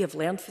things we have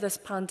learned for this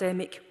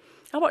pandemic.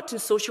 I worked in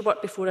social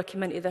work before I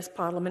came into this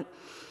Parliament,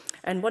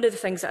 and one of the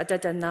things that I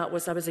did in that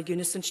was I was a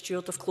unison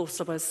steward of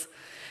Closer Was.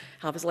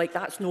 I was like,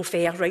 that's no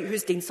fair, right,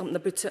 who's doing something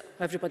about it?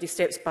 Everybody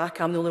steps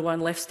back, I'm the only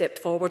one left stepped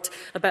forward,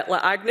 a bit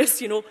like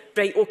Agnes,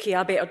 right, OK,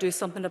 I better do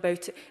something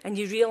about it. And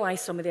you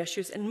realise some of the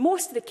issues. And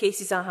most of the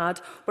cases I had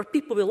were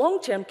people with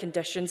long-term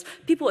conditions,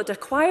 people that had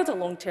acquired a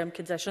long-term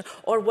condition,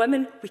 or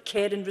women with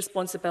caring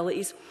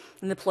responsibilities,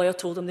 and the employer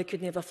told them they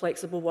couldn't have a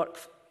flexible work.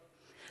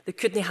 They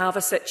couldn't have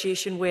a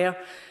situation where,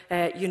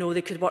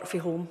 they could work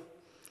from home,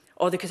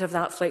 or they could have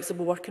that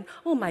flexible working.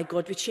 Oh my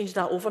God, we changed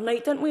that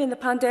overnight, didn't we, in the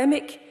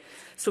pandemic?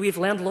 So we've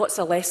learned lots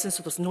of lessons,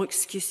 so there's no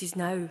excuses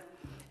now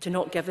to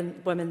not giving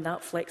women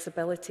that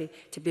flexibility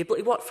to be able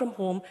to work from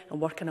home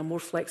and work in a more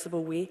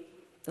flexible way.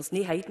 There's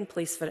no hiding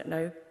place for it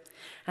now.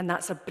 And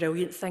that's a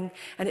brilliant thing.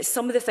 And it's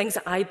some of the things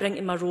that I bring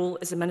to my role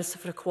as the Minister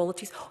for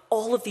Equalities,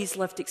 all of these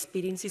lived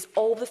experiences,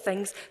 all the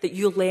things that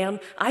you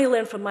learn. I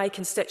learn from my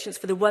constituents,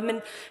 for the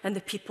women and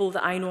the people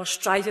that I know are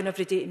striving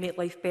every day to make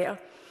life better.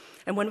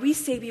 And when we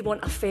say we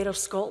want a fairer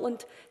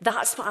Scotland,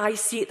 that's what I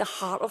see at the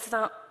heart of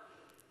that.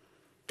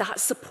 That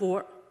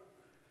support,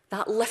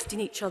 that lifting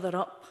each other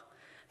up,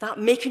 that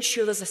making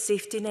sure there's a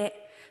safety net,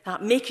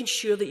 that making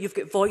sure that you've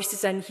got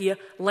voices in here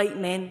like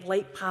men,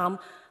 like Pam,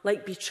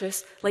 like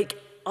Beatrice, like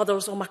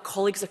others, all my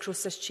colleagues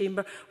across this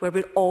chamber, where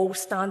we're all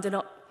standing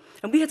up.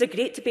 And we had a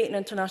great debate on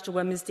International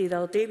Women's Day the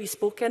other day. We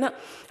spoke in it,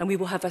 and we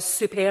will have a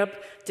superb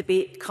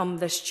debate come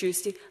this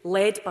Tuesday,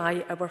 led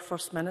by our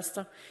First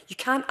Minister. You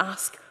can't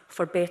ask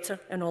for better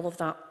in all of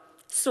that.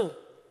 So,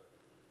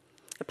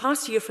 the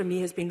past year for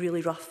me has been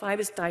really rough. I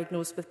was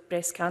diagnosed with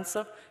breast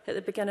cancer at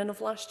the beginning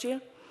of last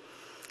year,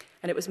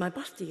 and it was my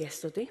birthday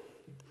yesterday.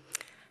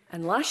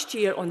 And last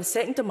year, on the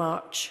 2nd of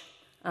March,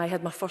 I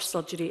had my first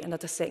surgery and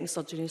had a second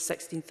surgery on the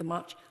 16th of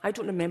March. I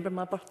don't remember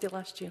my birthday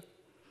last year.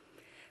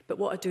 But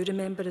what I do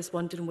remember is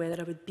wondering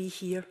whether I would be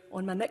here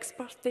on my next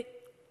birthday.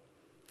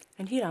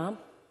 And here I am.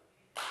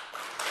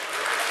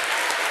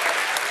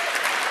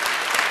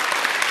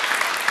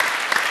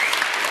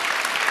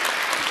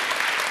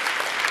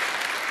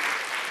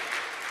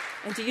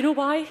 And do you know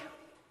why?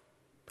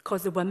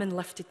 Because the women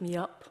lifted me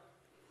up.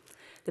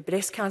 The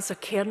breast cancer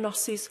care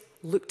nurses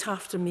looked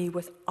after me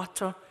with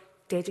utter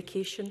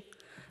dedication.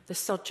 The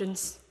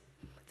surgeons,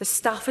 the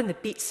staff in the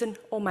Beatson,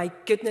 oh my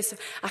goodness,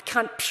 I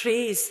can't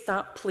praise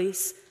that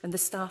place and the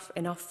staff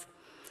enough.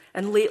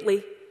 And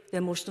lately, the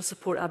emotional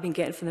support I've been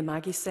getting from the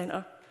Maggie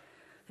Centre,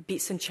 the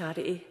Beatson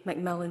charity,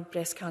 Macmillan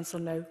Breast Cancer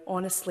Now.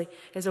 Honestly,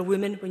 as a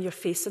woman, when you're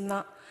facing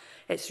that,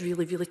 it's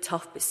really, really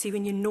tough. But see,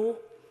 when you know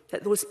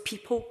that those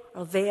people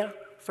are there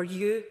for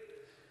you,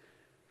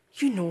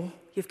 you know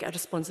you've got a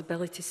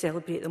responsibility to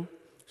celebrate them.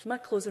 So my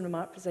closing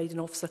remark, Presiding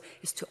Officer,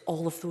 is to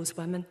all of those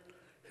women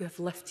who have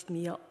lifted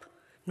me up,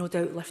 no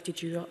doubt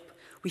lifted you up.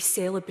 We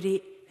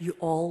celebrate you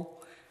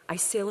all. I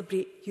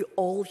celebrate you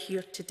all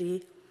here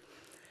today.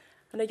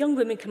 And a young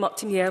woman came up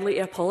to me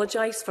earlier to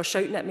apologise for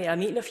shouting at me at a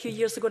meeting a few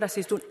years ago, and I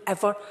said, don't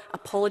ever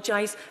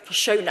apologise for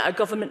shouting at a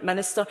government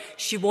minister.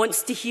 She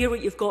wants to hear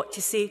what you've got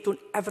to say. Don't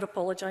ever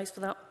apologise for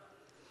that.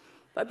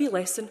 But a wee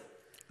lesson.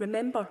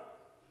 Remember,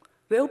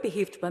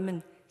 well-behaved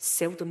women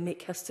seldom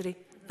make history.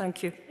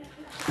 Thank you.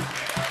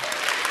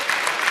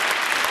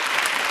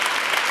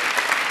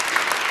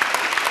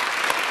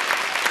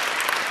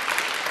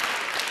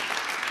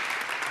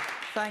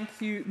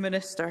 Thank you,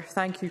 Minister.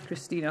 Thank you,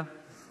 Christina.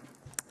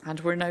 And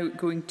we're now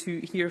going to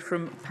hear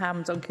from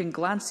Pam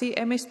Duncan-Glancy,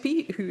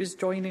 MSP, who is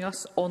joining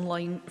us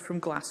online from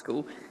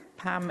Glasgow.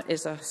 Pam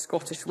is a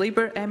Scottish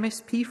Labour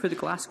MSP for the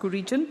Glasgow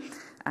region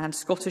and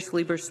Scottish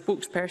Labour's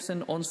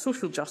spokesperson on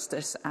social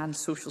justice and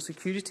social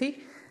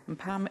security. And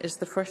Pam is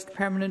the first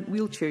permanent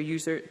wheelchair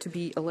user to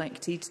be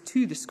elected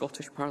to the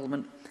Scottish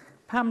Parliament.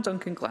 Pam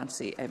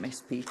Duncan-Glancy,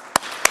 MSP.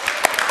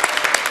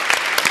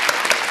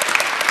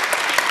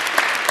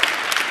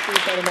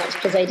 Thank you very much,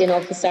 Presiding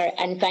Officer,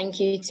 and thank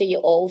you to you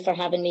all for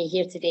having me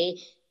here today.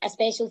 A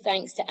special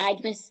thanks to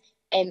Agnes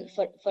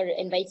for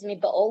inviting me,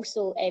 but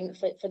also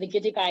for the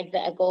goodie bag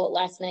that I got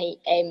last night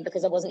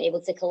because I wasn't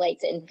able to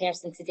collect it in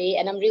person today.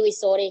 And I'm really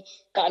sorry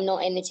that I'm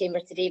not in the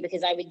chamber today,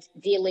 because I would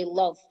dearly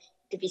love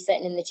to be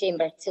sitting in the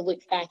chamber to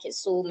look back at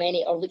so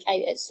many, or look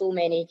out at so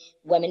many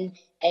women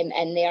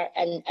in there.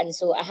 And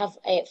so I have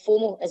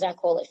FOMO, as I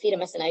call it, fear of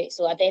missing out.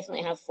 So I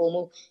definitely have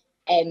FOMO.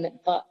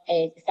 But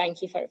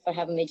thank you for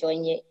having me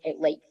join you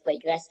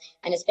like this.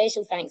 And a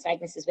special thanks,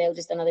 Agnes, as well.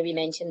 Just another wee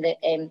mention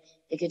that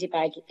the goodie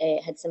bag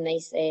had some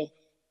nice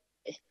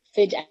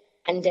food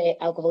and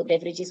alcoholic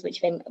beverages,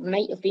 which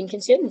might have been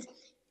consumed.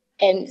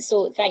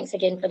 So thanks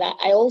again for that.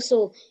 I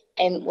also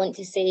want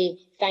to say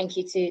thank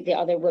you to the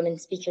other women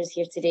speakers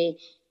here today,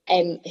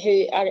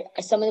 who are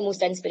some of the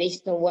most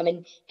inspirational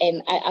women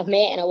I've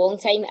met in a long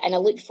time, and I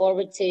look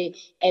forward to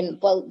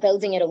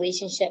building a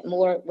relationship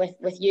more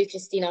with you,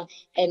 Christina,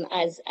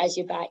 as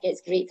you're back.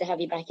 It's great to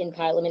have you back in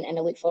Parliament, and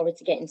I look forward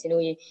to getting to know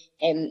you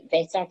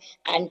better.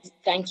 And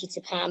thank you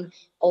to Pam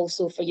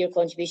also for your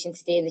contribution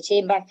today in the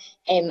Chamber,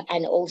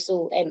 and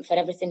also for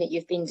everything that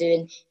you've been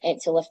doing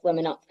to lift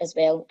women up as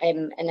well.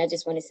 And I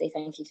just want to say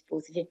thank you to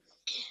both of you.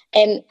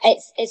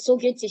 It's so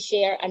good to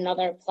share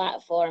another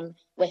platform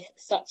with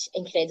such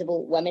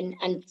incredible women,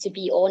 and to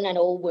be on an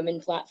all-women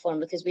platform,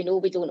 because we know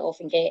we don't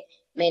often get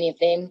many of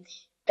them.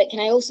 But can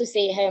I also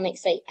say how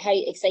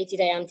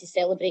excited I am to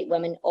celebrate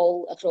women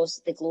all across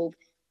the globe.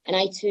 And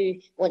I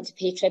too want to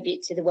pay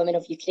tribute to the women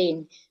of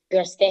Ukraine, who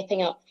are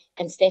stepping up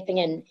and stepping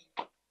in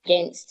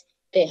against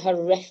the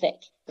horrific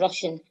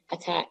Russian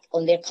attack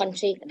on their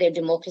country, their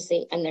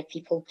democracy and their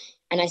people.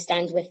 And I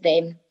stand with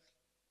them.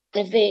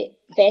 One of the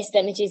best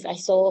images I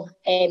saw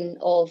one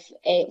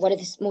of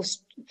the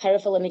most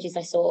powerful images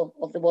I saw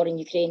of the war in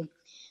Ukraine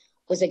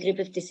was a group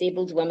of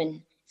disabled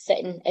women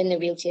sitting in their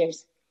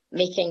wheelchairs,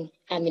 making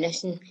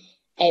ammunition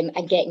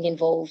and getting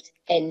involved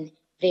in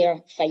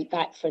their fight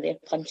back for their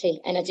country.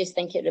 And I just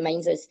think it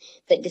reminds us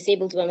that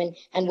disabled women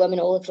and women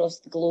all across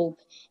the globe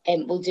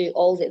will do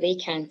all that they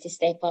can to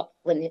step up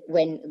when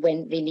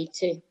they need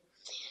to.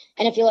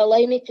 And if you'll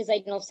allow me,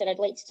 Presiding Officer, I'd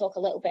like to talk a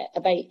little bit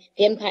about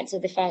the impacts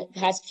of the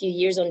past few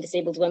years on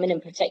disabled women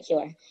in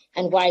particular,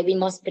 and why we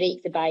must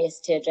break the bias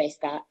to address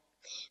that.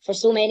 For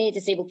so many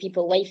disabled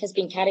people, life has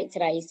been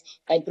characterised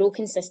by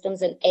broken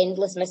systems and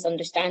endless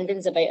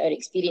misunderstandings about our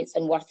experience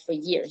and worth for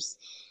years.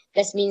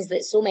 This means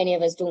that so many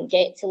of us don't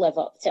get to live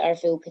up to our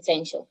full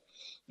potential.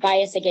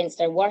 Bias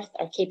against our worth,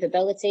 our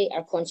capability,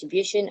 our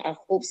contribution, our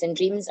hopes and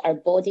dreams, our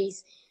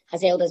bodies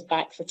has held us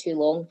back for too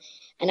long.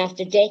 And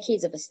after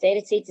decades of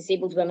austerity,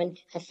 disabled women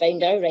have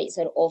found our rights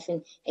are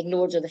often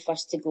ignored or the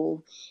first to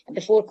go. And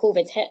before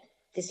COVID hit,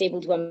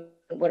 disabled women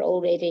were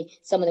already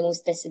some of the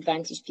most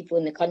disadvantaged people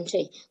in the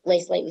country,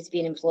 less likely to be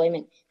in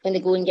employment. When the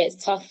going gets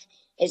tough,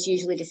 it's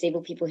usually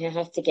disabled people who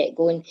have to get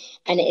going.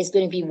 And it is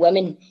going to be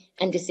women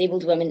and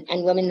disabled women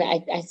and women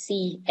that I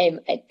see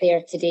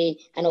there today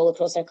and all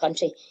across our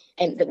country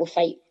that will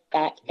fight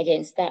back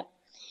against that.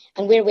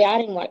 And where we are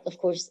in work, of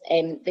course,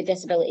 the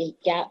disability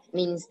gap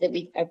means that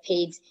we are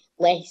paid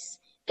less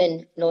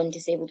than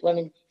non-disabled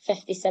women.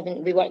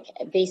 We work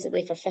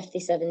basically for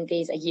 57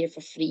 days a year for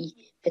free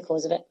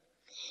because of it.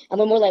 And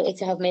we're more likely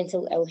to have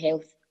mental ill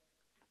health.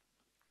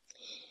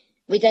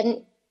 We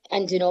didn't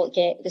and do not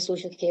get the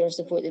social care or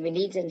support that we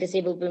need, and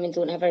disabled women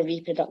don't have our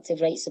reproductive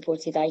rights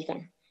supported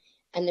either.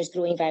 And there's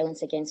growing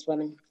violence against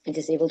women and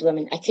disabled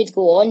women. I could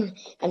go on.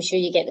 I'm sure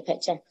you get the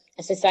picture.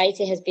 A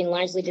society has been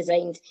largely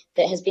designed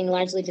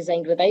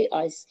without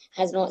us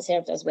has not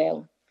served us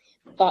well.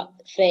 But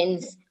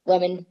friends,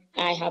 women,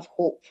 I have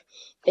hope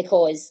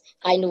because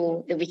I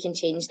know that we can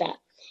change that.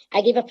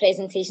 I gave a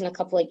presentation a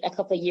couple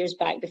of years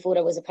back before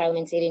I was a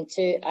parliamentarian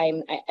to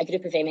a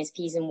group of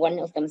MSPs, and one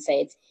of them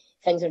said,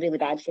 things are really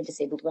bad for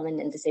disabled women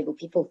and disabled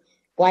people.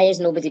 Why is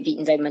nobody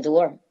beating down my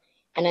door?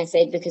 And I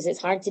said, because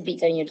it's hard to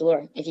beat down your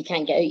door if you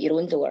can't get out your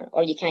own door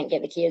or you can't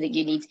get the care that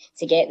you need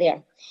to get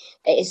there.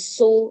 It is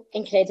so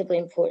incredibly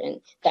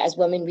important that as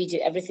women, we do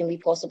everything we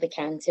possibly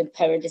can to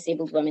empower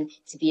disabled women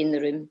to be in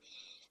the room.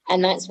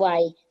 And that's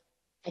why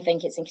I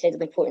think it's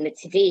incredibly important that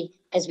today,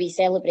 as we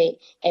celebrate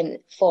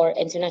for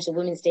International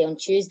Women's Day on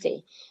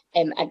Tuesday,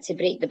 and to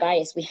break the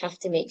bias, we have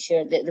to make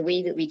sure that the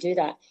way that we do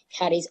that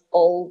carries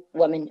all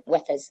women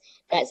with us.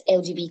 That's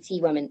LGBT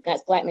women,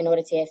 that's black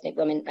minority ethnic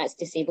women, that's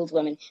disabled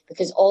women,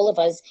 because all of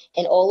us,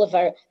 in all of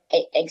our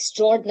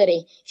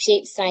extraordinary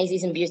shapes,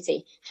 sizes and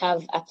beauty,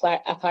 have a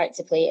part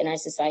to play in our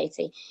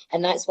society.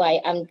 And that's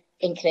why I'm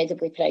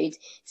incredibly proud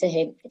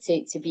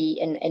to be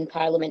in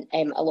Parliament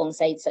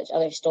alongside such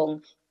other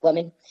strong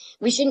women.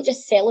 We shouldn't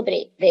just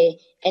celebrate the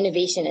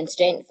innovation and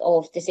strength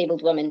of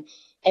disabled women,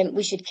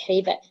 we should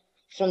crave it.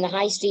 From the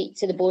high street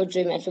to the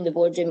boardroom and from the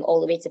boardroom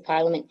all the way to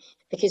Parliament,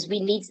 because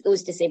we need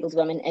those disabled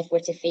women if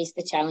we're to face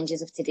the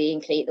challenges of today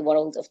and create the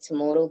world of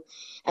tomorrow.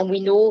 And we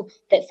know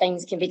that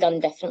things can be done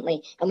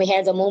differently. And we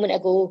heard a moment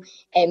ago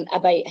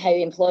about how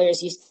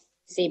employers used to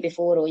say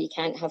before, oh, you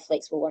can't have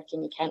flexible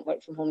working, you can't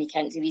work from home, you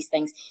can't do these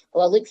things.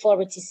 Well, I look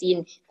forward to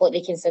seeing what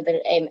they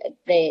consider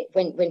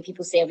when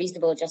people say a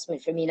reasonable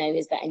adjustment for me now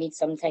is that I need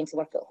some time to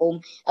work at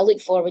home. I look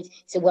forward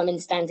to women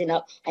standing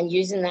up and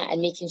using that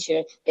and making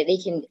sure that they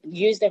can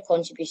use their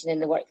contribution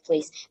in the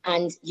workplace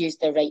and use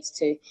their rights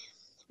too.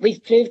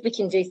 We've proved we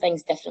can do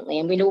things differently,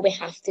 and we know we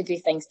have to do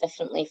things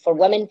differently for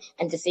women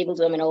and disabled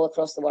women all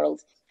across the world.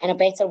 And a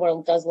better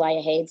world does lie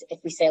ahead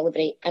if we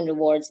celebrate and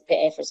reward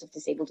the efforts of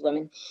disabled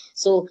women.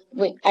 So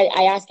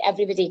I ask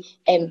everybody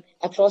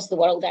across the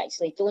world,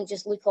 actually, don't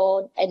just look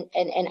on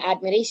in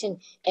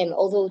admiration,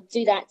 although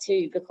do that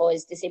too,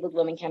 because disabled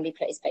women can be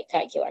pretty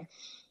spectacular.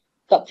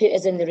 But put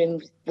us in the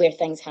room where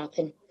things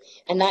happen.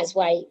 And that's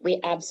why we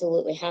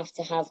absolutely have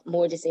to have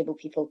more disabled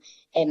people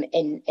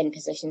in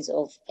positions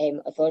of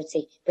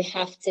authority. We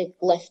have to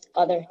lift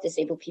other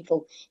disabled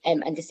people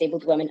and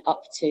disabled women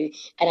up too.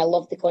 And I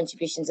love the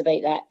contributions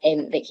about that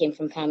that came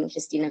from Pam and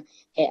Christina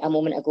a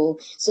moment ago.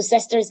 So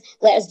sisters,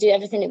 let us do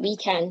everything that we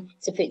can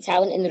to put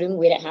talent in the room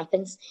where it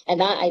happens.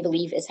 And that, I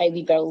believe, is how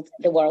we build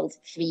the world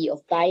free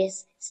of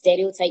bias,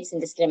 stereotypes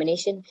and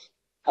discrimination.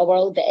 A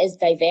world that is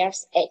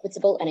diverse,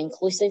 equitable and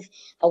inclusive.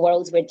 A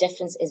world where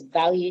difference is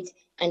valued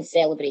and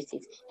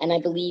celebrated. And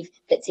I believe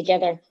that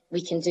together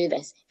we can do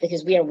this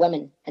because we are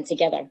women and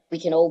together we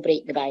can all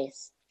break the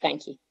bias.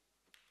 Thank you.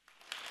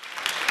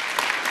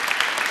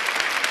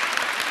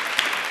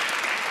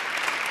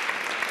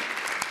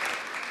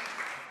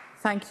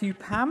 Thank you,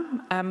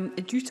 Pam.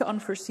 Due to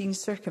unforeseen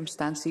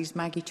circumstances,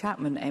 Maggie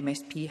Chapman,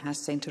 MSP, has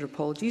sent her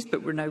apologies,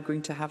 but we're now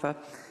going to have a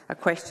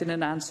question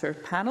and answer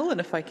panel. And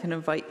if I can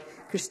invite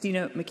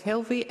Christina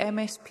McKelvey,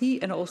 MSP,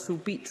 and also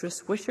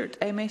Beatrice Wishart,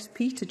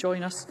 MSP, to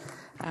join us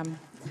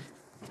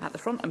at the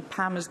front. And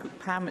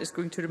Pam is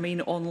going to remain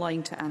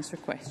online to answer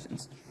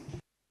questions.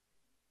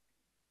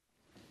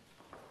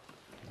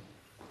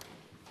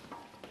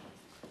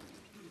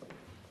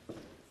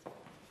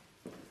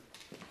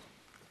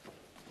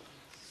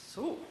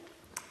 So,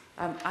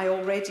 I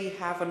already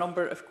have a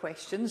number of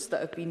questions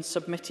that have been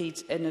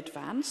submitted in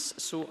advance,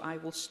 so I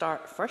will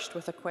start first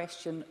with a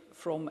question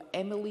from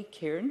Emily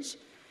Cairns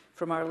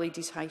from Our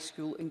Ladies High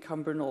School in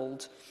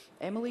Cumbernauld.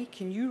 Emily,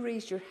 can you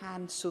raise your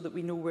hand so that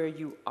we know where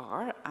you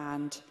are?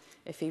 And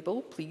if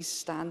able, please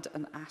stand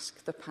and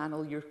ask the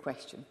panel your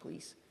question,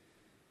 please.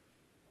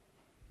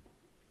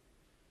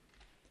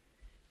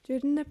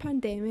 During the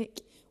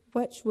pandemic,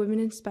 Which women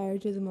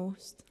inspired you the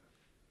most?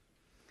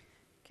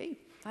 Okay,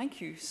 thank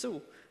you.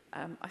 So,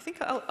 I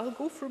think I'll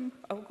go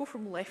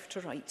from left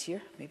to right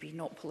here. Maybe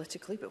not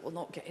politically, but we'll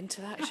not get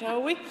into that,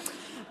 shall we?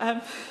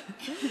 And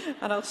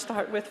I'll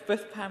start with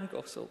Pam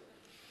Gossel.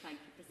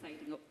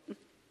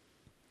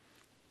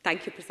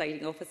 Thank you,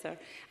 Presiding Officer,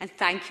 and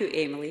thank you,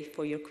 Emily,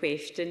 for your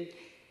question.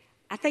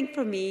 I think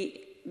for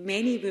me,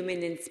 many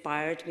women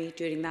inspired me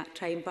during that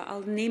time, but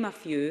I'll name a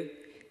few.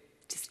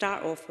 To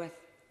start off with,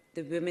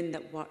 the women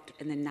that worked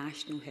in the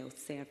National Health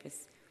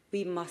Service.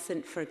 We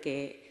mustn't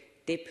forget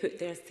they put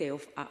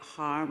themselves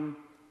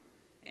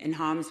in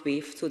harm's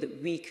way so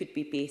that we could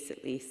be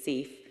basically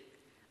safe.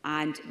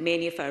 And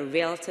many of our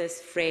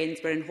relatives,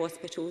 friends were in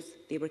hospitals,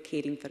 they were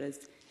caring for us.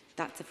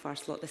 That's the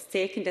first lot. The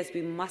second is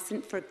we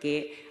mustn't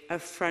forget our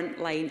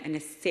frontline and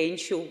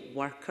essential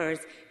workers.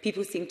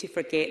 People seem to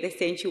forget the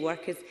essential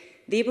workers.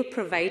 They were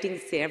providing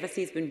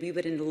services when we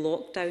were in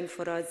lockdown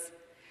for us.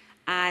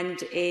 And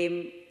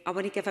I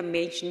want to give a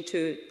mention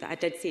to, that I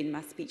did say in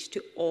my speech,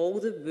 to all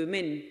the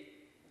women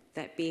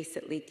that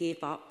basically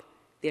gave up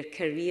their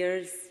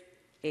careers,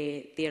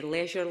 their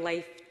leisure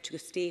life to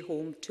stay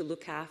home, to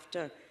look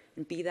after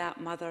and be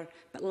that mother.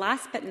 But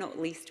last but not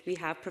least, we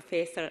have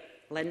Professor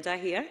Linda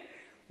here.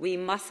 We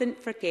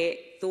mustn't forget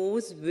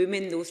those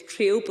women, those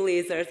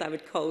trailblazers, I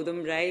would call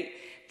them, right,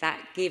 that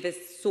gave us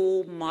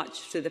so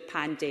much through the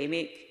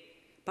pandemic,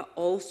 but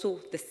also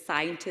the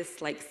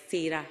scientists like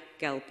Sarah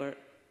Gilbert.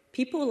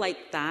 People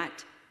like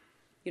that,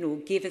 you know,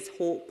 gave us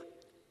hope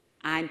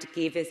and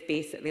gave us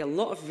basically a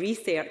lot of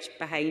research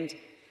behind,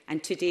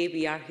 and today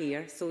we are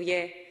here. So,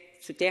 yeah,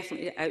 so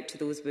definitely out to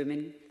those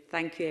women.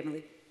 Thank you,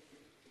 Emily.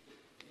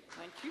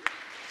 Thank you.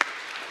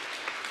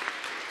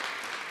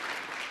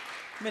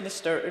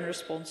 Minister, in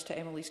response to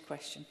Emily's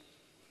question.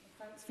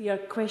 Thanks for your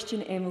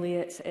question, Emily.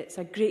 It's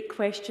a great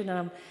question.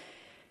 I'm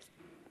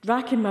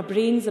racking my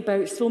brains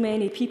about so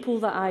many people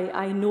that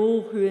I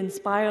know who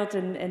inspired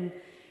and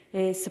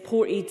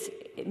supported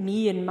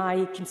me and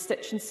my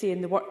constituency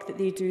and the work that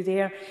they do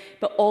there.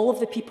 But all of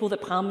the people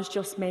that Pam's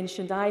just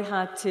mentioned, I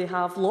had to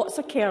have lots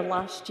of care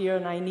last year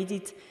and I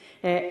needed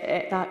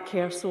that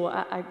care. So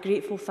a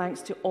grateful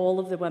thanks to all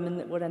of the women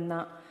that were in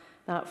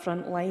that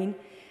front line.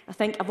 I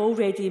think I've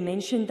already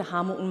mentioned the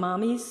Hamilton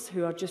Mammies,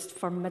 who are just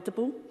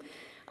formidable.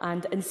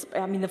 And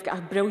I mean, they've got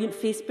a brilliant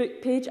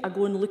Facebook page. I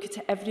go and look at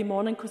it every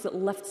morning because it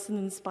lifts and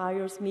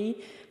inspires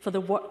me for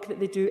the work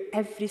that they do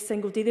every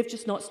single day. They've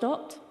just not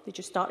stopped. They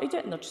just started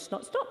it and they've just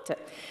not stopped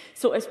it.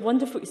 So it's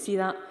wonderful to see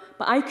that.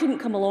 But I couldn't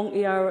come along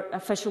to our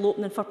official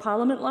opening for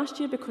Parliament last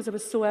year because I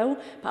was so ill.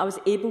 But I was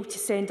able to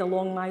send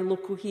along my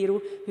local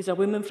hero, who's a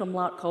woman from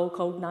Larkhall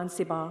called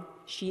Nancy Barr.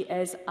 She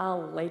is a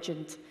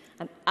legend.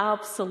 An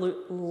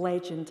absolute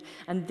legend.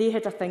 And they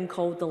had a thing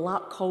called the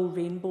Larkhall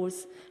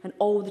Rainbows, and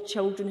all the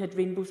children had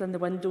rainbows in the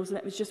windows, and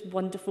it was just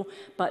wonderful.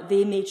 But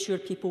they made sure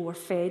people were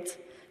fed,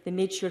 they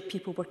made sure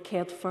people were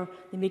cared for,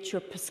 they made sure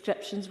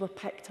prescriptions were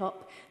picked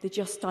up. They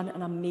just done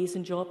an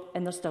amazing job,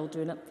 and they're still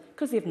doing it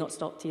because they've not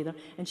stopped either.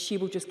 And she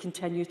will just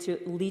continue to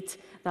lead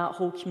that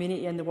whole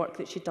community and the work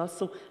that she does.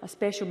 So a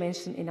special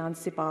mention to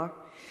Nancy Barr.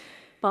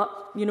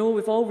 But, you know,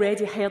 we've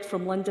already heard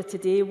from Linda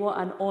today what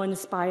an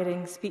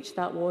awe-inspiring speech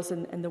that was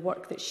and the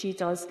work that she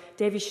does.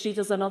 Debbie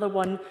Schreeder's another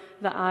one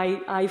that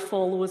I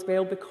follow as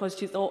well because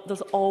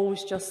there's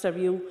always just a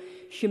real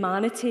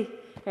humanity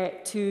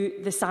to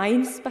the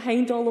science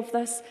behind all of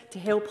this to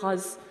help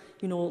us,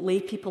 you know, lay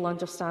people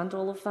understand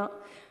all of that.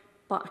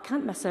 But I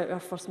can't miss out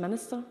our First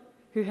Minister,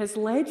 who has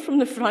led from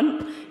the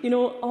front. You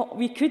know,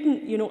 we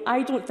couldn't, you know,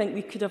 I don't think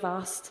we could have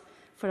asked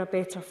for a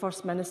better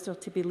First Minister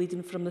to be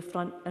leading from the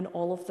front in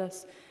all of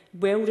this.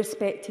 Well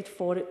respected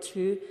for it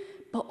too,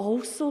 but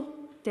also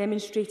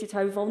demonstrated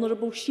how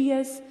vulnerable she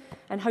is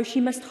and how she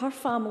missed her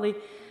family.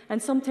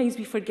 And sometimes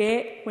we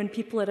forget when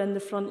people are in the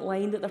front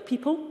line that they're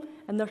people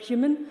and they're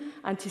human,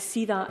 and to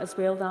see that as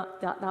well,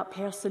 that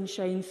person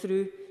shine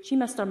through. She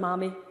missed her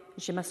mammy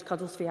and she missed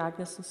cuddles for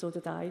Agnes, and so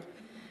did I.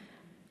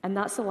 And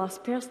that's the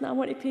last person that I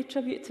want to pay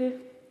tribute to.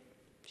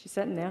 She's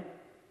sitting there.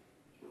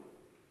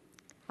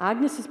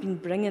 Agnes has been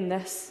bringing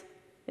this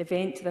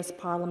event to this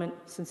Parliament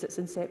since its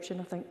inception,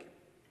 I think.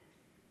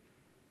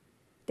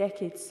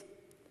 Decades.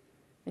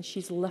 And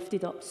she's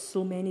lifted up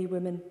so many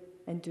women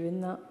in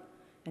doing that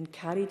and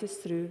carried us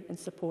through and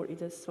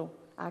supported us. So,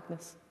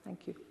 Agnes,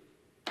 thank you.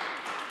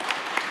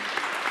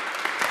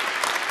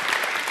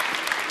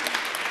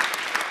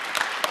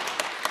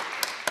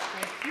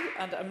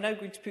 And I'm now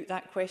going to put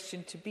that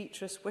question to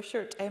Beatrice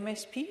Wishart,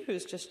 MSP, who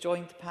has just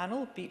joined the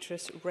panel.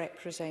 Beatrice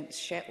represents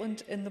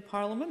Shetland in the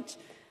Parliament.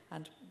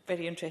 And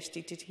very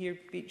interested to hear,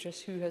 Beatrice,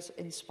 who has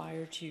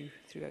inspired you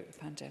throughout the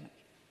pandemic.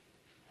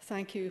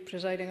 Thank you,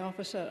 Presiding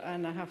Officer.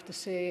 And I have to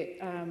say,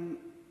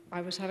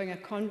 I was having a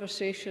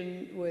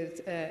conversation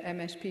with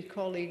MSP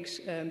colleagues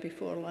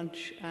before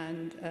lunch,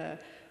 and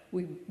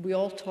we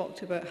all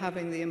talked about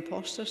having the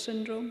imposter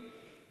syndrome.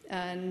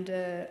 And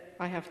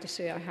I have to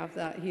say I have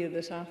that here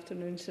this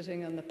afternoon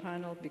sitting on the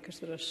panel because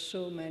there are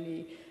so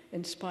many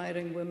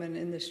inspiring women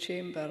in this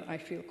chamber. I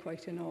feel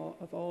quite in awe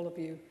of all of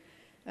you.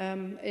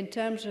 In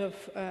terms of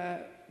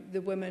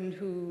the women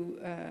who,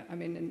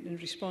 in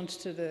response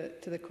to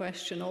the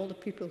question, all the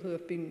people who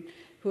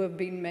have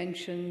been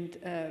mentioned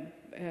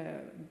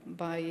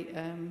by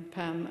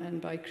Pam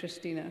and by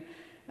Christina.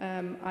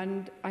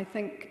 And I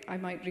think I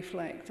might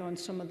reflect on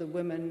some of the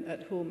women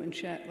at home in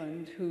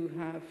Shetland who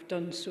have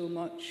done so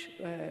much,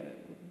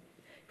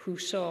 who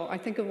saw, I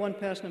think of one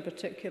person in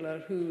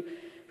particular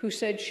who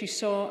said she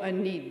saw a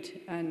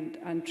need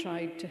and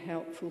tried to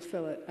help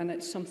fulfill it. And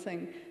it's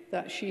something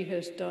that she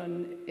has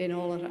done in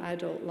all her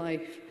adult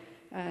life.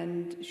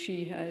 And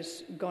she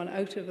has gone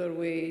out of her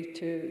way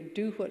to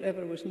do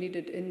whatever was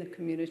needed in the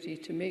community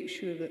to make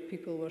sure that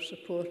people were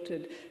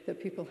supported,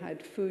 that people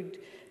had food,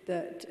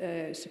 that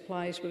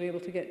supplies were able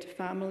to get to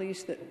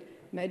families, that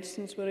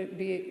medicines were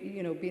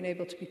being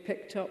able to be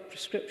picked up,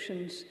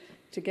 prescriptions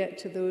to get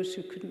to those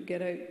who couldn't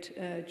get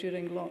out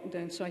during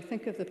lockdown. So I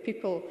think of the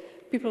people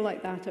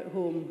like that at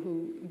home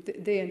who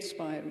they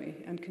inspire me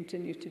and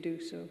continue to do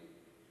so.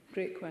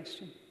 Great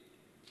question.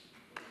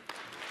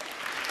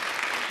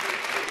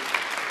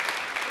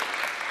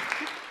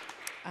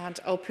 And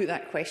I'll put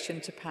that question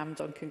to Pam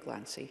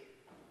Duncan-Glancy.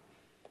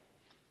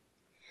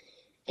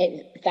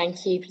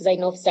 Thank you,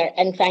 Presiding Officer,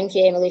 and thank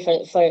you, Emily,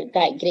 for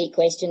that great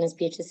question, as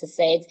Beatrice has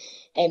said.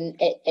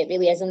 It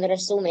really is, and there are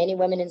so many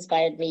women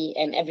inspired me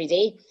every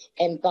day,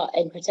 but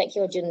in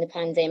particular during the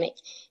pandemic,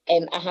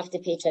 I have to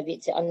pay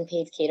tribute to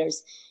unpaid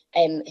carers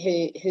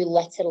who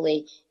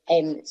literally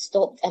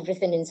stopped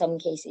everything in some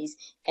cases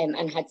and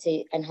had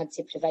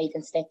to provide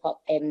and step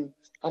up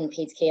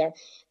unpaid care.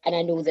 And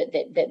I know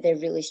that they're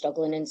really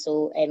struggling, and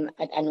so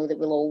I know that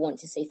we'll all want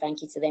to say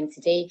thank you to them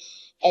today.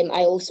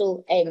 I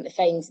also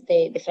find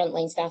the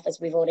frontline staff, as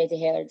we've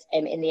already heard,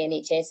 in the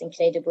NHS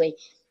incredibly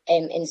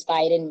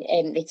inspiring.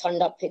 They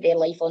turned up, put their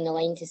life on the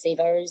line to save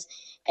ours,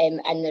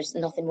 and there's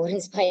nothing more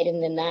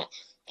inspiring than that.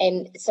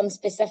 Some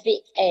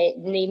specific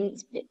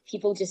named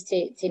people just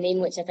to name,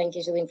 which I think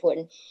is really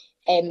important.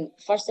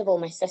 First of all,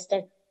 my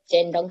sister,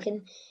 Jen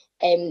Duncan.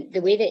 The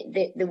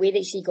way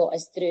that she got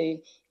us through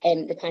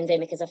the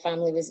pandemic as a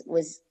family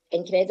was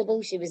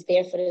incredible. She was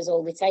there for us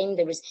all the time.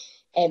 There was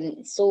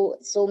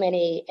so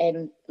many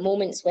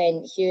moments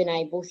when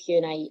both Hugh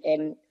and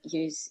I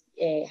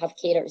have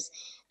carers,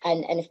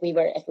 and if we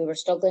were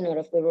struggling, or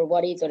if we were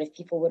worried, or if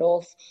people were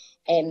off,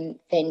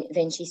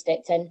 then she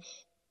stepped in.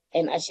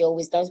 As she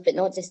always does, but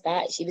not just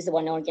that, she was the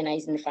one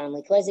organising the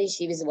family quizzes,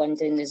 she was the one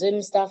doing the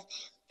Zoom stuff,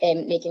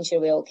 making sure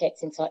we all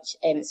kept in touch.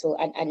 So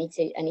I need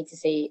to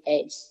say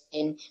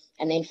Jane.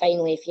 And then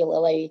finally, if you'll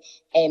allow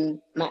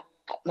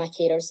my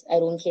carers,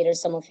 our own carers,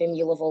 some of whom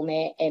you'll have all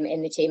met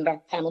in the chamber,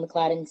 Pamela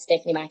McLaren,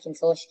 Stephanie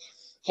McIntosh,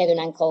 Heather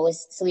Nan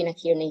Collis, Selena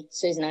Kearney,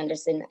 Susan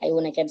Anderson,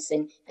 Iona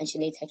Gibson and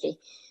Sinead Hickey,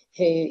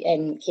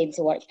 who came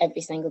to work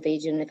every single day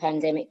during the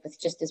pandemic with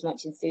just as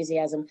much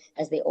enthusiasm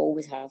as they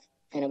always have.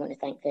 And I want to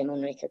thank them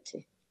on record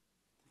too.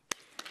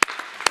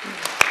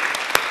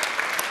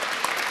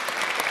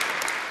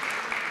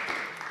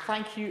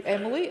 Thank you,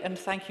 Emily, and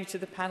thank you to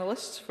the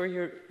panellists for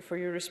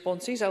your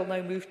responses. I'll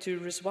now move to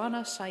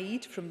Rizwana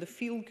Saeed from the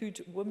Feel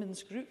Good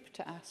Women's Group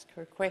to ask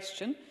her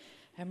question.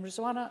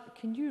 Rizwana,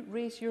 can you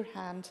raise your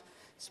hand?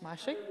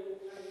 Smashing.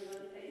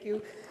 Thank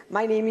you.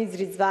 My name is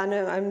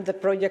Rizwana. I'm the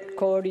project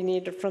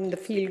coordinator from the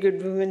Feel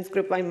Good Women's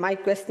Group. And my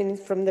question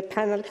is from the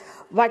panel: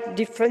 what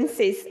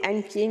differences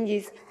and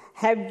changes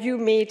have you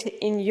made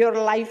in your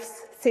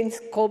lives since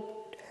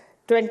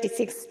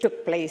COP26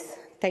 took place?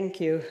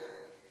 Thank you.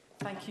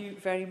 Thank you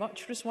very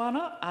much,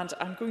 Rizwana. And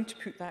I'm going to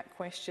put that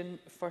question,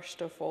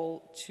 first of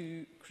all,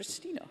 to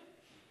Christina.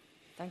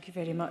 Thank you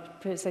very much,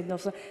 President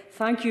Officer.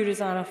 Thank you,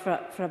 Rizwana,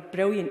 for a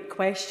brilliant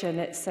question.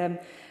 It's a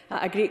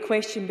great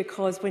question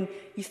because when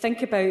you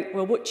think about,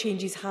 well, what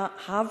changes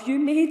have you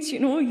made? You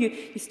know,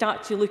 you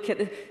start to look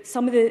at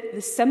some of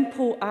the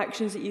simple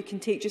actions that you can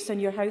take just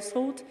in your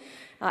household.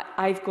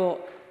 I've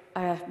got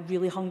a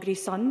really hungry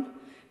son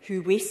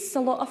who wastes a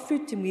lot of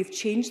food, and we've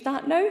changed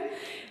that now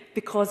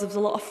because there's a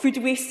lot of food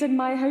waste in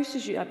my house.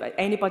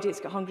 Anybody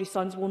that's got hungry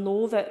sons will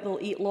know that they'll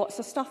eat lots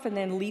of stuff and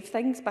then leave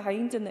things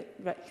behind.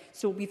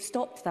 So we've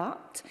stopped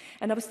that.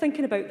 And I was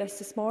thinking about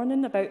this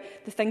morning, about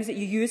the things that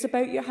you use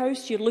about your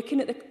house. You're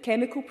looking at the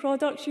chemical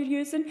products you're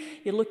using.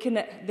 You're looking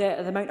at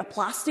the amount of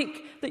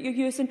plastic that you're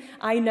using.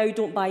 I now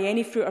don't buy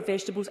any fruit or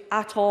vegetables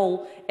at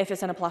all if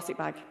it's in a plastic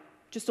bag.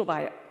 Just don't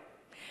buy it.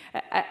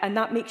 And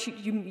that makes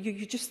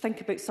you just think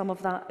about some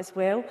of that as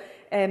well.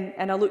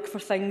 And I look for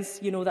things,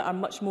 you know, that are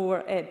much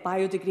more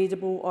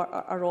biodegradable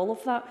or all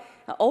of that.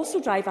 I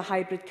also drive a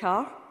hybrid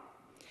car.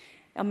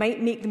 I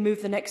might make the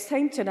move the next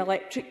time to an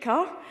electric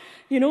car,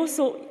 you know.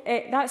 So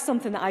that's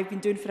something that I've been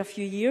doing for a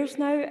few years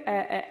now,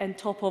 on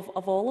top of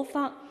all of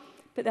that.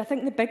 But I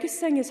think the biggest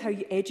thing is how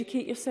you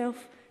educate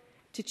yourself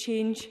to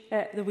change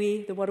the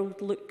way the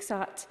world looks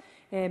at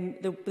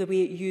the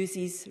way it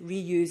uses,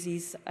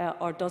 reuses,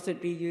 or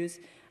doesn't reuse.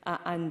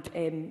 And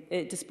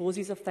it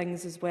disposes of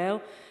things as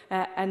well.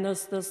 And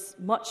there's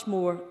much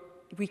more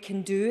we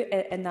can do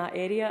in that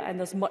area, and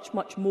there's much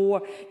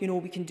more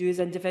we can do as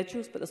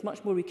individuals, but there's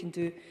much more we can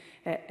do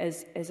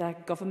as a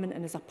government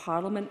and as a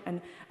parliament.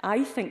 And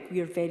I think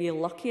we are very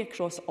lucky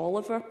across all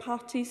of our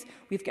parties.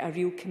 We've got a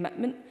real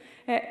commitment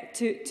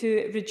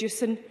to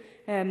reducing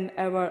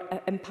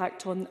our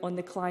impact on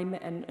the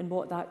climate and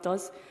what that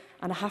does.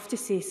 And I have to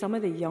say, some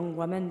of the young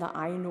women that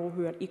I know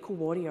who are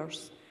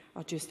eco-warriors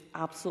are just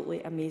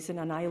absolutely amazing,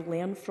 and I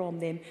learn from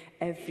them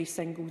every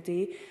single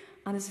day.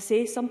 And as I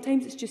say,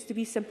 sometimes it's just the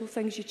wee simple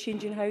things you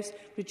change in house,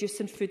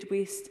 reducing food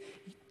waste,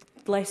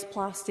 less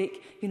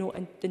plastic,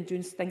 and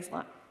doing things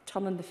like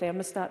turning the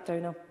thermostat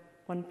down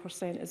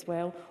 1% as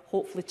well.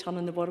 Hopefully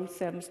turning the world's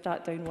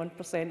thermostat down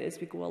 1% as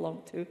we go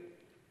along too.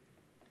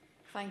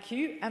 Thank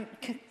you.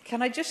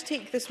 Can I just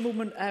take this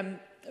moment?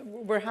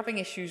 We're having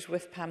issues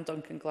with Pam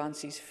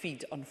Duncan-Glancy's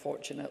feed,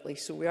 unfortunately,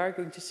 so we are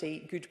going to say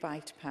goodbye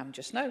to Pam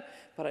just now,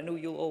 but I know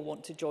you'll all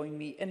want to join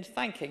me in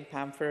thanking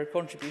Pam for her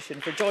contribution,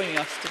 for joining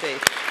us today.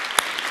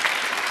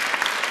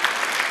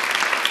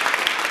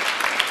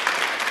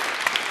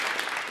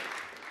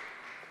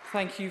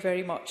 Thank you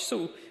very much.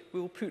 So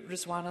we'll put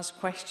Rizwana's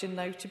question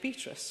now to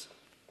Beatrice.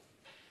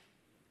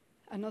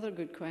 Another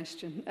good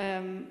question.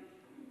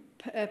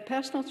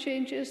 Personal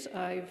changes,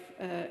 I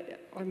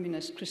mean,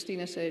 as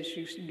Christina says,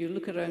 you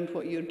look around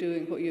what you're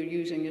doing, what you're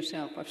using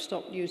yourself. I've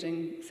stopped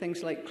using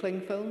things like cling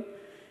film.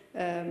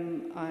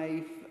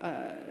 I've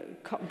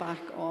cut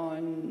back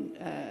on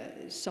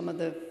some of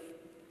the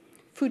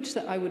foods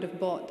that I would have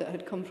bought that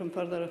had come from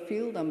further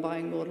afield. I'm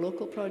buying more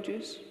local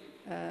produce,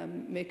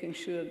 making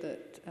sure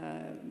that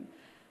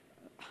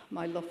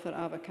my love for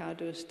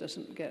avocados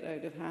doesn't get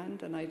out of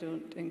hand, and I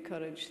don't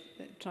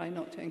try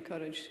not to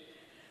encourage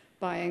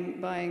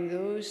buying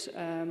those.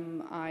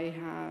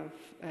 I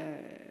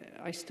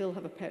still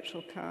have a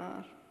petrol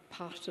car.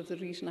 Part of the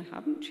reason I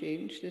haven't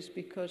changed is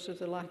because of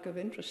the lack of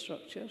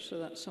infrastructure, so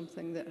that's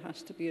something that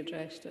has to be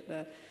addressed at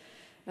a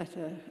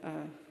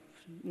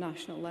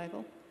national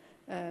level.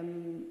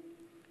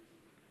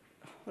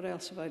 What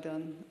else have I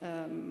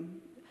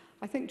done?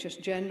 I think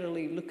just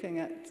generally looking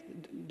at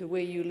the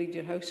way you lead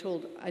your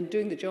household and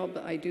doing the job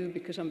that I do,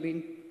 because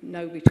I'm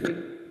now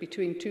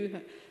between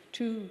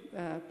two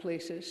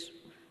places.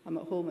 I'm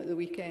at home at the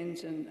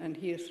weekends and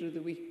here through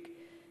the week.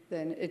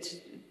 Then it's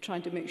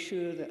trying to make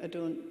sure that I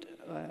don't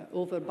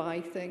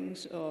overbuy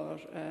things or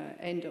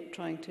end up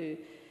trying to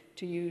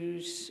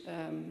use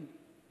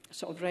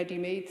sort of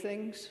ready-made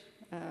things,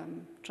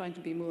 trying to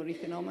be more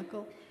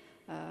economical.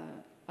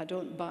 I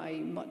don't buy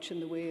much in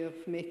the way of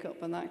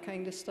makeup and that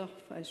kind of stuff,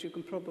 as you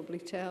can probably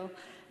tell.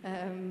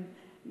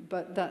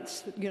 But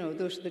that's,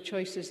 those are the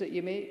choices that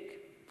you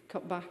make.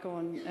 Cut back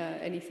on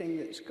anything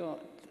that's got,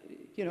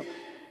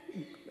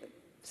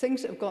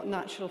 things that have got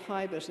natural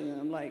fibres in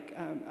them, like,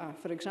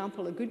 for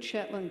example, a good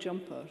Shetland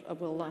jumper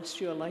will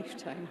last you a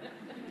lifetime.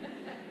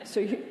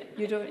 So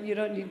you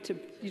don't need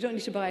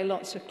to buy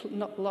lots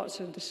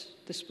of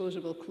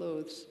disposable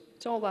clothes.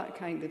 It's all that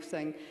kind of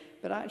thing.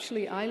 But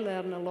actually, I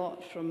learn a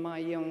lot from my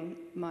young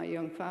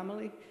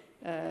family.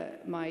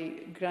 My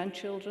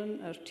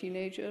grandchildren are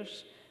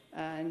teenagers,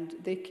 and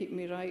they keep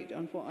me right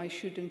on what I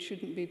should and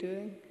shouldn't be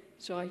doing.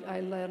 So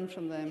I learn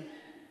from them.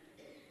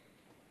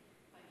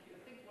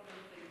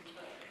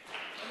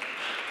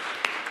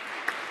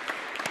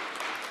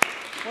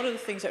 One of the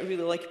things that I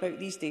really like about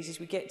these days is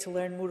we get to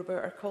learn more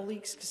about our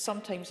colleagues, because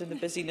sometimes in the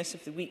busyness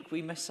of the week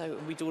we miss out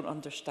and we don't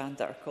understand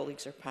that our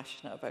colleagues are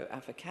passionate about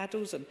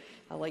avocados, and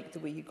I like the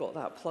way you got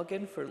that plug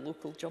in for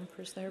local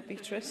jumpers there,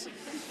 Beatrice.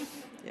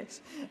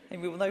 Yes,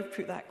 and we will now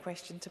put that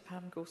question to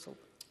Pam Gosal.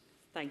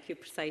 Thank you,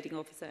 Presiding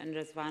Officer, and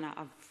Rizwana,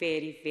 a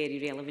very,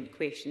 very relevant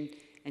question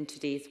in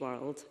today's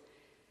world.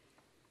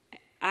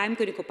 I'm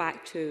going to go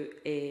back to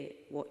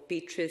what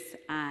Beatrice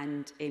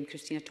and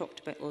Christina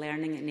talked about,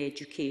 learning and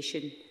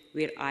education.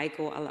 Where I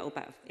got a little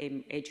bit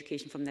of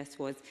education from this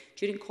was,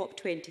 during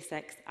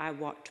COP26, I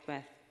worked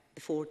with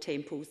the 4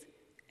 temples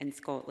in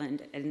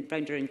Scotland,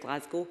 round around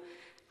Glasgow,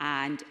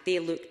 and they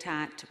looked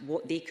at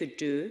what they could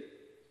do,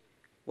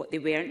 what they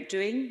weren't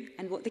doing,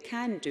 and what they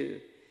can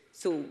do.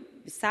 So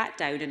we sat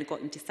down and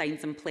got them to sign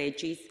some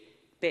pledges,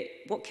 but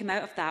what came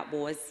out of that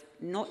was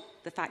not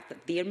the fact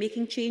that they're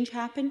making change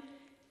happen.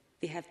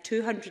 They have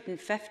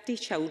 250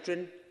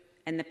 children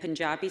in the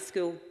Punjabi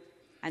school,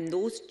 and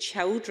those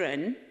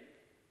children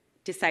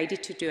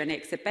decided to do an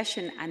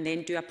exhibition and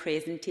then do a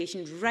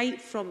presentation,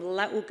 right from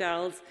little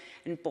girls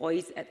and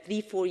boys at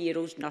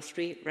 3-4-year-olds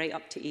nursery right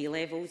up to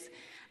A-levels.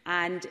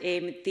 And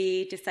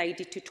they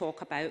decided to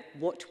talk about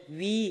what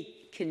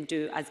we can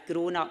do as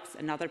grown-ups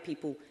and other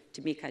people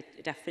to make a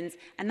difference.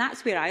 And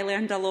that's where I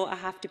learned a lot, I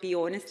have to be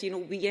honest.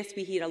 Yes,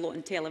 we hear a lot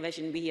on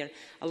television, we hear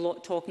a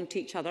lot talking to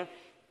each other,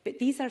 but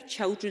these are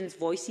children's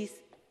voices.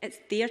 It's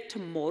their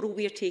tomorrow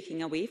we're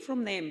taking away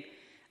from them.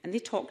 And they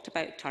talked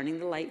about turning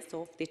the lights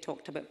off, they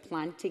talked about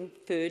planting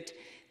food,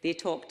 they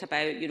talked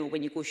about,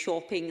 when you go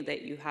shopping,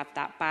 that you have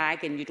that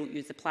bag and you don't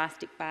use the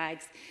plastic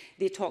bags.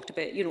 They talked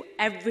about,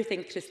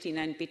 everything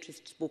Christina and Beatrice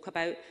spoke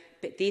about,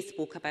 but they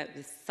spoke about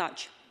with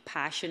such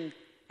passion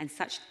and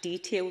such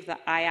detail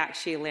that I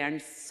actually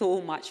learned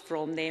so much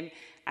from them.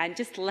 And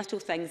just little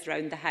things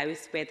around the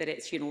house, whether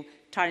it's,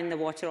 turning the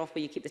water off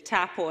while you keep the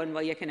tap on,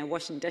 while you're kind of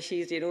washing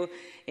dishes,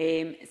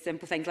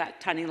 simple things like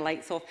turning the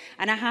lights off.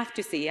 And I have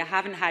to say, I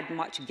haven't had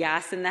much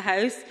gas in the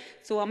house,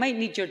 so I might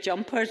need your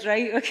jumpers,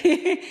 right,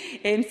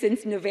 okay,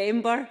 since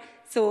November.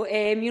 So,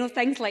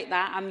 things like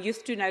that, I'm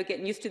used to now,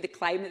 getting used to the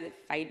climate. It's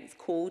fine, it's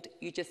cold,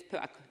 you just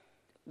put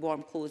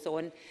warm clothes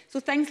on. So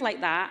things like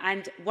that.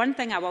 And one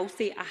thing I will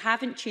say, I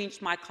haven't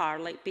changed my car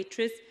light,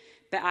 Beatrice,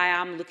 but I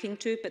am looking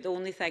to. But the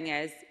only thing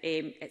is,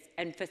 it's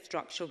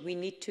infrastructure. We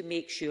need to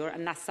make sure,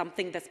 and that's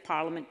something this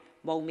Parliament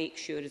will make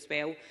sure as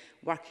well,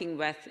 working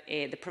with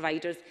the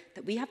providers,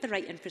 that we have the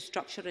right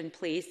infrastructure in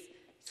place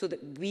so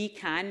that we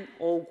can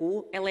all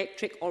go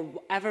electric or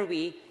whatever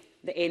way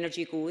the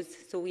energy goes.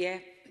 So, yeah,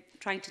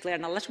 trying to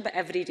learn a little bit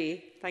every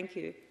day. Thank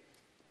you.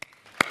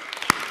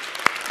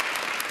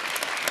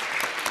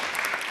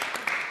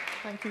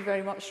 Thank you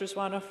very much,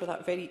 Rizwana, for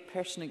that very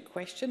pertinent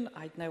question.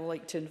 I'd now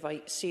like to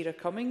invite Sarah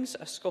Cummings,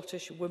 a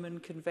Scottish Women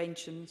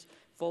Conventions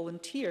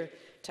volunteer,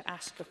 to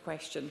ask a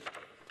question.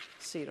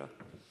 Sarah.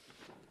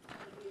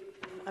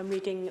 I'm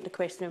reading the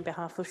question on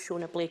behalf of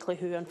Shona Blakely,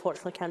 who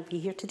unfortunately can't be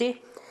here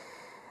today.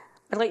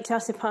 I'd like to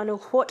ask the panel,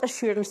 what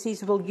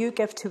assurances will you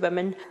give to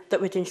women that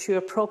would ensure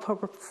proper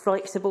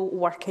flexible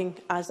working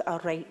as a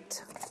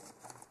right?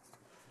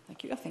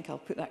 Thank you. I think I'll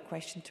put that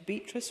question to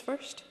Beatrice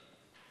first.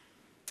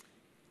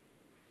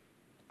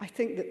 I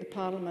think that the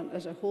Parliament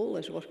as a whole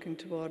is working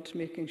towards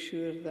making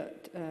sure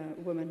that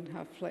women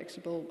have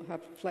flexible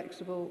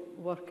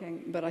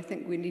working, but I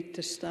think we need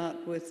to start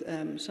with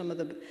some of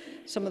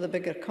the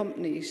bigger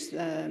companies,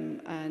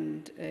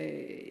 and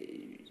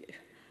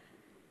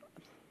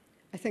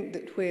I think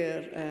that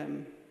where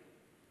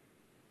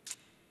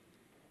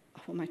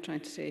what am I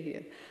trying to say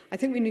here? I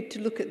think we need to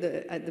look at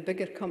the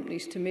bigger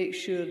companies to make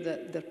sure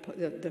that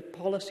their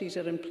policies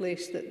are in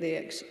place, that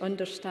they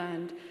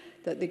understand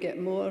that they get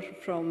more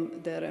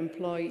from their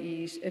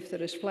employees if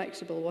there is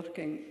flexible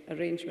working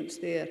arrangements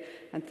there,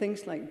 and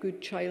things like good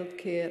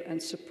childcare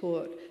and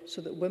support so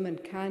that women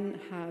can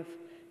have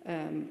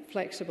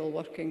flexible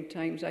working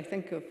times. I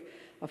think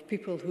of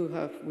people who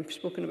have, we've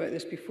spoken about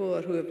this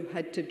before, who have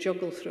had to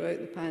juggle throughout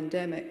the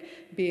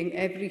pandemic, being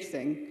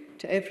everything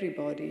to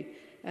everybody.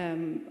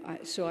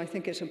 So I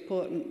think it's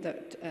important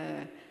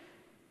that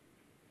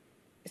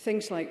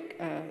things like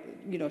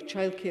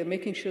childcare,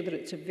 making sure that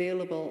it's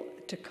available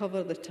to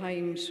cover the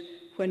times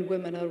when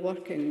women are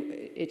working.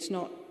 It's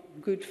not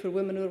good for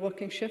women who are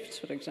working shifts,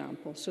 for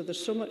example. So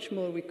there's so much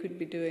more we could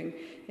be doing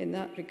in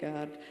that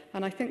regard.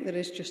 And I think there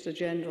is just a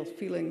general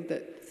feeling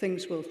that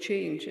things will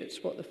change.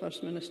 It's what the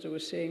First Minister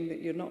was saying,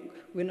 that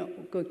we're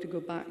not going to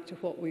go back to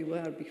what we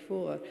were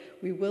before.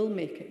 We will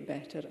make it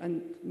better,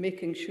 and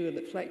making sure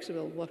that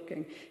flexible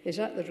working is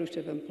at the root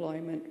of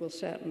employment will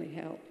certainly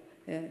help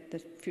the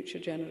future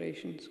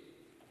generations.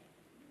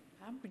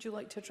 Pam, would you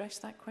like to address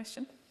that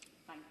question?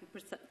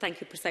 Thank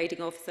you,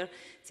 Presiding Officer.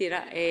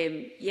 Sarah,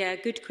 yeah,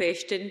 good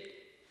question.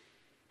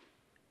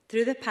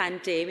 Through the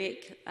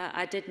pandemic,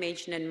 I did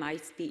mention in my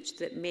speech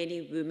that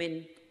many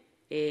women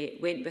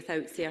went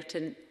without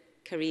certain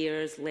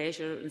careers,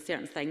 leisure and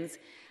certain things.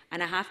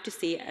 And I have to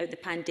say, out the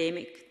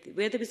pandemic,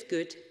 where there was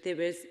good, where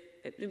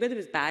there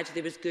was bad,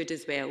 there was good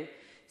as well.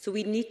 So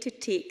we need to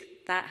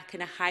take that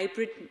kind of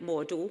hybrid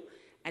model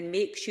and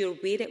make sure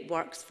where it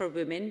works for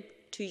women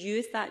to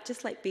use that,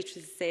 just like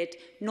Beatrice said,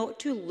 not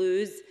to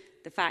lose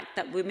the fact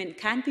that women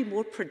can be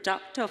more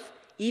productive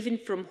even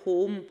from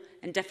home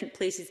in different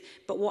places.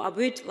 But what I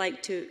would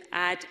like to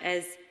add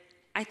is,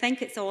 I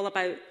think it's all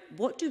about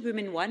what do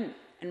women want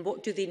and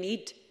what do they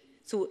need.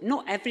 So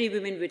not every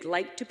woman would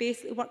like to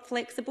basically work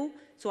flexible.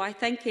 So I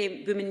think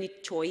women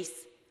need choice,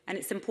 and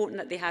it's important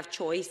that they have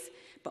choice.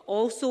 But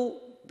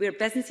also where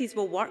businesses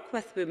will work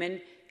with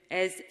women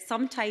is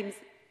sometimes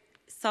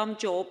some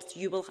jobs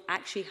you will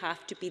actually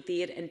have to be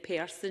there in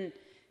person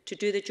to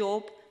do the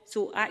job.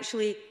 So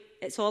actually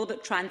it's all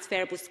about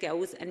transferable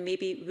skills, and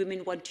maybe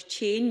women want to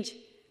change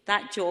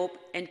that job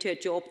into a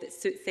job that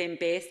suits them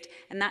best.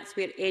 And that's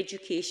where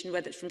education,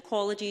 whether it's from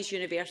colleges,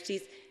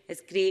 universities,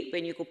 is great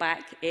when you go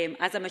back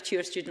as a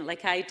mature student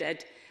like I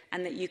did,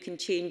 and that you can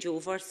change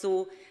over.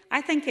 So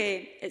I think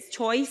it's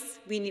choice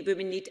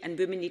women need, and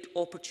women need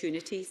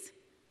opportunities.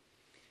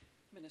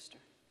 Minister.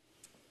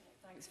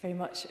 Thanks very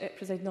much,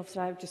 Presiding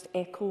Officer. I would just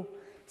echo,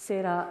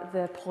 Sarah,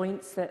 the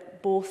points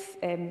that both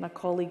my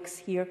colleagues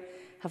here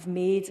have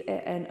made,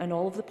 and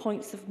all of the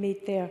points they've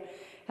made there.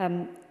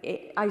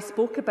 I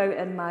spoke about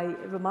in my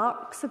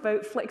remarks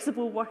about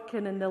flexible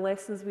working and the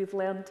lessons we've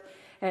learned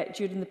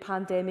during the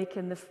pandemic,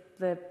 and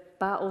the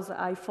battles that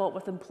I fought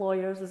with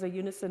employers as a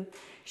Unison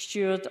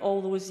steward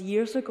all those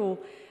years ago,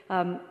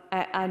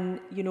 and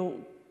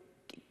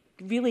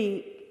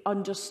really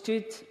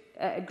understood,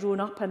 growing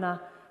up in a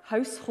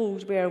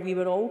household where we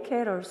were all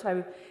carers,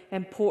 how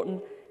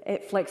important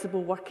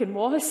flexible working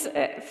was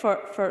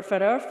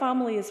for our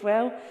family as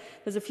well.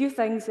 There's a few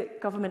things that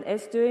government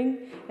is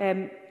doing.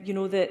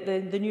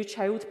 The new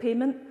child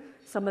payment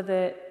some of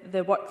the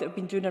work that we've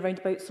been doing around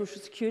about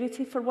social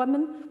security for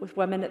women, with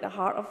women at the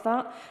heart of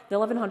that, the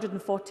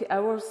 1,140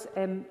 hours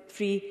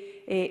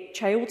free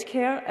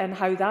childcare and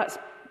how that's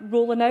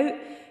rolling out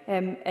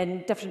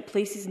in different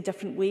places in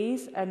different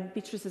ways. And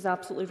Beatrice is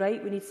absolutely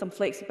right, we need some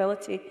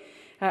flexibility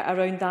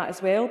around that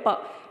as well.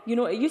 But, you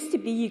know, it used to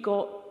be you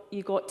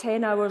got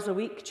 10 hours a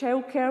week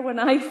childcare when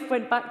I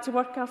went back to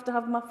work after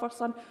having my first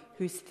son,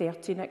 who's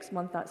 30 next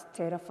month. That's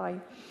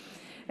terrifying.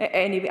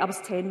 Anyway, I was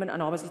 10 when,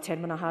 and I was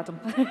 10 when I had him.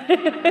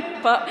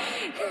 But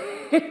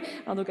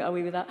I'll not get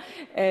away with that.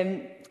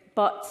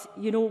 But,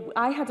 you know,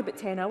 I had about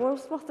 10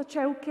 hours worth of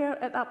childcare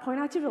at that point.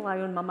 I had to rely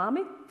on my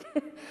mammy.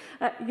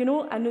 You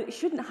know, and it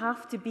shouldn't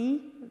have to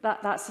be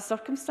that that's the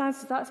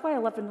circumstances. That's why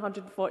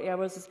 1,140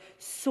 hours is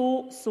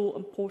so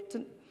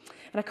important.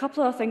 And a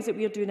couple of other things that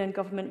we're doing in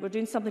government, we're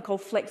doing something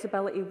called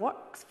Flexibility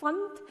Works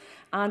Fund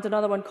and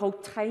another one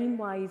called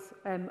Time-Wise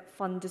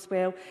Fund as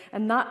well.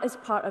 And that is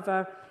part of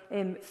our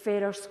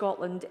Fairer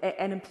Scotland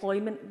in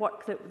employment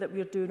work that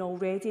we're doing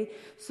already.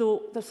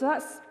 So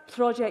that's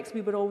projects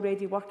we were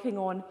already working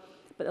on,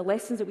 but the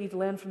lessons that we've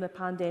learned from the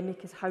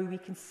pandemic is how we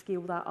can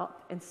scale that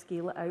up and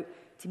scale it out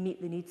to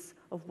meet the needs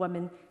of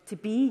women, to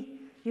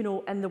be, you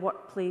know, in the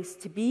workplace,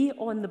 to be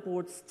on the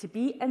boards, to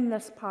be in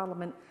this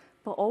parliament,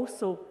 but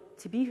also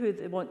to be who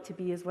they want to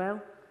be as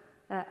well.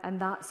 And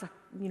that's,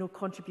 you know,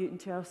 contributing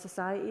to our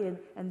society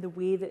and the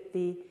way that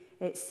they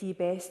see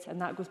best.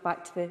 And that goes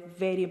back to the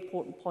very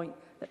important point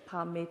that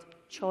Pam made.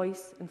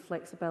 Choice and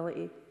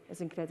flexibility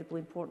is incredibly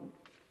important.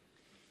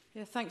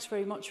 Yeah, thanks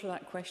very much for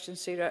that question,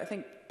 Sarah. I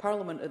think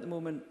Parliament at the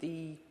moment,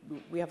 we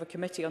have a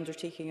committee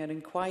undertaking an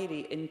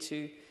inquiry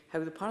into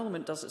how the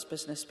Parliament does its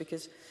business,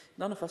 because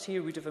none of us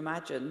here would have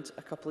imagined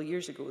a couple of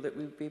years ago that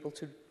we would be able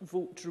to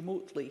vote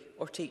remotely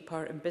or take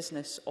part in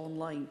business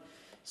online.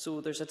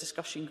 So there's a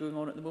discussion going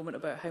on at the moment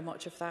about how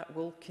much of that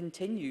will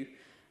continue.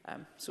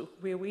 So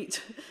we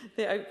await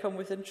the outcome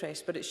with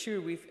interest, but it's sure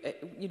we've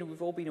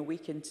all been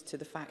awakened to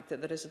the fact that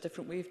there is a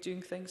different way of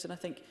doing things, and I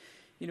think,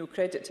 you know,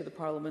 credit to the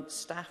Parliament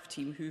staff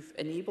team who've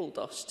enabled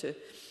us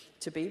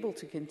to be able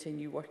to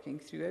continue working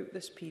throughout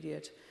this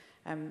period.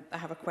 I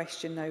have a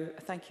question now.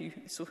 Thank you.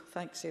 So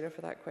thanks, Sarah,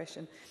 for that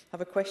question. I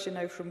have a question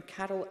now from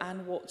Carol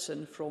Ann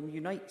Watson from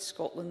Unite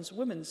Scotland's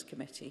Women's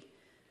Committee.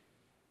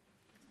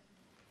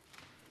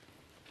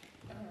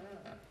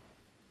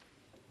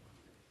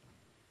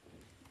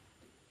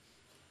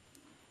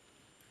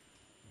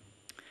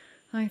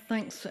 Hi,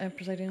 thanks,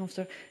 Presiding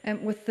Officer.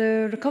 With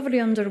the recovery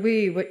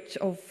underway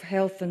of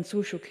health and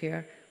social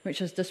care, which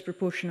has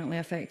disproportionately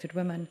affected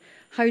women,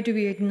 how do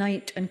we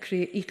ignite and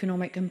create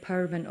economic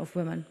empowerment of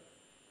women?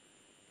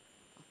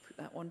 I'll put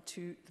that one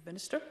to the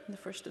Minister in the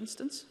first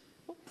instance.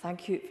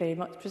 Thank you very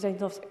much,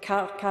 Presiding Officer.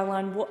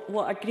 Caroline,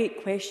 what a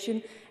great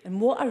question,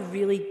 and what a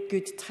really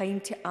good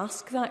time to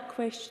ask that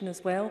question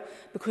as well,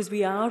 because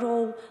we are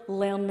all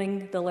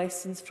learning the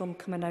lessons from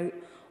coming out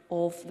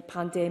of the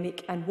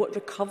pandemic and what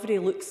recovery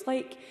looks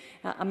like.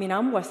 I mean,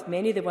 I'm with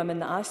many of the women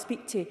that I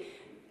speak to.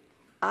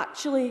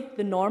 Actually,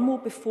 the normal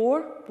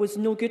before was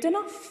no good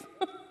enough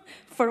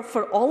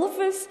for all of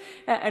us,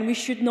 and we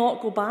should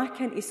not go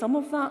back into some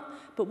of that.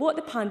 But what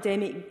the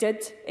pandemic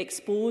did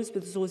expose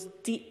was those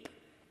deep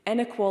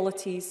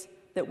inequalities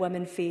that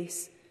women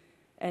face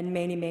in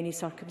many, many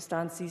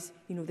circumstances.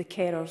 You know, the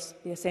carers,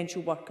 the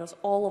essential workers,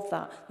 all of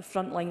that, the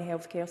frontline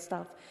healthcare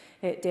staff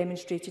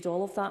demonstrated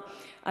all of that.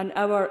 And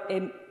our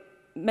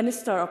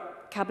Minister,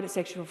 Cabinet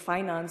Secretary for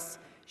Finance,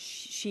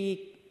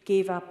 she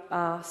gave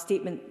a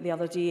statement the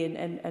other day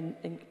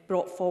and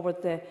brought forward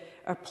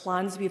our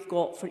plans we've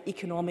got for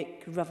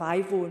economic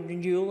revival and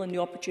renewal and the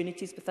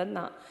opportunities within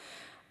that.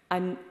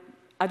 And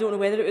I don't know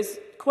whether it was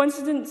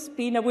coincidence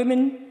being a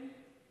woman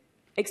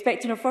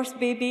expecting her first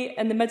baby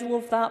in the middle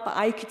of that, but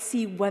I could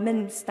see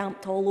women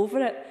stamped all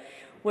over it,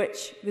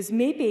 which was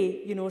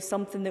maybe, you know,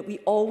 something that we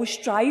always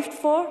strived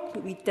for,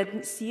 but we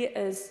didn't see it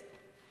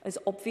as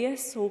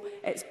obvious. So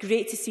it's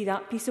great to see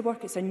that piece of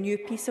work. It's a new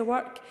piece of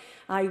work.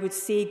 I would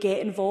say get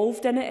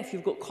involved in it. If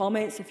you've got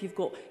comments, if you've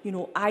got, you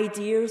know,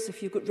 ideas,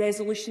 if you've got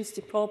resolutions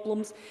to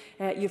problems,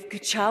 you've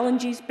got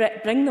challenges,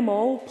 bring them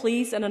all,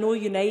 please. And I know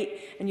Unite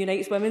and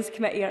Unite's Women's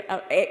Committee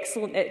are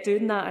excellent at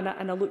doing that,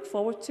 and I look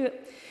forward to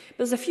it. But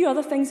there's a few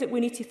other things that we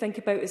need to think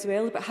about as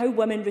well, about how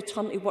women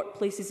return to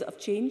workplaces that have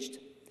changed.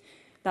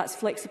 That's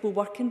flexible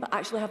working, but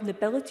actually having the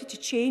ability to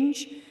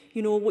change,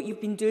 you know, what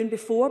you've been doing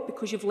before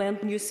because you've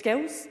learned new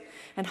skills,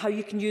 and how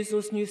you can use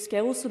those new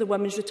skills. So the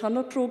Women's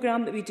Returner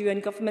programme that we do in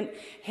government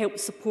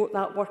helps support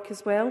that work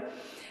as well.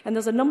 And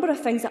there's a number of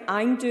things that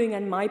I'm doing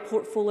in my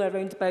portfolio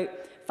around about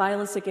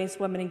violence against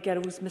women and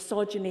girls,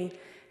 misogyny,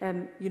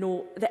 you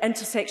know, the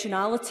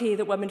intersectionality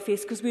that women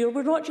face, because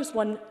we're not just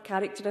one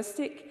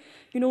characteristic.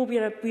 You know,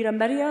 we're a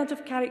myriad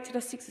of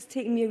characteristics. It's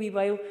taken me a wee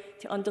while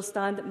to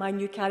understand that my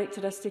new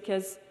characteristic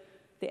is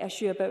the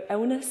issue about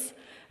illness.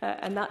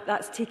 And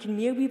that's taken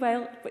me a wee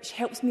while, which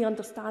helps me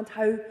understand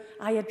how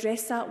I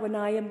address that when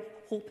I am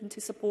hoping to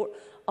support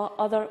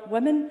other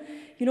women.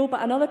 You know,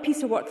 but another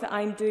piece of work that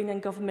I'm doing in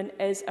government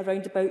is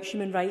around about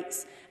human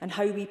rights and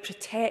how we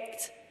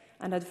protect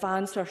and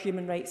advance our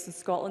human rights in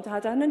Scotland. I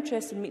had an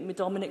interesting meeting with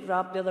Dominic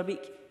Raab the other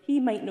week. He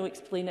might not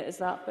explain it as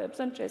that, but it was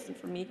interesting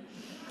for me.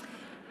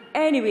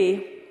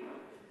 Anyway,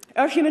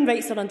 our human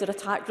rights are under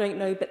attack right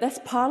now, but this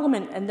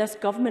Parliament and this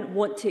Government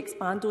want to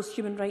expand those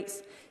human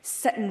rights.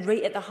 Sitting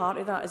right at the heart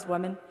of that is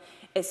women.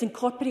 It's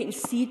incorporating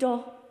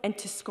CEDAW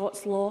into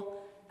Scots law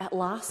at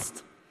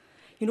last.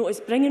 You know, it's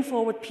bringing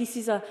forward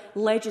pieces of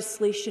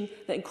legislation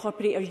that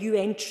incorporate our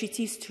UN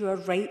treaties to our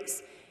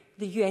rights,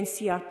 the UN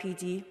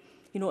CRPD.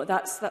 You know,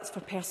 that's for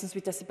persons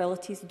with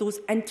disabilities, those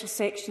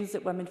intersections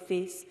that women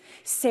face.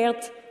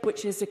 CERD,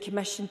 which is the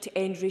Commission to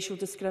End Racial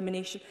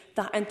Discrimination,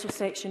 that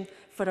intersection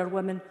for our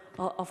women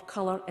of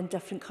colour and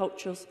different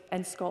cultures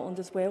in Scotland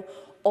as well.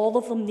 All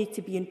of them need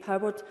to be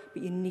empowered,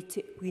 but we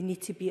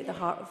need to be at the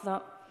heart of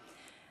that.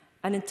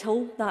 And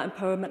until that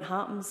empowerment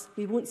happens,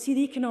 we won't see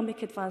the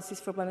economic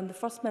advances for women. The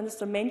First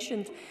Minister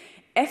mentioned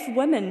if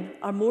women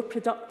are more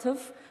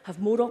productive, have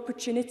more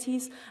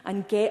opportunities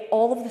and get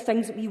all of the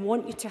things that we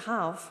want you to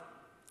have,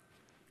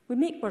 we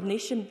make our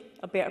nation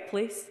a better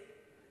place.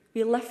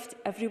 We lift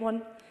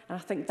everyone, and I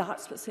think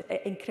that's what's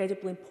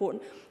incredibly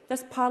important.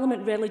 This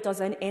Parliament rarely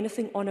does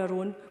anything on our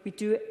own. We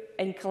do it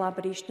in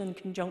collaboration and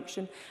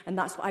conjunction, and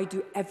that's what I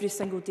do every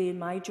single day in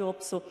my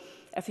job. So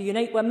if the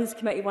Unite Women's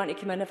Committee want to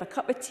come in, have a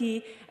cup of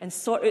tea and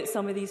sort out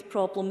some of these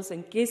problems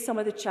and gaze some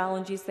of the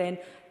challenges, then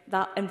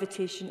that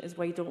invitation is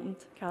wide open.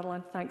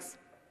 Caroline, thanks.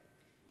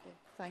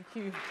 Thank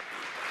you.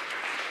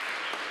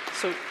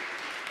 So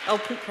I'll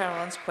put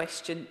Caroline's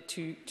question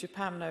to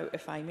Pam now,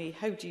 if I may.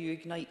 How do you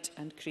ignite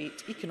and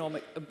create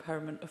economic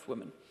empowerment of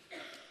women?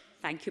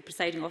 Thank you,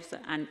 Presiding Officer,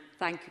 and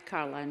thank you,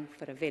 Caroline,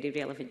 for a very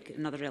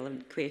another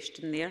relevant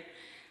question there.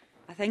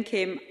 I think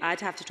I'd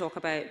have to talk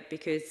about,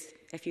 because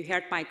if you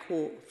heard my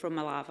quote from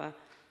Malava,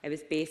 it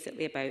was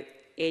basically about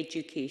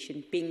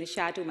education, being the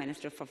Shadow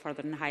Minister for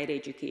Further and Higher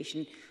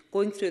Education,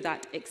 going through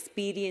that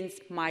experience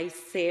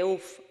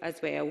myself as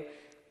well.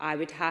 I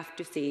would have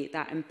to say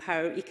that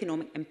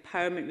economic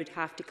empowerment would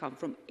have to come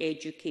from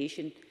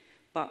education.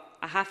 But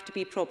I have to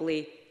be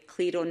probably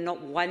clear on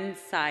not one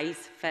size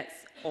fits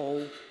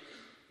all.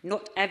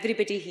 Not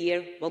everybody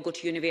here will go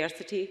to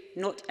university.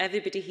 Not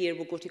everybody here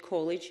will go to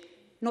college.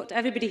 Not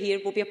everybody here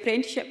will be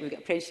apprenticeship. We've got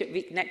apprenticeship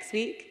week next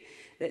week,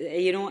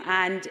 you know,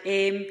 and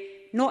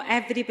not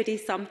everybody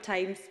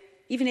sometimes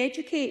even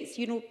educates.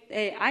 You know,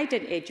 I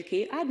didn't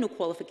educate. I had no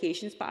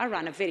qualifications, but I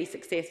ran a very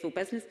successful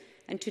business.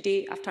 And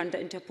today I've turned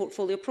it into a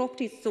portfolio of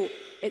properties. So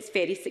it's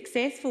very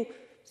successful.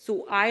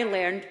 So I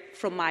learned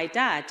from my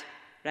dad,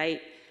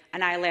 right?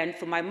 And I learned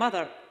from my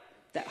mother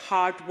that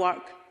hard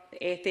work,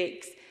 the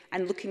ethics,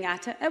 and looking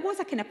at it, it was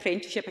like an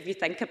apprenticeship if you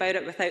think about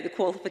it without the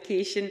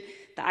qualification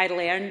that I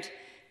learned.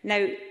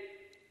 Now,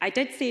 I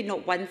did say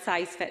not one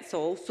size fits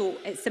all. So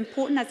it's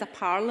important as a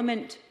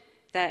Parliament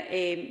that,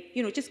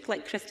 you know, just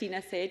like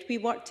Christina said, we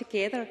work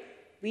together.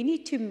 We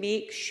need to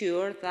make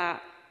sure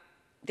that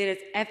there is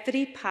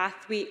every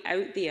pathway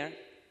out there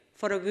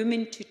for a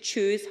woman to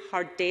choose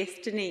her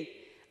destiny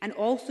and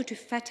also to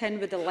fit in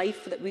with the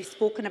life that we've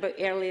spoken about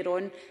earlier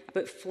on,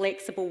 about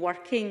flexible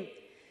working.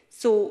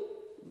 So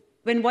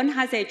when one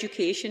has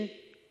education,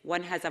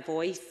 one has a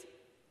voice.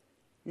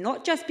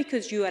 Not just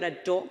because you are a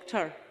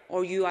doctor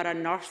or you are a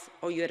nurse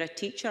or you are a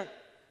teacher,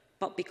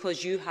 but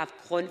because you have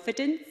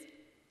confidence,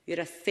 you're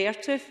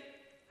assertive,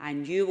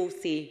 and you will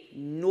say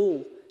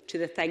no to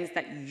the things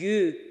that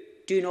you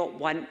do not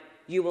want.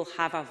 You will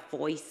have a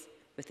voice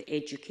with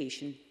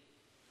education.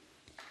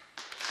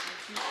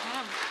 Thank you,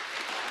 Pam.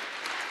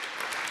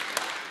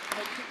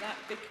 I'll put that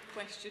big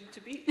question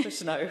to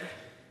Beatrice now.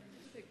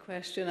 Big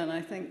question, and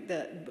I think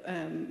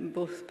that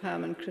both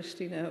Pam and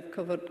Christina have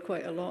covered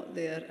quite a lot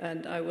there,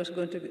 and I was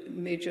going to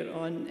major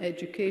on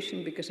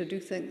education because I do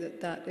think that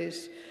that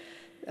is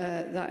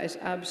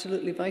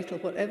absolutely vital,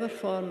 whatever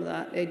form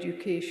that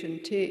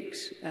education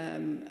takes.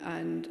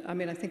 And I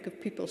mean, I think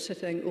of people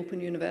sitting open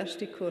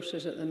university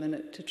courses at the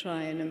minute to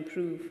try and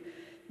improve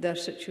their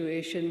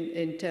situation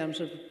in terms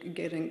of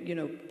getting, you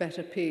know,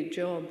 better paid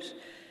jobs.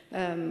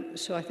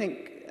 So I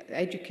think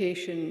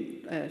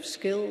education,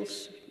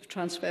 skills,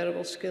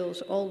 transferable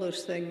skills, all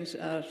those things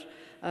are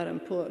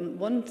important.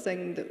 One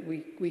thing that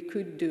we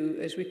could do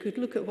is we could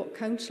look at what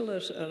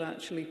counsellors are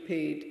actually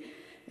paid.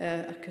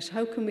 Because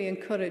how can we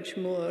encourage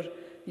more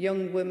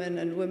young women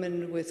and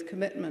women with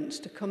commitments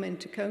to come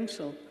into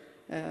council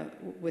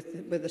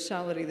with the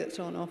salary that's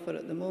on offer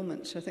at the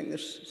moment? So I think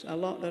there's a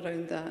lot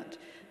around that,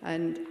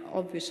 and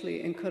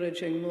obviously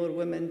encouraging more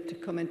women to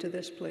come into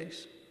this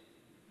place.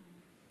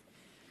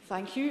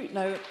 Thank you.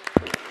 Now,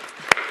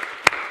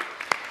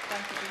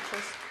 thank you,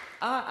 Beatrice.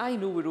 I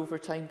know we're over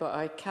time, but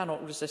I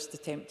cannot resist the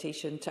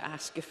temptation to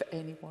ask if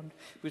anyone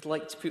would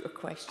like to put a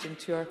question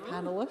to our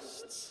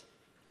panellists.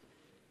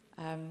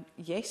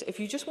 Yes, if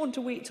you just want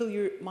to wait till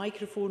your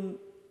microphone,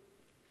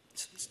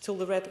 till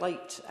the red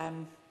light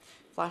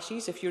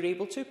flashes, if you're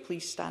able to,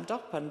 please stand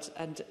up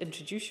and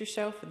introduce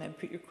yourself and then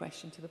put your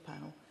question to the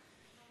panel.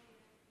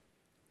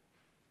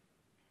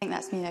 I think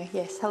that's me now,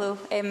 yes. Hello,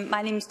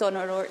 my name's Donna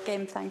O'Rourke,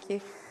 thank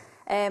you.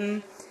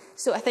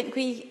 So I think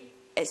we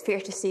it's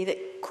fair to say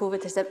that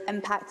COVID has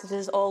impacted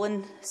us all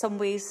in some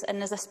ways, and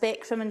there's a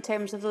spectrum in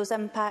terms of those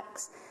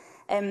impacts.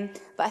 But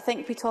I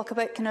think we talk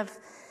about kind of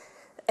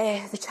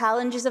the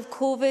challenges of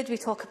COVID, we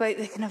talk about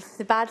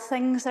the bad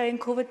things around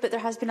COVID, but there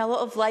has been a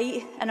lot of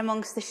light in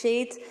amongst the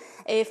shade.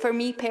 For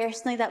me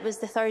personally, that was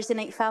the Thursday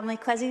night family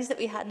quizzes that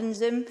we had on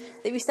Zoom,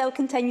 that we still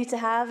continue to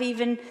have,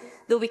 even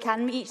though we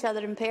can meet each other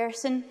in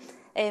person.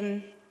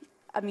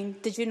 I mean,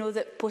 did you know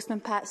that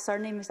Postman Pat's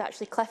surname was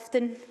actually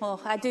Clifton? Well,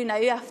 I do now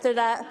after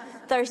that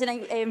Thursday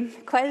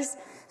night quiz.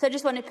 So I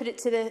just want to put it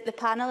to the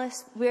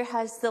panellists. Where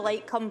has the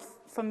light come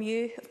from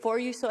for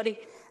you,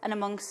 and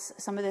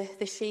amongst some of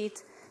the shade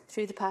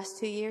through the past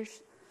 2 years?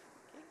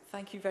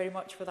 Thank you very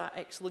much for that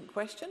excellent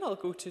question. I'll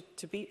go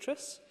to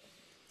Beatrice.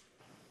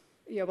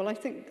 Yeah, well, I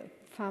think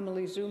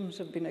family Zooms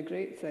have been a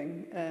great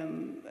thing.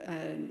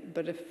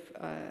 But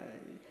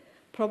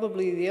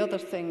probably the other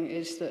thing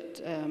is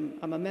that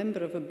I'm a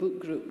member of a book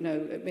group now.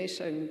 It may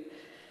sound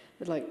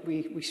like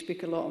we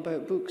speak a lot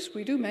about books.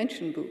 We do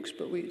mention books,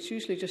 but it's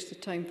usually just a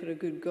time for a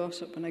good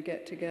gossip and a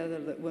get-together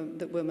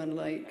that women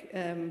like.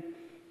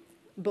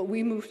 But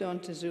we moved on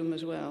to Zoom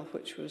as well,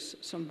 which was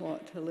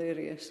somewhat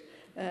hilarious.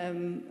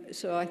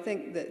 So I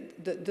think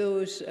that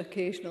those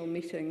occasional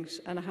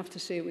meetings, and I have to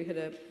say we had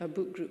a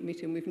book group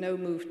meeting, we've now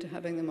moved to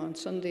having them on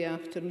Sunday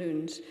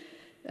afternoons,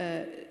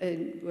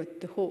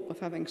 with the hope of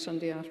having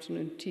Sunday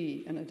afternoon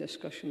tea and a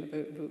discussion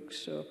about books.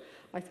 So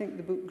I think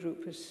the book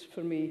group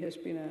for me has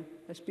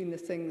been the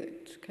thing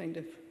that kind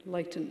of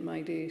lightened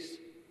my days.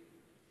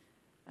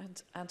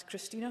 And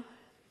Christina?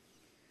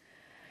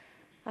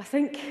 I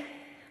think,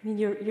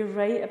 you're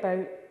right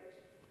about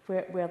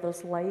where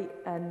there's light,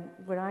 and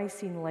where I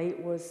seen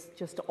light was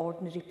just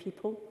ordinary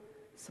people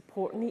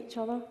supporting each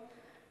other.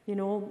 You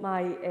know,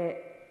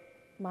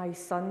 my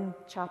son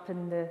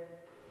chapping the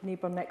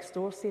neighbour next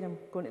door saying, "I'm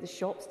going to the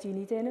shops, do you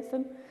need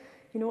anything?"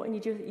 You know, and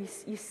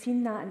you've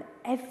seen that in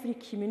every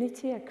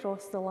community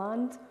across the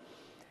land.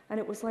 And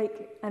it was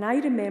like, and I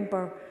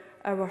remember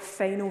our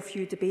final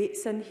few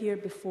debates in here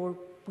before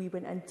we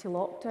went into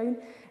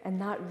lockdown,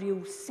 and that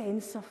real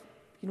sense of,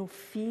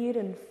 fear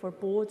and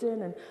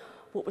foreboding and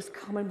what was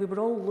coming. We were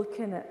all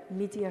looking at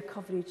media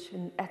coverage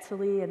in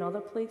Italy and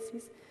other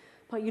places.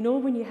 But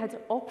when you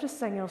had opera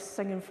singers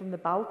singing from the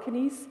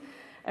balconies,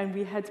 and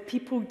we had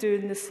people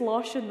doing the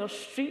slosh in their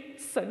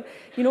streets, and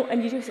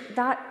and you just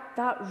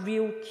that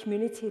real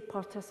community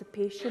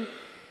participation.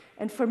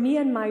 And for me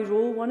in my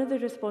role, one of the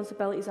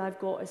responsibilities I've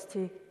got is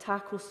to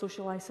tackle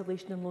social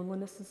isolation and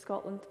loneliness in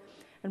Scotland.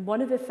 And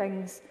one of the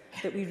things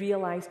that we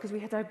realised, because we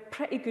had a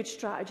pretty good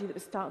strategy that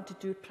was starting to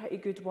do pretty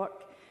good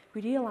work,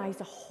 we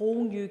realised a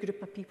whole new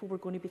group of people were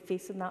going to be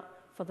facing that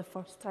for the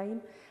first time.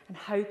 And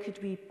how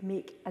could we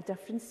make a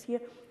difference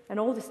here? And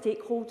all the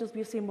stakeholders,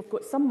 we were saying, we've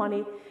got some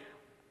money.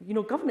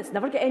 Governments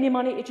never get any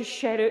money to just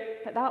share out.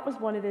 But that was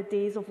one of the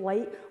days of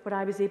light where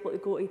I was able to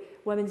go to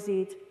Women's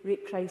Aid,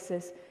 Rape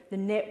Crisis, the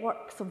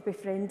networks of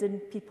befriending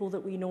people that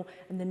we know,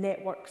 and the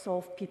networks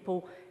of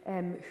people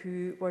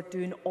who were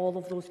doing all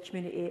of those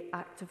community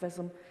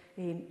activism,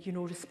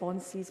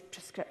 responses,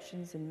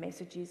 prescriptions and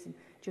messages, and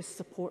just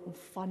support and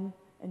fun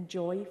and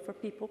joy for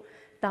people.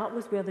 That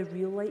was where the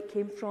real light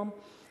came from.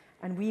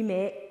 And we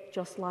met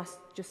just last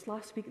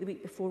week, the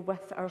week before,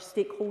 with our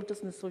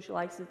stakeholders in the social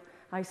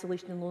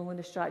isolation and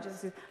loneliness strategies. I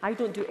said, I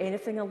don't do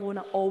anything alone.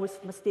 I always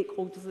have my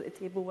stakeholders at the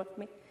table with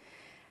me.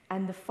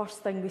 And the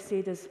first thing we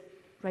said is,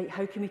 right,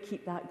 how can we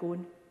keep that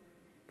going?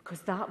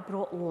 Because that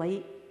brought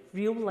light,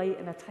 real light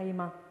in a time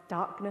of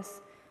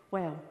darkness.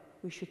 Well,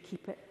 we should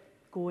keep it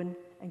going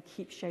and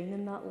keep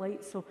shining that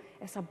light. So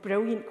it's a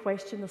brilliant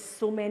question. There's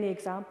so many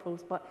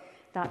examples, but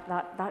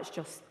that's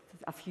just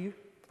a few.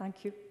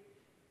 Thank you.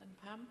 And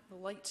Pam, the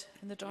light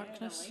in the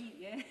darkness?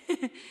 Yeah.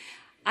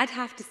 I'd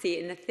have to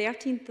say, on the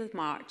 13th of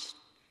March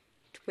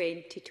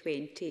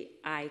 2020,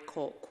 I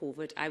caught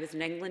COVID. I was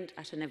in England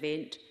at an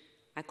event.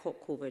 I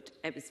caught COVID.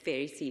 It was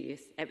very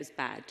serious. It was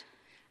bad.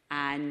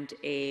 And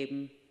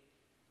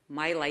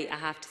my light, I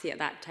have to say, at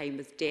that time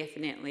was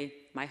definitely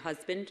my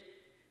husband.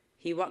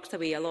 He works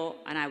away a lot,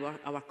 and I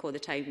work all the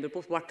time. We're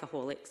both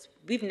workaholics.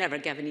 We've never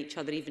given each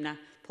other even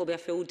probably a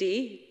full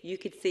day. You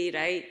could say,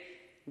 right,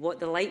 what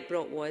the light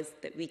brought was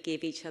that we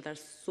gave each other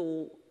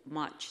so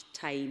much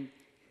time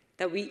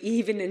that we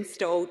even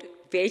installed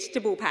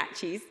vegetable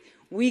patches.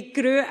 We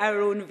grew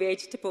our own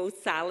vegetables,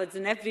 salads,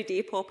 and every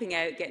day popping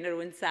out, getting our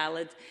own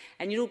salads.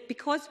 And,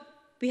 because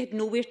we had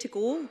nowhere to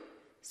go.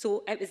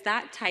 So it was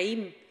that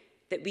time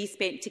that we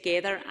spent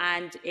together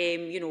and,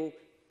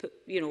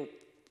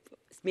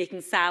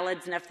 making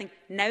salads and everything.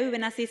 Now,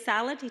 when I say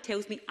salad, he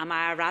tells me, am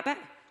I a rabbit?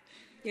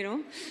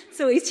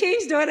 So he's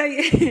changed all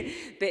right.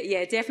 But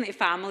yeah, definitely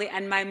family.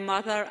 And my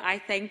mother, I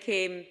think,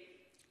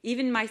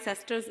 even my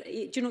sisters,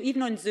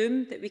 even on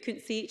Zoom, that we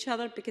couldn't see each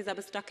other because I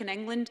was stuck in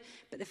England.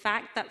 But the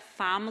fact that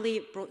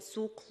family brought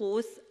so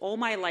close all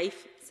my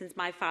life since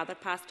my father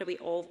passed away,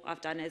 all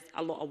I've done is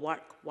a lot of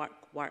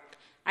work.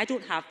 I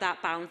don't have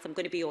that balance, I'm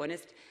going to be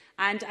honest.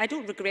 And I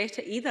don't regret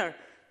it either.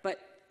 But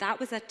that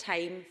was a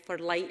time for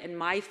light in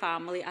my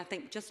family. I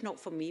think just not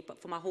for me,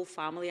 but for my whole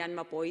family and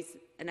my boys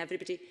and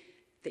everybody,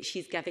 that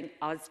she's giving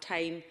us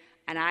time.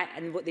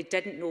 And what they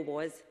didn't know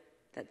was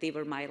that they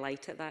were my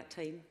light at that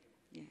time.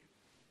 Yeah.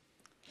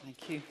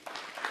 Thank you.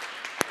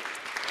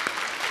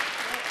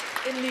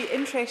 In the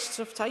interests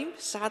of time,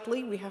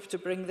 sadly, we have to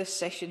bring this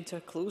session to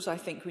a close. I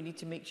think we need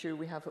to make sure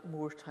we have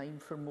more time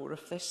for more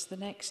of this the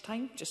next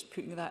time. Just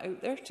putting that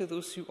out there to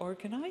those who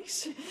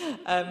organise.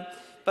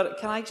 But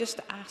can I just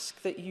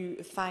ask that you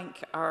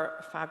thank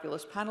our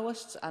fabulous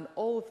panellists and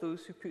all of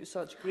those who put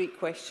such great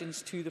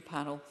questions to the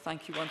panel.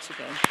 Thank you once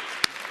again.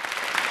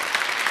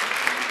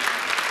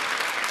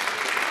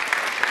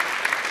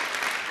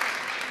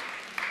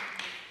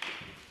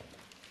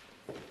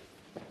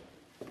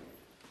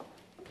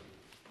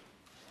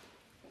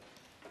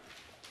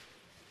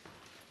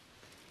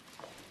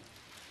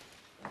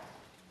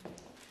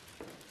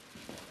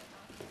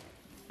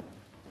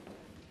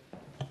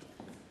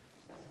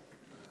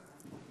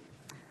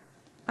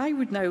 I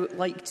would now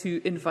like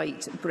to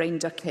invite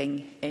Brenda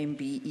King,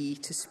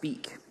 MBE, to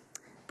speak.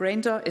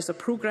 Brenda is a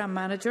programme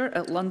manager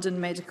at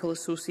London Medical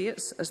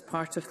Associates as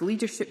part of the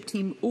leadership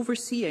team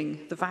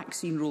overseeing the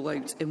vaccine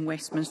rollout in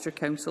Westminster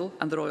Council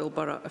and the Royal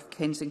Borough of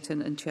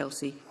Kensington and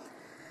Chelsea.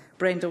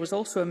 Brenda was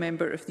also a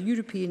member of the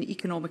European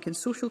Economic and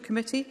Social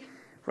Committee,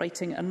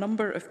 writing a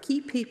number of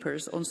key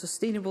papers on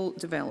sustainable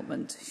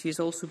development. She has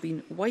also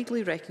been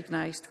widely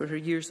recognised for her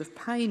years of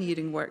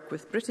pioneering work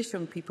with British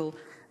young people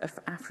of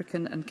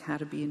African and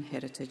Caribbean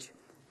heritage.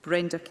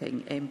 Brenda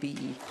King,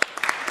 MBE.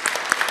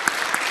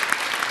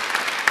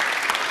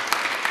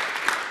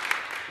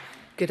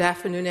 Good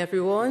afternoon,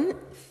 everyone.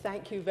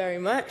 Thank you very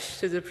much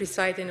to the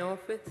presiding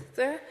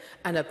officer,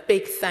 and a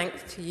big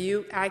thanks to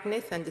you,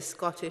 Agnes, and the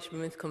Scottish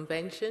Women's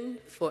Convention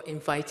for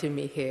inviting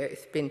me here.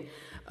 It's been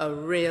a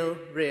real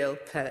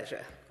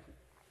pleasure.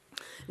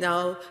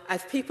 Now,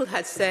 as people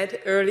had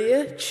said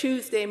earlier,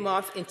 Tuesday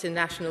marks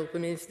International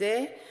Women's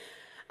Day,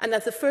 and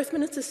as the First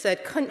Minister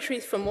said,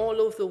 countries from all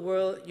over the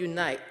world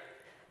unite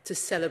to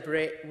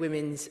celebrate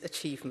women's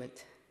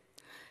achievement.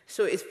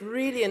 So it's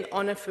really an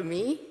honour for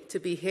me to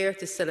be here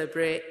to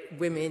celebrate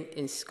women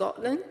in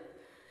Scotland.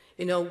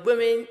 You know,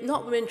 women,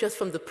 not women just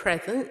from the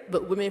present,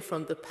 but women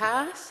from the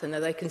past, and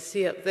as I can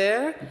see up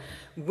there,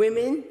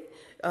 women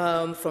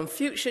from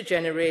future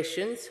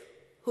generations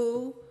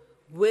who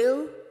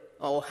will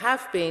or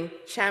have been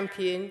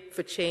championed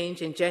for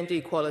change in gender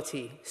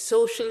equality,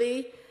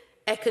 socially,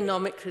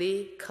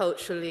 economically,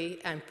 culturally,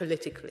 and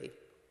politically.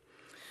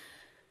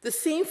 The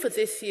theme for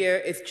this year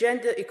is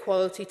Gender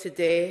Equality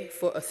Today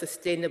for a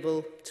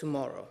Sustainable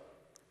Tomorrow,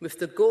 with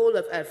the goal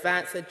of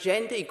advancing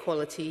gender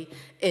equality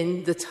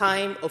in the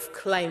time of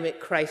climate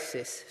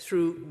crisis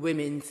through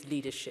women's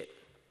leadership.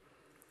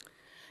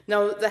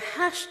 Now, the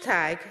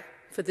hashtag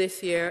for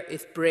this year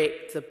is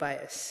Break the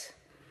Bias,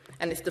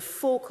 and it's the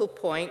focal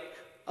point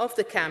of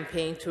the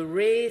campaign to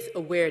raise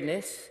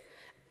awareness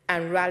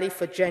and rally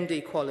for gender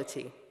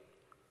equality.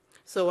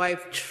 So I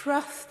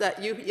trust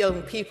that you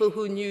young people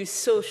who use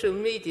social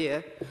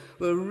media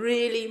will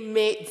really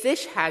make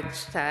this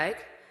hashtag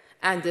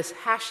and this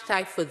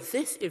hashtag for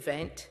this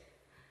event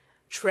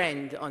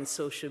trend on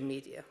social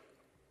media.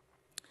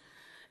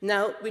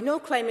 Now, we know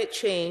climate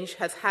change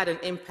has had an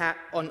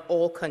impact on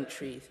all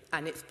countries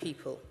and its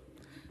people,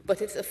 but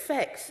its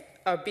effects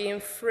are being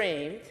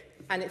framed,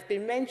 and it's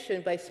been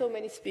mentioned by so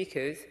many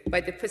speakers,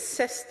 by the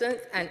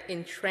persistent and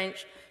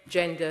entrenched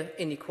gender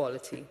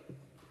inequality.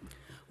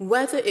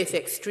 Whether it's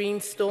extreme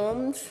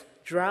storms,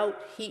 drought,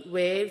 heat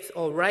waves,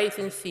 or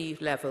rising sea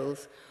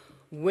levels,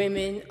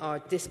 women are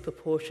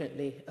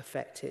disproportionately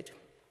affected.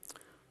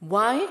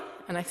 Why?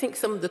 And I think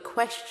some of the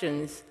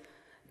questions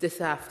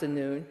this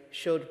afternoon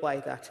showed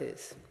why that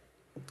is.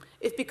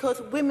 It's because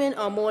women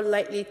are more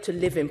likely to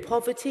live in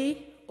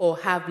poverty or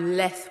have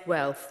less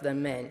wealth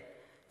than men.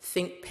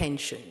 Think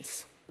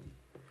pensions.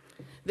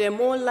 They're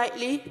more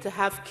likely to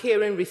have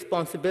caring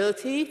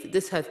responsibilities.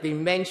 This has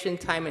been mentioned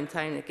time and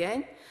time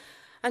again.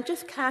 And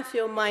just cast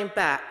your mind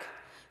back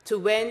to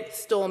when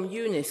Storm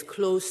Eunice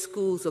closed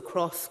schools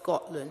across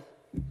Scotland.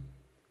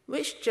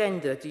 Which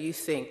gender do you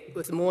think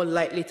was more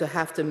likely to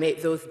have to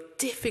make those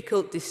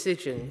difficult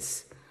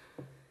decisions,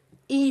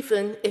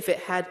 even if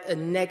it had a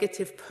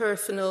negative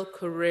personal,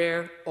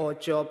 career, or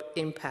job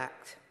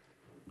impact?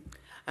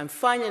 And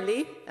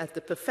finally, as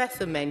the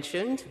professor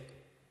mentioned,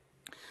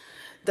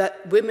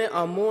 that women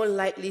are more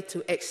likely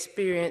to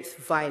experience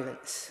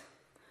violence.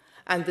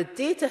 And the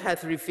data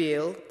has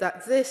revealed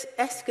that this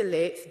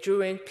escalates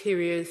during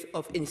periods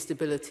of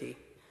instability.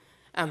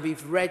 And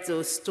we've read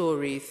those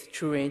stories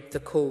during the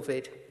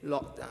COVID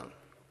lockdown.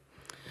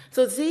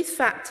 So these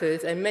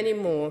factors and many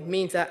more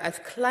mean that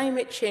as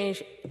climate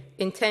change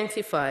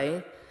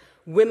intensifies,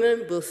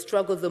 women will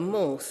struggle the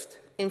most.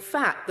 In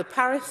fact, the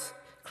Paris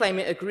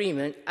Climate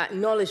Agreement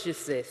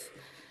acknowledges this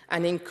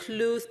and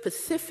includes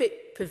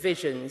specific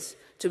provisions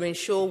to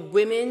ensure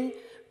women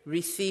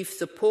receive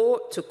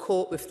support to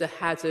cope with the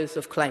hazards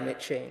of climate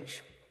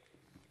change.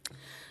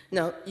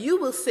 Now, you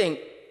will think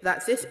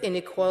that this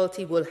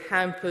inequality will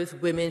hamper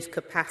women's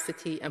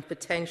capacity and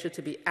potential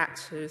to be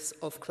actors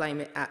of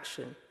climate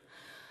action.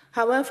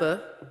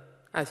 However,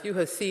 as you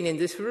have seen in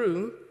this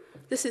room,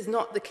 this is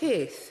not the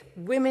case.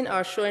 Women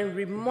are showing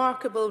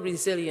remarkable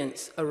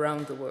resilience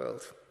around the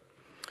world.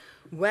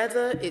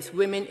 Whether it's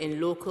women in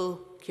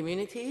local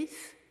communities,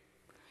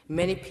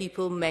 many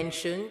people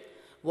mention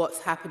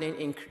what's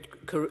happening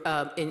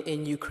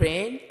in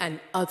Ukraine and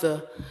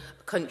other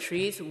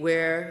countries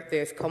where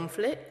there's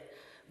conflict.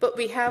 But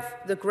we have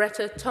the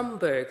Greta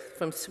Thunberg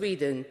from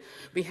Sweden.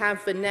 We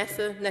have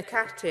Vanessa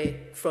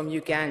Nakate from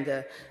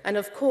Uganda. And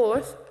of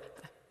course,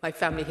 my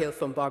family hails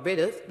from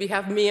Barbados, we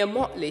have Mia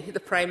Mottley,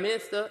 the Prime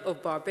Minister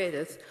of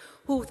Barbados,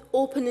 whose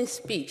opening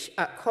speech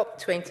at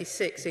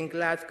COP26 in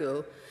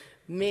Glasgow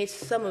made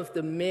some of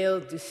the male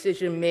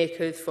decision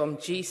makers from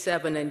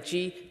G7 and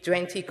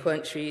G20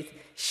 countries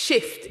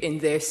shift in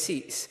their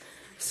seats.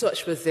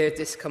 Such was their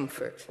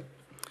discomfort.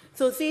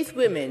 So these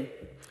women,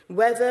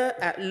 whether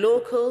at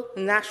local,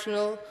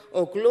 national,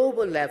 or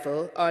global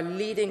level, are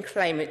leading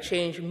climate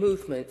change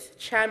movements,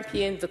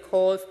 championing the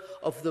cause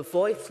of the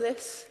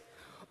voiceless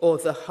or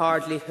the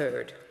hardly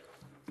heard,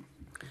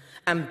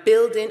 and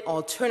building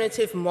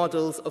alternative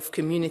models of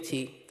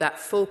community that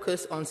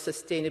focus on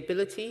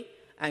sustainability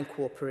and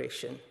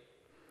cooperation.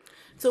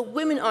 So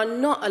women are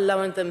not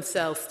allowing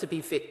themselves to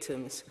be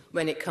victims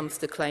when it comes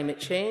to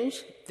climate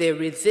change. Their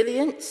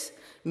resilience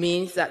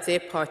means that their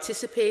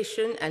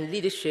participation and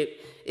leadership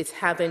is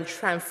having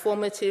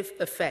transformative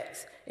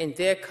effects in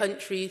their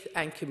countries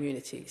and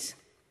communities.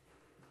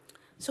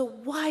 So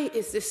why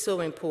is this so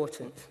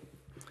important?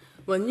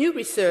 Well, new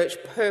research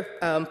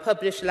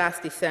published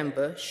last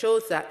December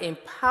shows that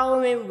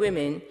empowering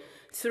women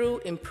through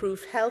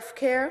improved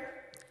healthcare,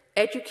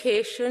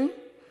 education,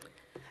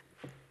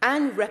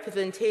 and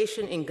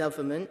representation in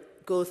government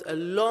goes a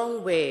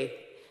long way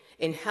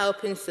in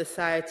helping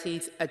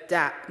societies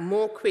adapt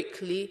more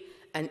quickly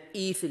and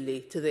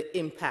easily to the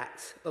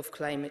impacts of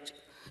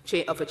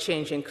a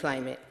changing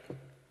climate.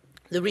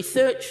 The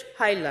research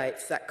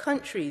highlights that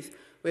countries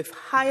with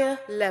higher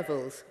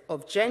levels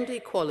of gender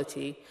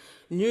equality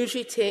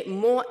usually take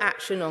more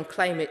action on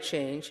climate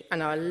change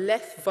and are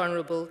less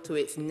vulnerable to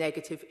its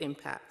negative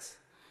impacts.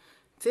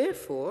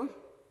 Therefore,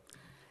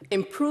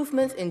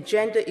 improvements in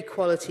gender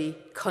equality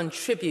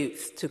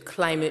contributes to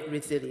climate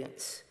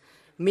resilience,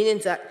 meaning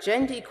that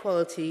gender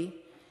equality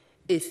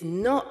is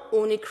not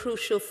only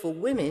crucial for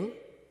women,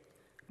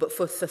 but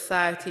for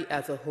society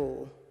as a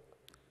whole.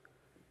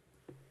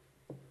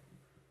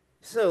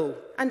 So,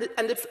 and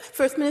the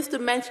First Minister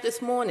mentioned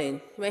this morning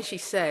when she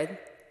said,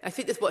 I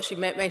think that's what she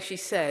meant when she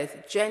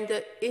said,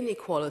 gender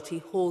inequality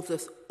holds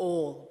us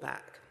all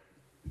back.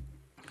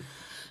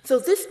 So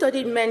this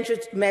study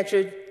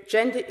measured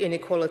gender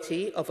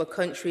inequality of a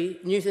country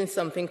using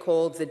something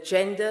called the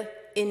Gender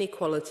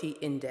Inequality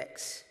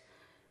Index,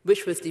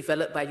 which was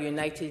developed by the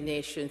United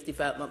Nations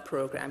Development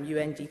Programme,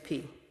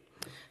 UNDP.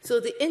 So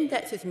the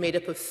index is made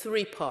up of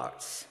 3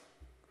 parts.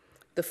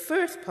 The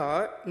first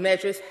part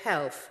measures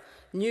health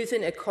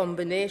using a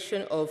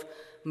combination of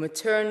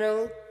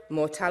maternal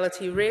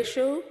mortality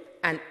ratio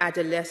and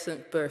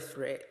adolescent birth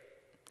rate.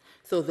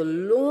 So the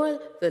lower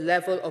the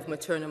level of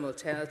maternal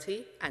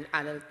mortality and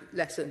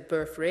adolescent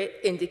birth rate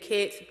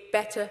indicates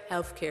better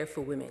healthcare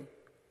for women,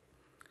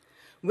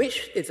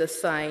 which is a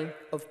sign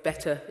of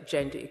better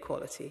gender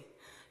equality.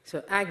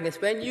 So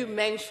Agnes, when you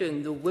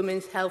mentioned the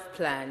Women's Health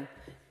Plan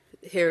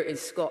here in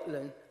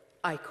Scotland,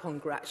 I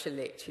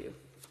congratulate you.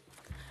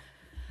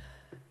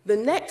 The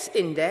next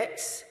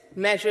index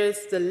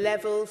measures the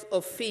levels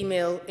of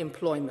female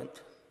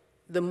employment.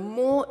 The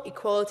more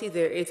equality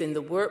there is in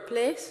the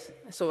workplace,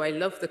 so I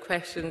love the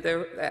question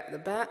there at the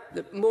back,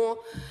 the more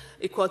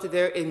equality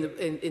there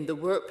in the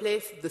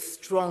workplace, the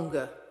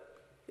stronger,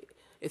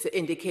 it's an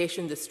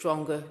indication, the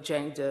stronger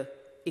gender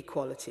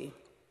equality.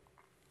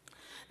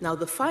 Now,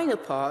 the final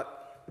part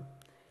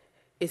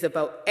is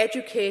about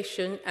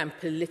education and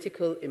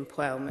political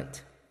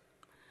empowerment.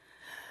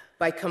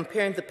 By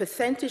comparing the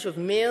percentage of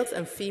males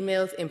and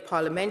females in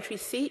parliamentary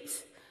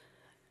seats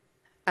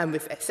and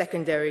with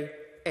secondary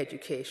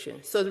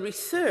education. So the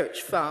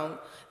research found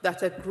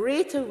that a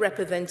greater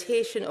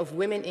representation of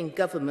women in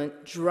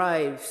government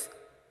drives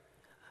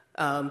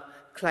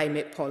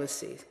climate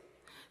policies.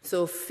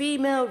 So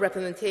female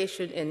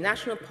representation in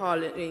national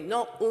parliament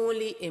not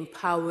only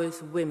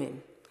empowers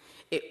women,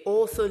 it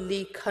also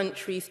leads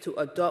countries to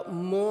adopt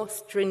more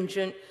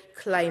stringent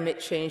climate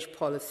change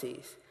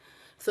policies.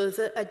 So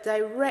there's a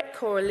direct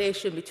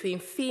correlation between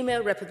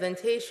female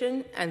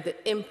representation and the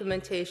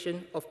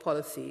implementation of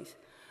policies,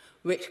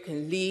 which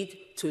can lead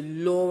to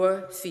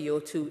lower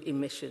CO2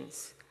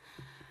 emissions.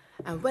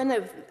 And when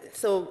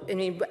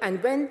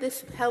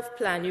this health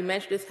plan, you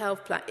mentioned this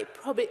health plan, it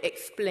probably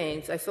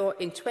explains, I thought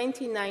in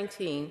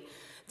 2019,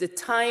 the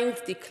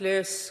Times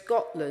declares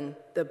Scotland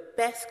the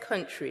best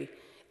country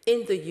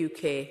in the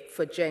UK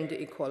for gender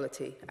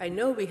equality. I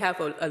know we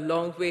have a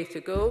long way to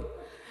go,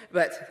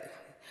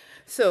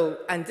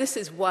 and this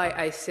is why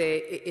I say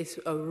it is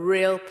a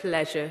real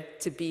pleasure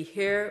to be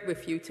here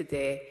with you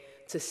today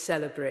to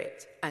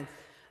celebrate. And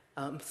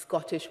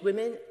Scottish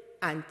women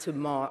and to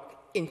mark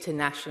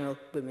International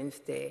Women's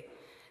Day.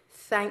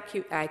 Thank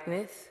you,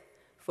 Agnes,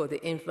 for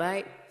the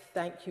invite.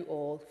 Thank you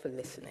all for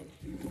listening.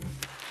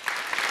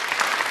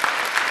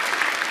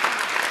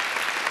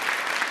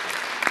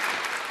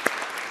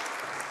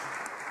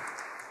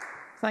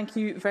 Thank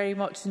you very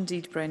much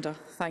indeed, Brenda.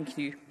 Thank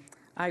you.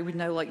 I would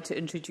now like to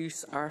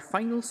introduce our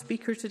final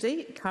speaker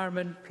today,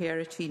 Carmen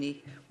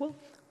Piericini. Well,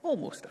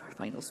 almost our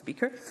final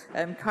speaker.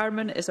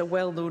 Carmen is a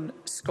well-known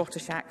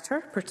Scottish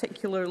actor,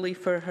 particularly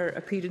for her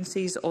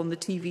appearances on the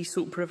TV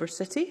soap River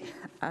City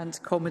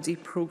and comedy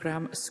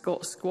programme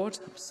Scot Squad.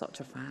 I'm such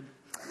a fan.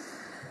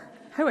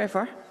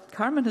 However,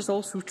 Carmen has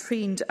also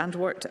trained and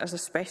worked as a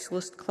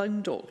specialist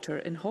clown doctor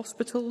in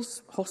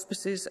hospitals,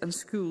 hospices and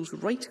schools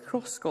right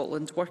across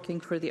Scotland, working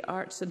for the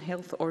arts and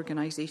health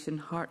organisation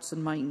Hearts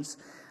and Minds.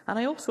 And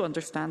I also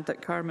understand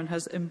that Carmen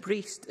has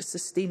embraced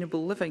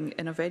sustainable living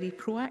in a very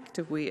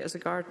proactive way as a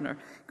gardener,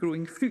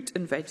 growing fruit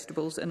and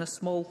vegetables in a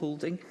small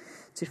holding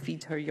to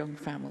feed her young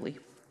family.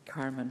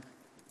 Carmen.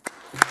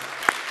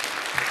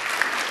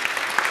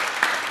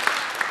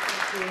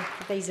 Thank you,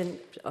 Presiding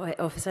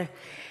Officer.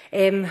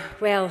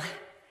 Well,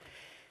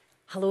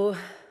 hello.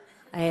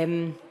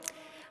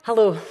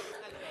 Hello.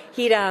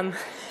 Here I am.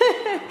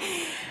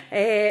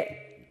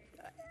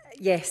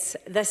 Yes,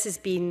 this has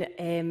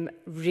been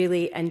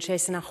really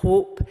interesting. I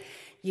hope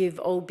you've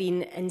all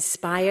been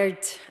inspired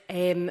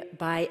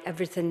by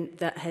everything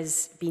that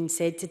has been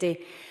said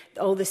today.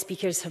 All the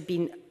speakers have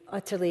been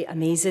utterly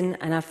amazing,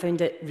 and I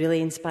found it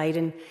really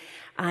inspiring.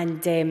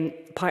 And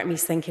part of me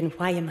is thinking,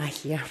 why am I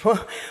here?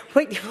 What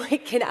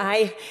can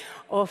I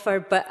offer?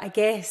 But I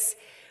guess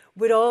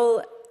we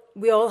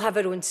all have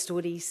our own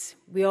stories.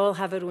 We all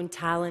have our own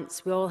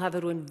talents. We all have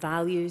our own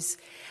values,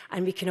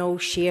 and we can all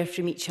share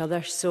from each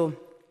other. So.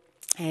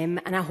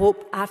 And I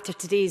hope after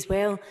today as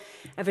well,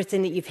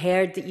 everything that you've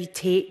heard that you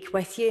take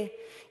with you,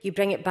 you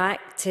bring it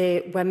back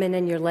to women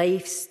in your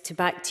lives,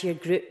 back to your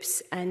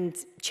groups and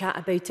chat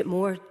about it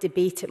more,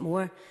 debate it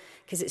more,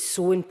 because it's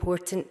so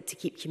important to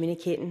keep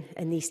communicating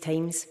in these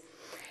times.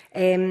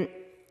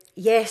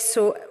 Yes,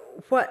 so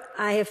what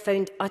I have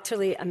found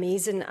utterly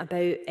amazing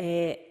about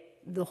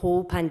the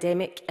whole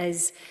pandemic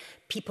is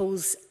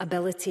people's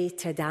ability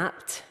to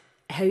adapt,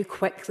 how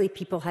quickly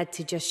people had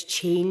to just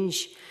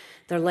change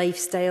their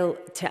lifestyle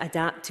to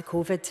adapt to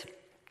COVID.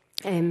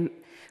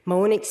 My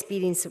own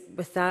experience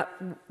with that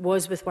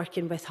was with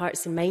working with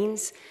Hearts and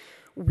Minds.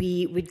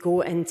 We would go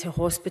into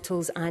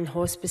hospitals and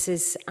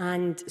hospices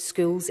and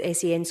schools,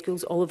 SEN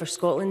schools all over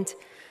Scotland,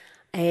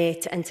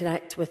 to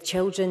interact with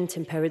children, to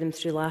empower them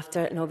through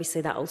laughter, and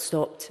obviously that all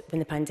stopped when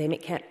the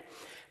pandemic hit.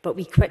 But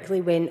we quickly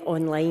went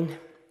online,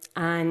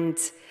 and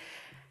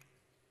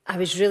I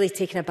was really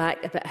taken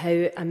aback about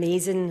how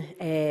amazing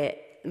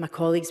my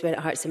colleagues were at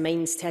Hearts and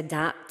Minds to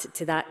adapt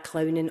to that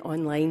clowning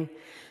online.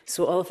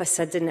 So all of a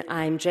sudden,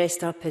 I'm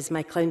dressed up as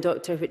my clown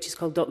doctor, which is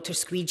called Dr.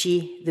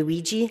 Squeegee the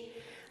Ouija.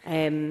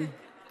 I'm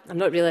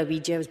not really a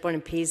Ouija, I was born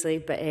in Paisley,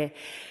 but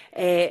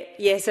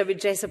yes, I would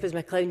dress up as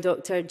my clown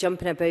doctor,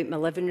 jumping about my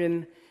living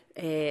room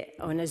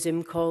on a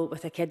Zoom call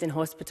with a kid in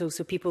hospital,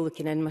 so people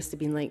looking in must have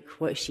been like,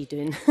 what is she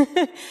doing?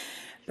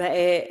 But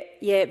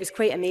yeah, it was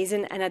quite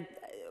amazing, and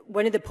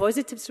one of the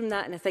positives from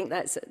that, and I think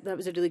that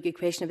was a really good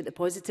question about the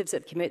positives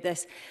that have come out of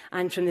this,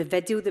 and from the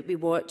video that we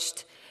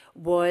watched,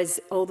 was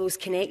all those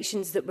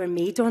connections that were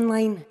made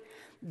online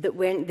that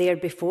weren't there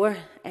before.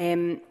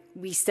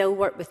 We still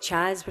work with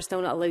Chaz. We're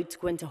still not allowed to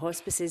go into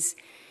hospices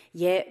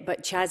yet,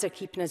 but Chaz are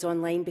keeping us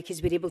online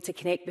because we're able to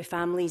connect with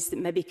families that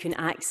maybe couldn't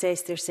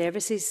access their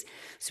services.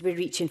 So we're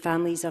reaching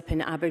families up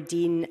in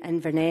Aberdeen,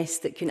 Inverness,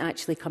 that couldn't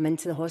actually come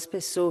into the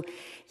hospice. So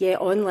yeah,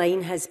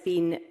 online has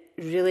been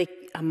really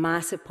a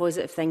massive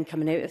positive thing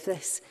coming out of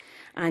this,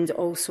 and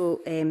also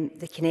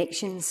the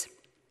connections.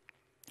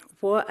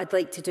 What I'd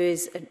like to do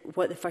is,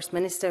 what the First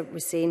Minister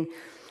was saying,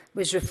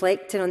 was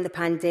reflecting on the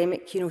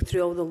pandemic, you know,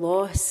 through all the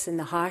loss and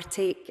the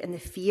heartache and the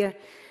fear.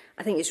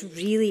 I think it's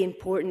really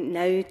important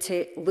now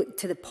to look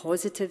to the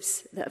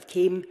positives that have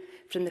came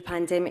from the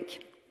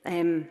pandemic.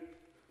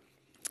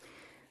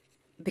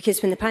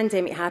 Because when the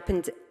pandemic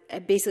happened,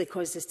 it basically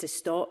caused us to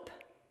stop,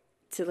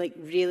 to like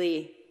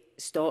really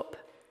stop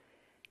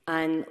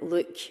and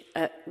look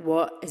at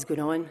what is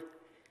going on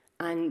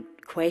and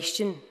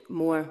question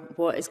more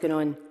what is going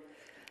on.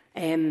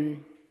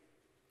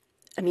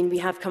 I mean, we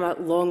have come a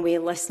long way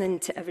listening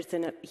to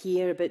everything up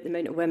here about the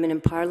amount of women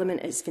in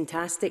Parliament. It's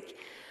fantastic.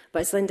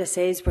 But as Linda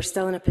says, we're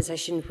still in a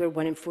position where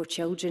 1 in 4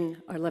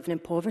 children are living in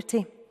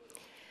poverty.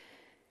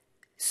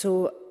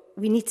 So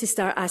we need to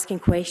start asking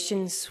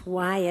questions.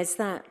 Why is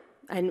that?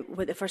 And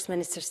what the First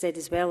Minister said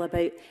as well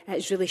about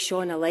it's really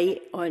shone a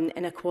light on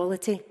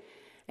inequality.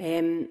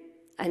 And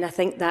I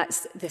think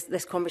that's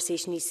this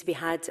conversation needs to be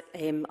had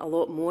a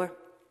lot more.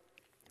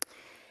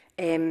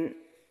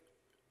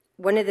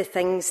 One of the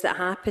things that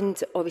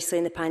happened, obviously,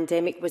 in the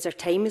pandemic was our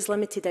time was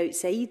limited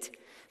outside.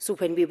 So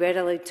when we were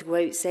allowed to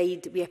go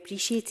outside, we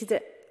appreciated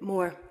it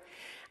more.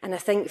 And I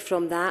think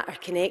from that, our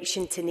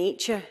connection to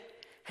nature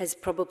has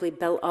probably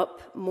built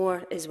up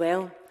more as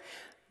well.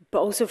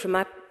 But also from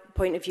my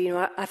point of view, you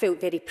know, I felt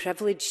very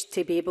privileged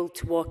to be able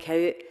to walk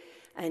out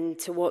and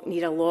to walk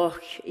near a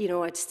loch. You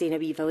know, I'd stay in a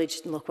wee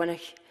village in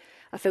Lochwinnoch.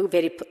 I felt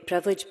very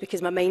privileged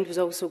because my mind was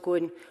also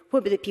going, what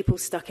about the people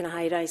stuck in a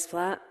high-rise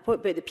flat? What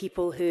about the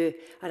people who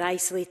are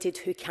isolated,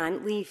 who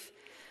can't leave?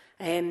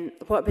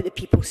 What about the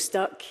people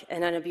stuck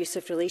in an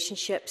abusive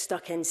relationship,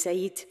 stuck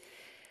inside?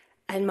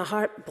 And my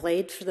heart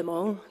bled for them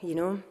all, you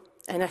know.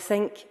 And I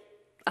think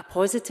a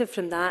positive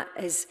from that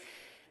is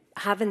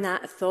having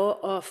that thought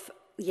of,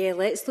 yeah,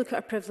 let's look at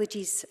our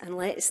privileges and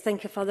let's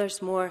think of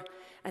others more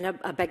on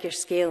a bigger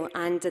scale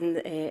and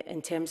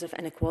in terms of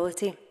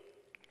inequality.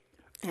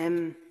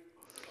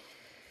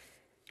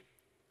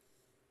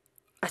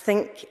 I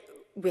think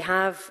we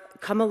have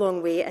come a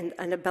long way, and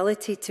the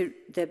ability to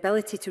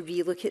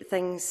relook at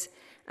things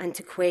and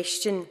to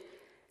question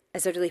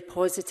is a really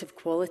positive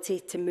quality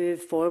to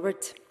move forward.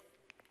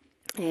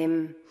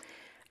 And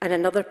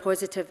another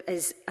positive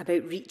is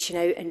about reaching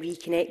out and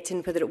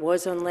reconnecting, whether it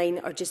was online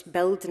or just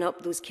building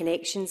up those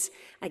connections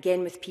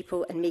again with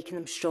people and making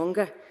them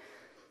stronger,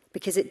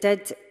 because it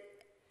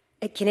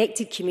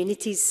connected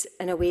communities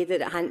in a way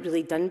that it hadn't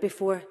really done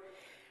before.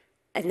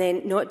 And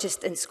then not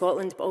just in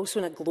Scotland, but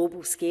also on a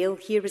global scale.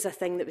 Here was a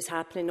thing that was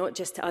happening not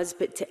just to us,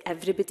 but to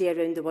everybody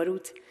around the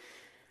world.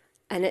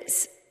 And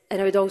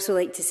I would also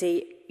like to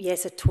say,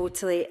 yes, I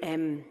totally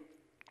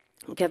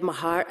give my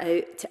heart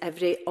out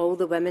to all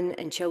the women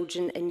and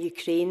children in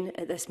Ukraine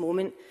at this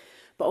moment,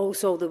 but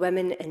also all the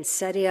women in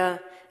Syria,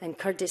 in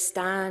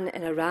Kurdistan,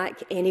 in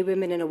Iraq, any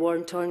women in a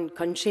war-torn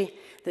country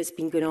that's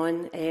been going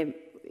on, I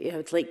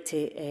would like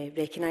to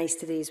recognise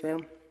today as well.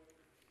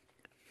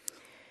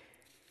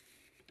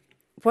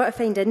 What I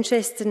find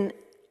interesting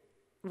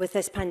with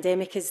this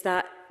pandemic is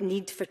that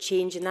need for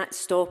change and that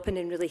stopping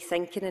and really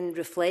thinking and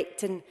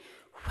reflecting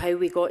how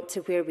we got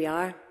to where we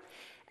are.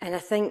 And I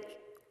think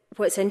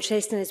what's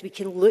interesting is we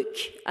can look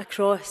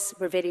across,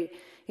 we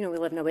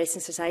live in a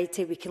Western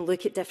society, we can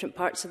look at different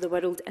parts of the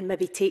world and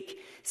maybe take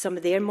some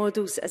of their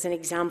models as an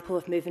example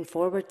of moving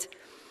forward.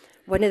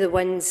 One of the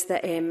ones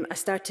that I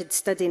started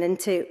studying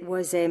into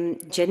was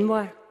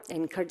Jinwar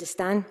in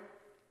Kurdistan.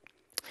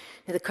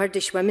 Now, the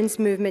Kurdish women's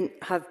movement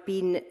have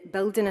been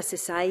building a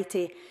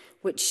society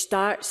which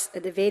starts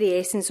at the very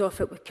essence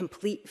of it with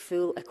complete,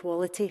 full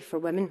equality for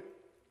women.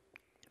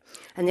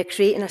 And they're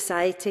creating a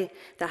society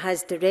that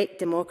has direct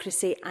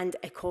democracy and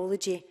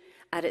ecology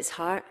at its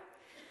heart.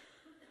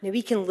 Now,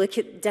 we can look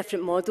at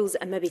different models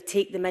and maybe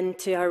take them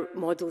into our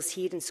models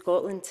here in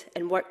Scotland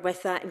and work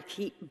with that and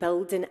keep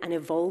building and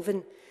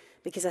evolving.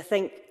 Because I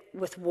think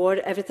with war,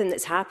 everything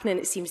that's happening,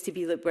 it seems to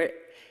be that we're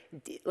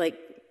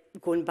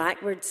going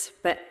backwards.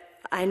 But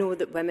I know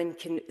that women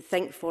can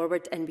think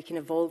forward and we can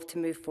evolve to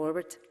move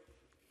forward.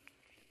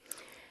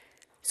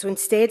 So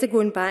instead of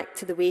going back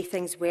to the way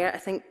things were, I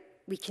think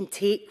we can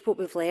take what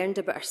we've learned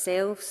about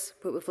ourselves,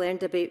 what we've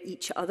learned about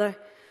each other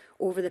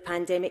over the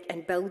pandemic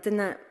and build on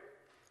that.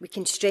 We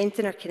can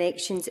strengthen our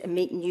connections and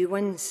make new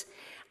ones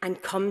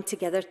and come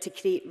together to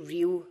create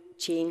real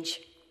change.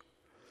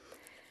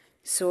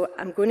 So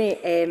I'm going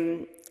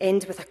to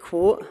end with a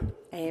quote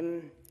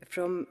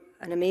from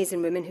an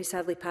amazing woman who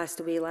sadly passed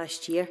away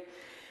last year,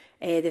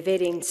 the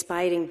very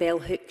inspiring Bell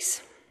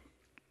Hooks.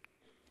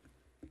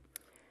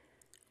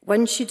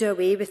 Once you do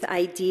away with the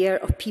idea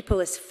of people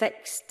as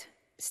fixed,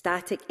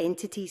 static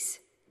entities,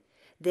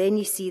 then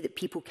you see that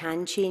people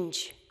can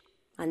change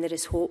and there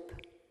is hope.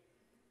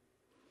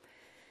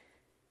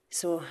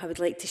 So I would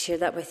like to share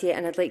that with you,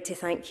 and I'd like to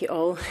thank you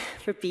all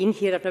for being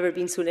here. I've never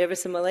been so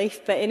nervous in my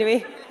life, but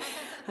anyway,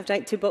 I've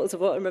drank 2 bottles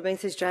of water and my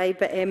mouth is dry.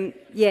 But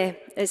yeah,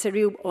 it's a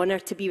real honour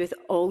to be with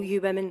all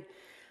you women.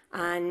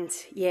 And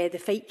yeah, the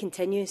fight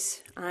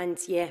continues. And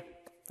yeah,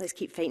 let's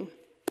keep fighting.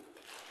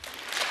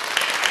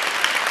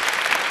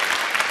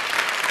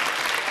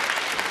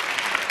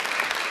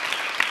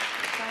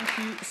 Thank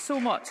you so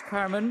much,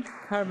 Carmen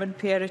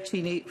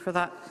Piericini, for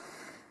that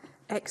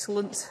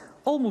excellent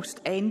almost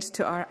end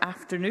to our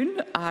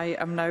afternoon. I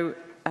am now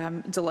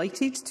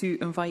delighted to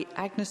invite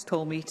Agnes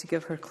Tolmie to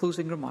give her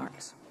closing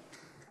remarks.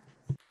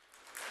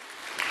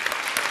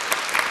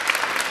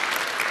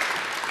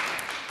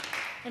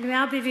 Anyway,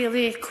 I'll be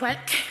really quick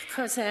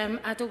because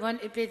I don't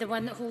want to be the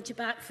one that holds you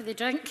back for the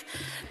drink.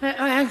 But,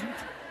 and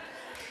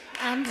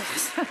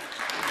is that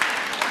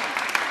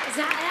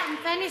it? I'm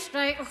finished?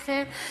 Right,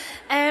 okay.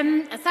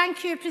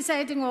 Thank you,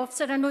 Presiding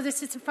Officer. I know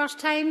this is the first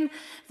time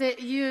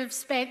that you've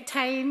spent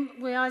time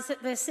with us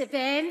at this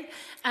event,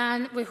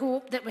 and we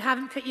hope that we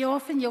haven't put you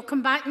off and you'll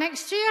come back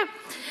next year.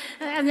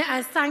 And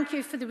I thank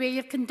you for the way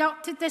you've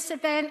conducted this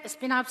event. It's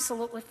been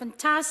absolutely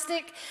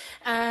fantastic.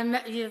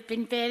 You've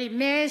been very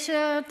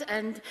measured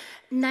and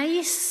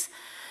nice,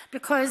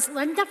 because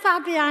Linda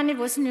Fabiani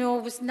wasn't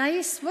always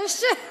nice, was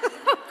she?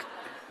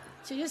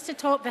 She used to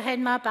talk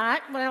behind my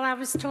back while I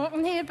was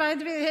talking here, by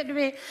the way.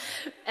 Anyway,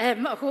 I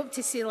hope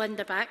to see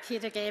Linda back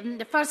here again.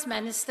 The First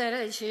Minister,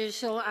 as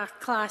usual, a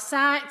class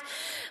act.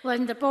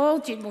 Linda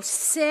Bald, you most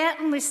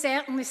certainly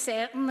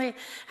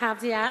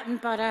have the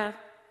Attenborough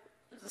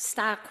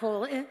star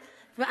quality.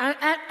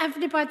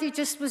 Everybody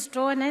just was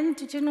drawn in.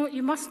 Did you know?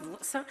 You must know.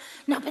 So,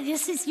 no, but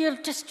this is you're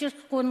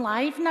going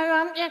live now,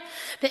 aren't you?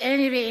 But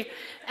anyway,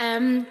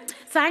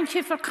 thank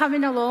you for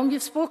coming along.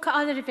 You've spoken at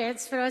other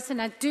events for us,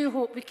 and I do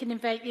hope we can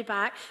invite you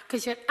back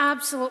because you're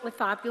absolutely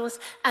fabulous,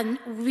 and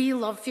we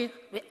love you.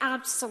 We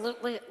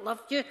absolutely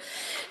love you.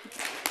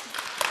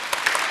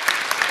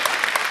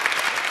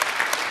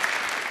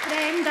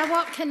 Brenda,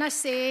 what can I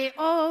say?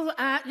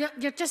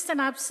 You're just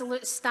an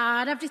absolute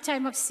star. Every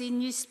time I've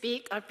seen you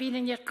speak or been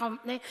in your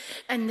company,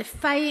 and the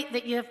fight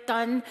that you've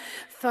done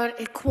for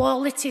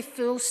equality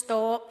full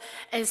stop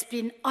has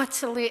been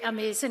utterly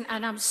amazing,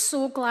 and I'm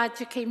so glad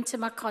you came to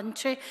my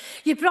country.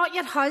 You brought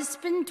your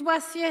husband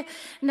with you.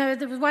 Now,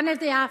 one of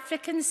the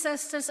African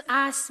sisters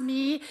asked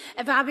me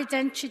if I would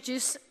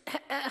introduce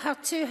her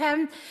to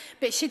him,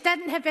 but she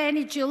didn't have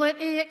any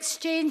jewellery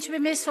exchange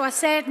with me, so I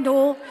said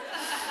no.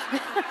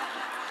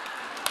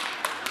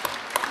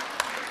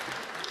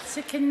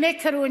 She can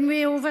make her own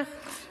way over.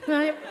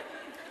 Right.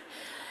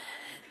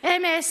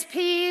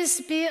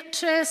 MSPs,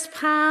 Beatrice,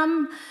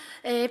 Pam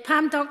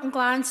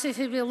Duncan-Glancy,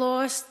 who we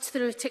lost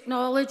through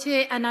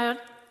technology, and our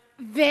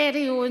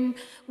very own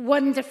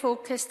wonderful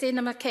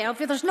Christina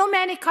McKelvey. There's no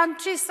many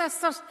countries,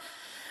 sisters,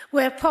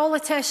 where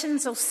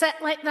politicians will sit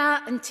like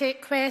that and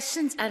take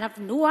questions and have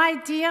no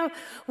idea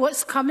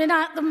what's coming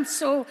at them.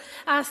 So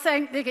I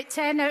think they get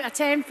 10 out of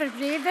 10 for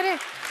bravery.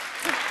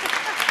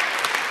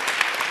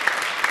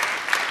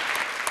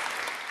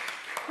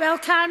 Well,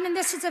 Carmen,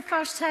 this is the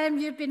first time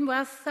you've been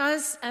with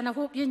us, and I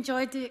hope you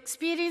enjoyed the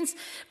experience.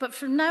 But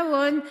from now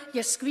on,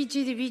 you're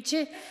squeegee the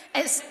Ouija.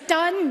 It's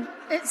done.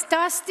 It's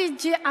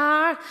dusted. You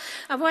are.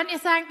 I want to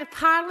thank the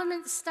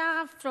Parliament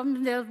staff,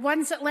 from the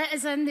ones that let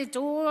us in the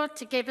door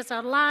to give us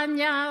our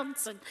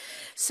lanyards and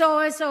saw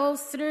us all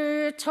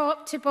through,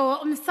 top to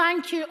bottom.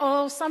 Thank you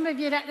all. Some of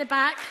you are at the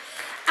back.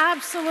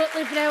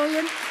 Absolutely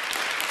brilliant.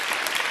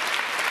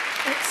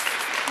 It's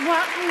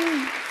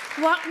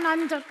working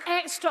under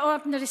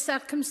extraordinary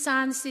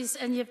circumstances,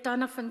 and you've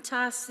done a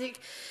fantastic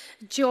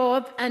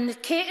job. And the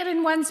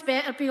catering ones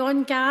better be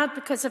on guard,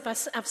 because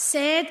I've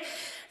said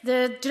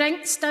the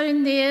drinks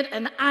down there,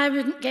 and I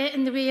wouldn't get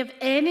in the way of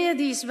any of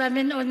these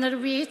women on their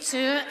way to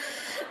it.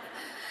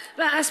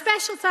 But a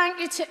special thank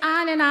you to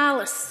Anne and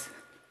Alice.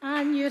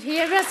 Anne, you're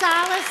here with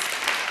Alice.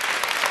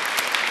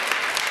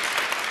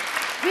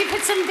 We've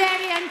had some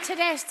very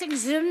interesting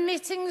Zoom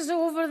meetings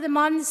over the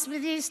months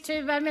with these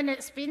two women.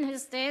 It's been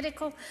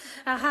hysterical,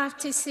 I have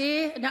to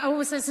say. And it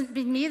always hasn't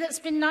been me that's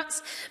been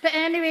nuts. But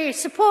anyway,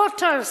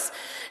 supporters,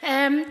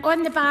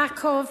 on the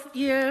back of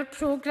your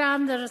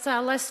programme, there's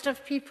a list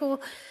of people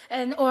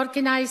and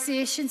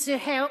organisations who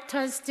helped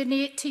us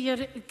donate to your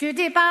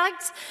goodie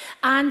bags.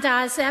 And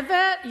as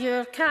ever,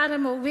 your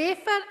caramel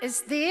wafer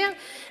is there.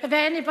 If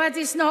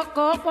anybody's not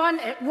got one,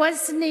 it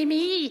wasn't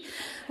me.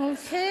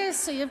 Okay,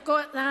 so you've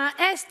got that.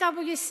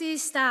 SWC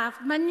staff,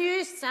 my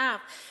new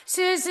staff,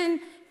 Susan,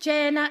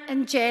 Jenna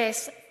and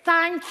Jess.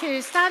 Thank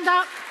you. Stand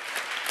up.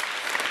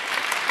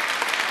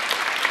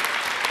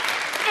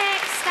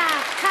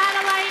 Ex-staff,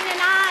 Caroline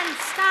and Anne,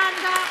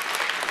 stand up.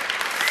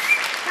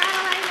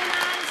 Caroline and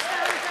Anne,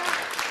 stand up.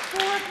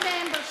 Board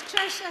members,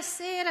 Tricia,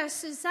 Sarah,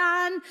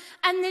 Suzanne,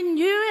 and the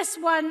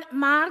newest one,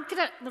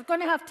 Margaret. We're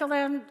going to have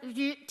to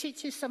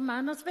teach you some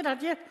manners. Where are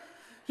you?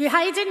 You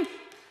hiding?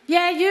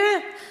 Yeah,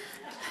 you.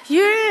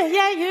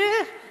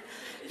 You.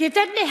 You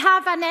didn't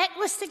have a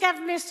necklace to give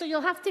me, so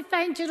you'll have to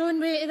find your own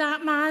way to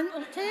that man,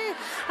 okay?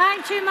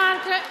 Thank you,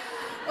 Margaret.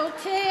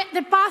 Okay,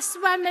 the bus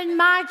women,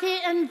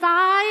 Maggie and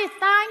Vi,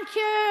 thank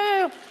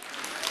you.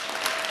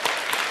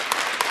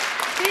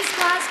 These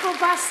Glasgow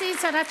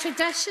buses are a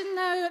tradition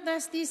now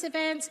at these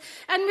events,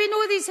 and we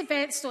know these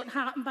events don't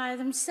happen by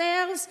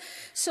themselves,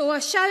 so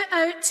a shout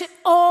out to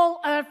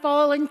all our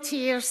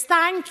volunteers.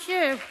 Thank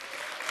you.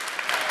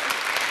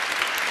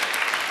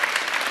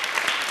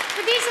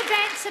 But these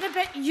events are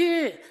about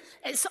you.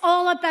 It's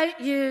all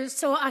about you.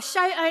 So a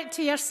shout out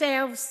to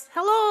yourselves.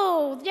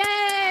 Hello.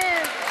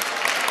 Yeah.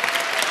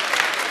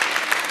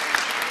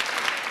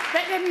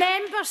 But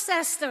remember,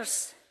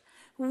 sisters,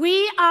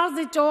 we are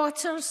the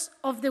daughters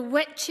of the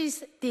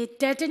witches they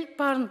didn't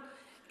burn.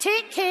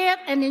 Take care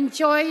and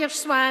enjoy your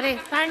soiree.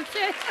 Thank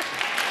you.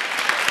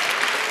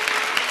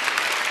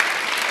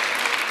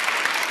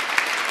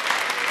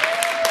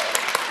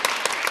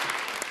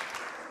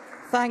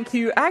 Thank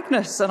you,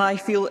 Agnes, and I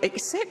feel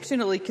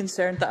exceptionally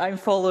concerned that I'm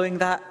following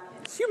that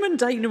human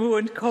dynamo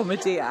and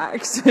comedy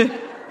act.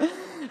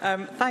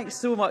 Thanks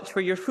so much for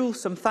your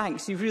fulsome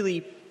thanks. You've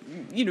really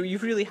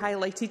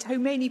highlighted how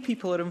many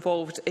people are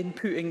involved in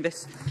putting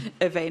this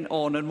event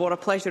on, and what a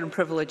pleasure and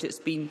privilege it's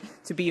been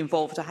to be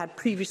involved. I had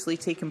previously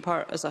taken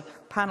part as a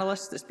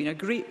panellist. It's been a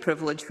great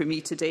privilege for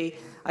me today.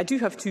 I do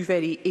have two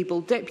very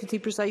able deputy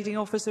presiding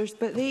officers,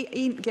 but they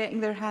ain't getting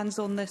their hands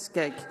on this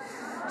gig.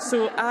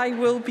 So I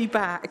will be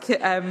back.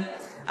 And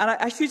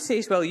I should say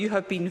as well, you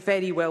have been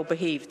very well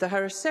behaved. There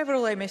are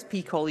several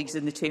MSP colleagues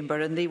in the chamber,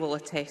 and they will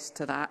attest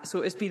to that.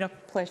 So it's been a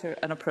pleasure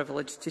and a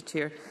privilege to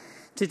chair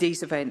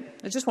today's event.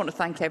 I just want to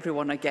thank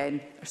everyone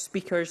again, our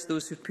speakers,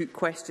 those who've put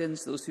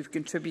questions, those who've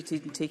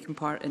contributed and taken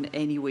part in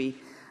any way.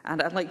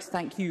 And I'd like to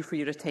thank you for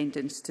your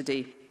attendance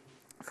today,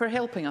 for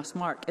helping us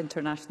mark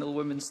International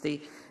Women's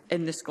Day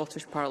in the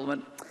Scottish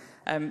Parliament.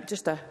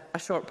 Just a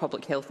short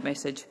public health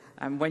message.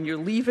 When you're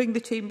leaving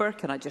the chamber,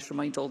 can I just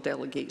remind all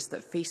delegates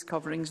that face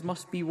coverings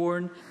must be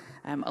worn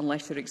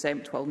unless you're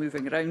exempt while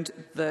moving around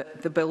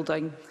the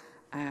building.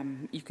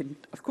 You can,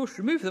 of course,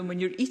 remove them when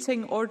you're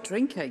eating or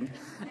drinking.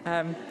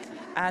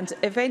 And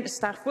event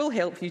staff will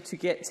help you to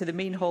get to the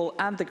main hall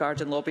and the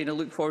garden lobby, and I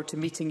look forward to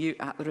meeting you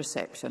at the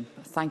reception.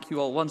 Thank you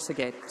all once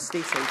again.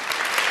 Stay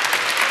safe.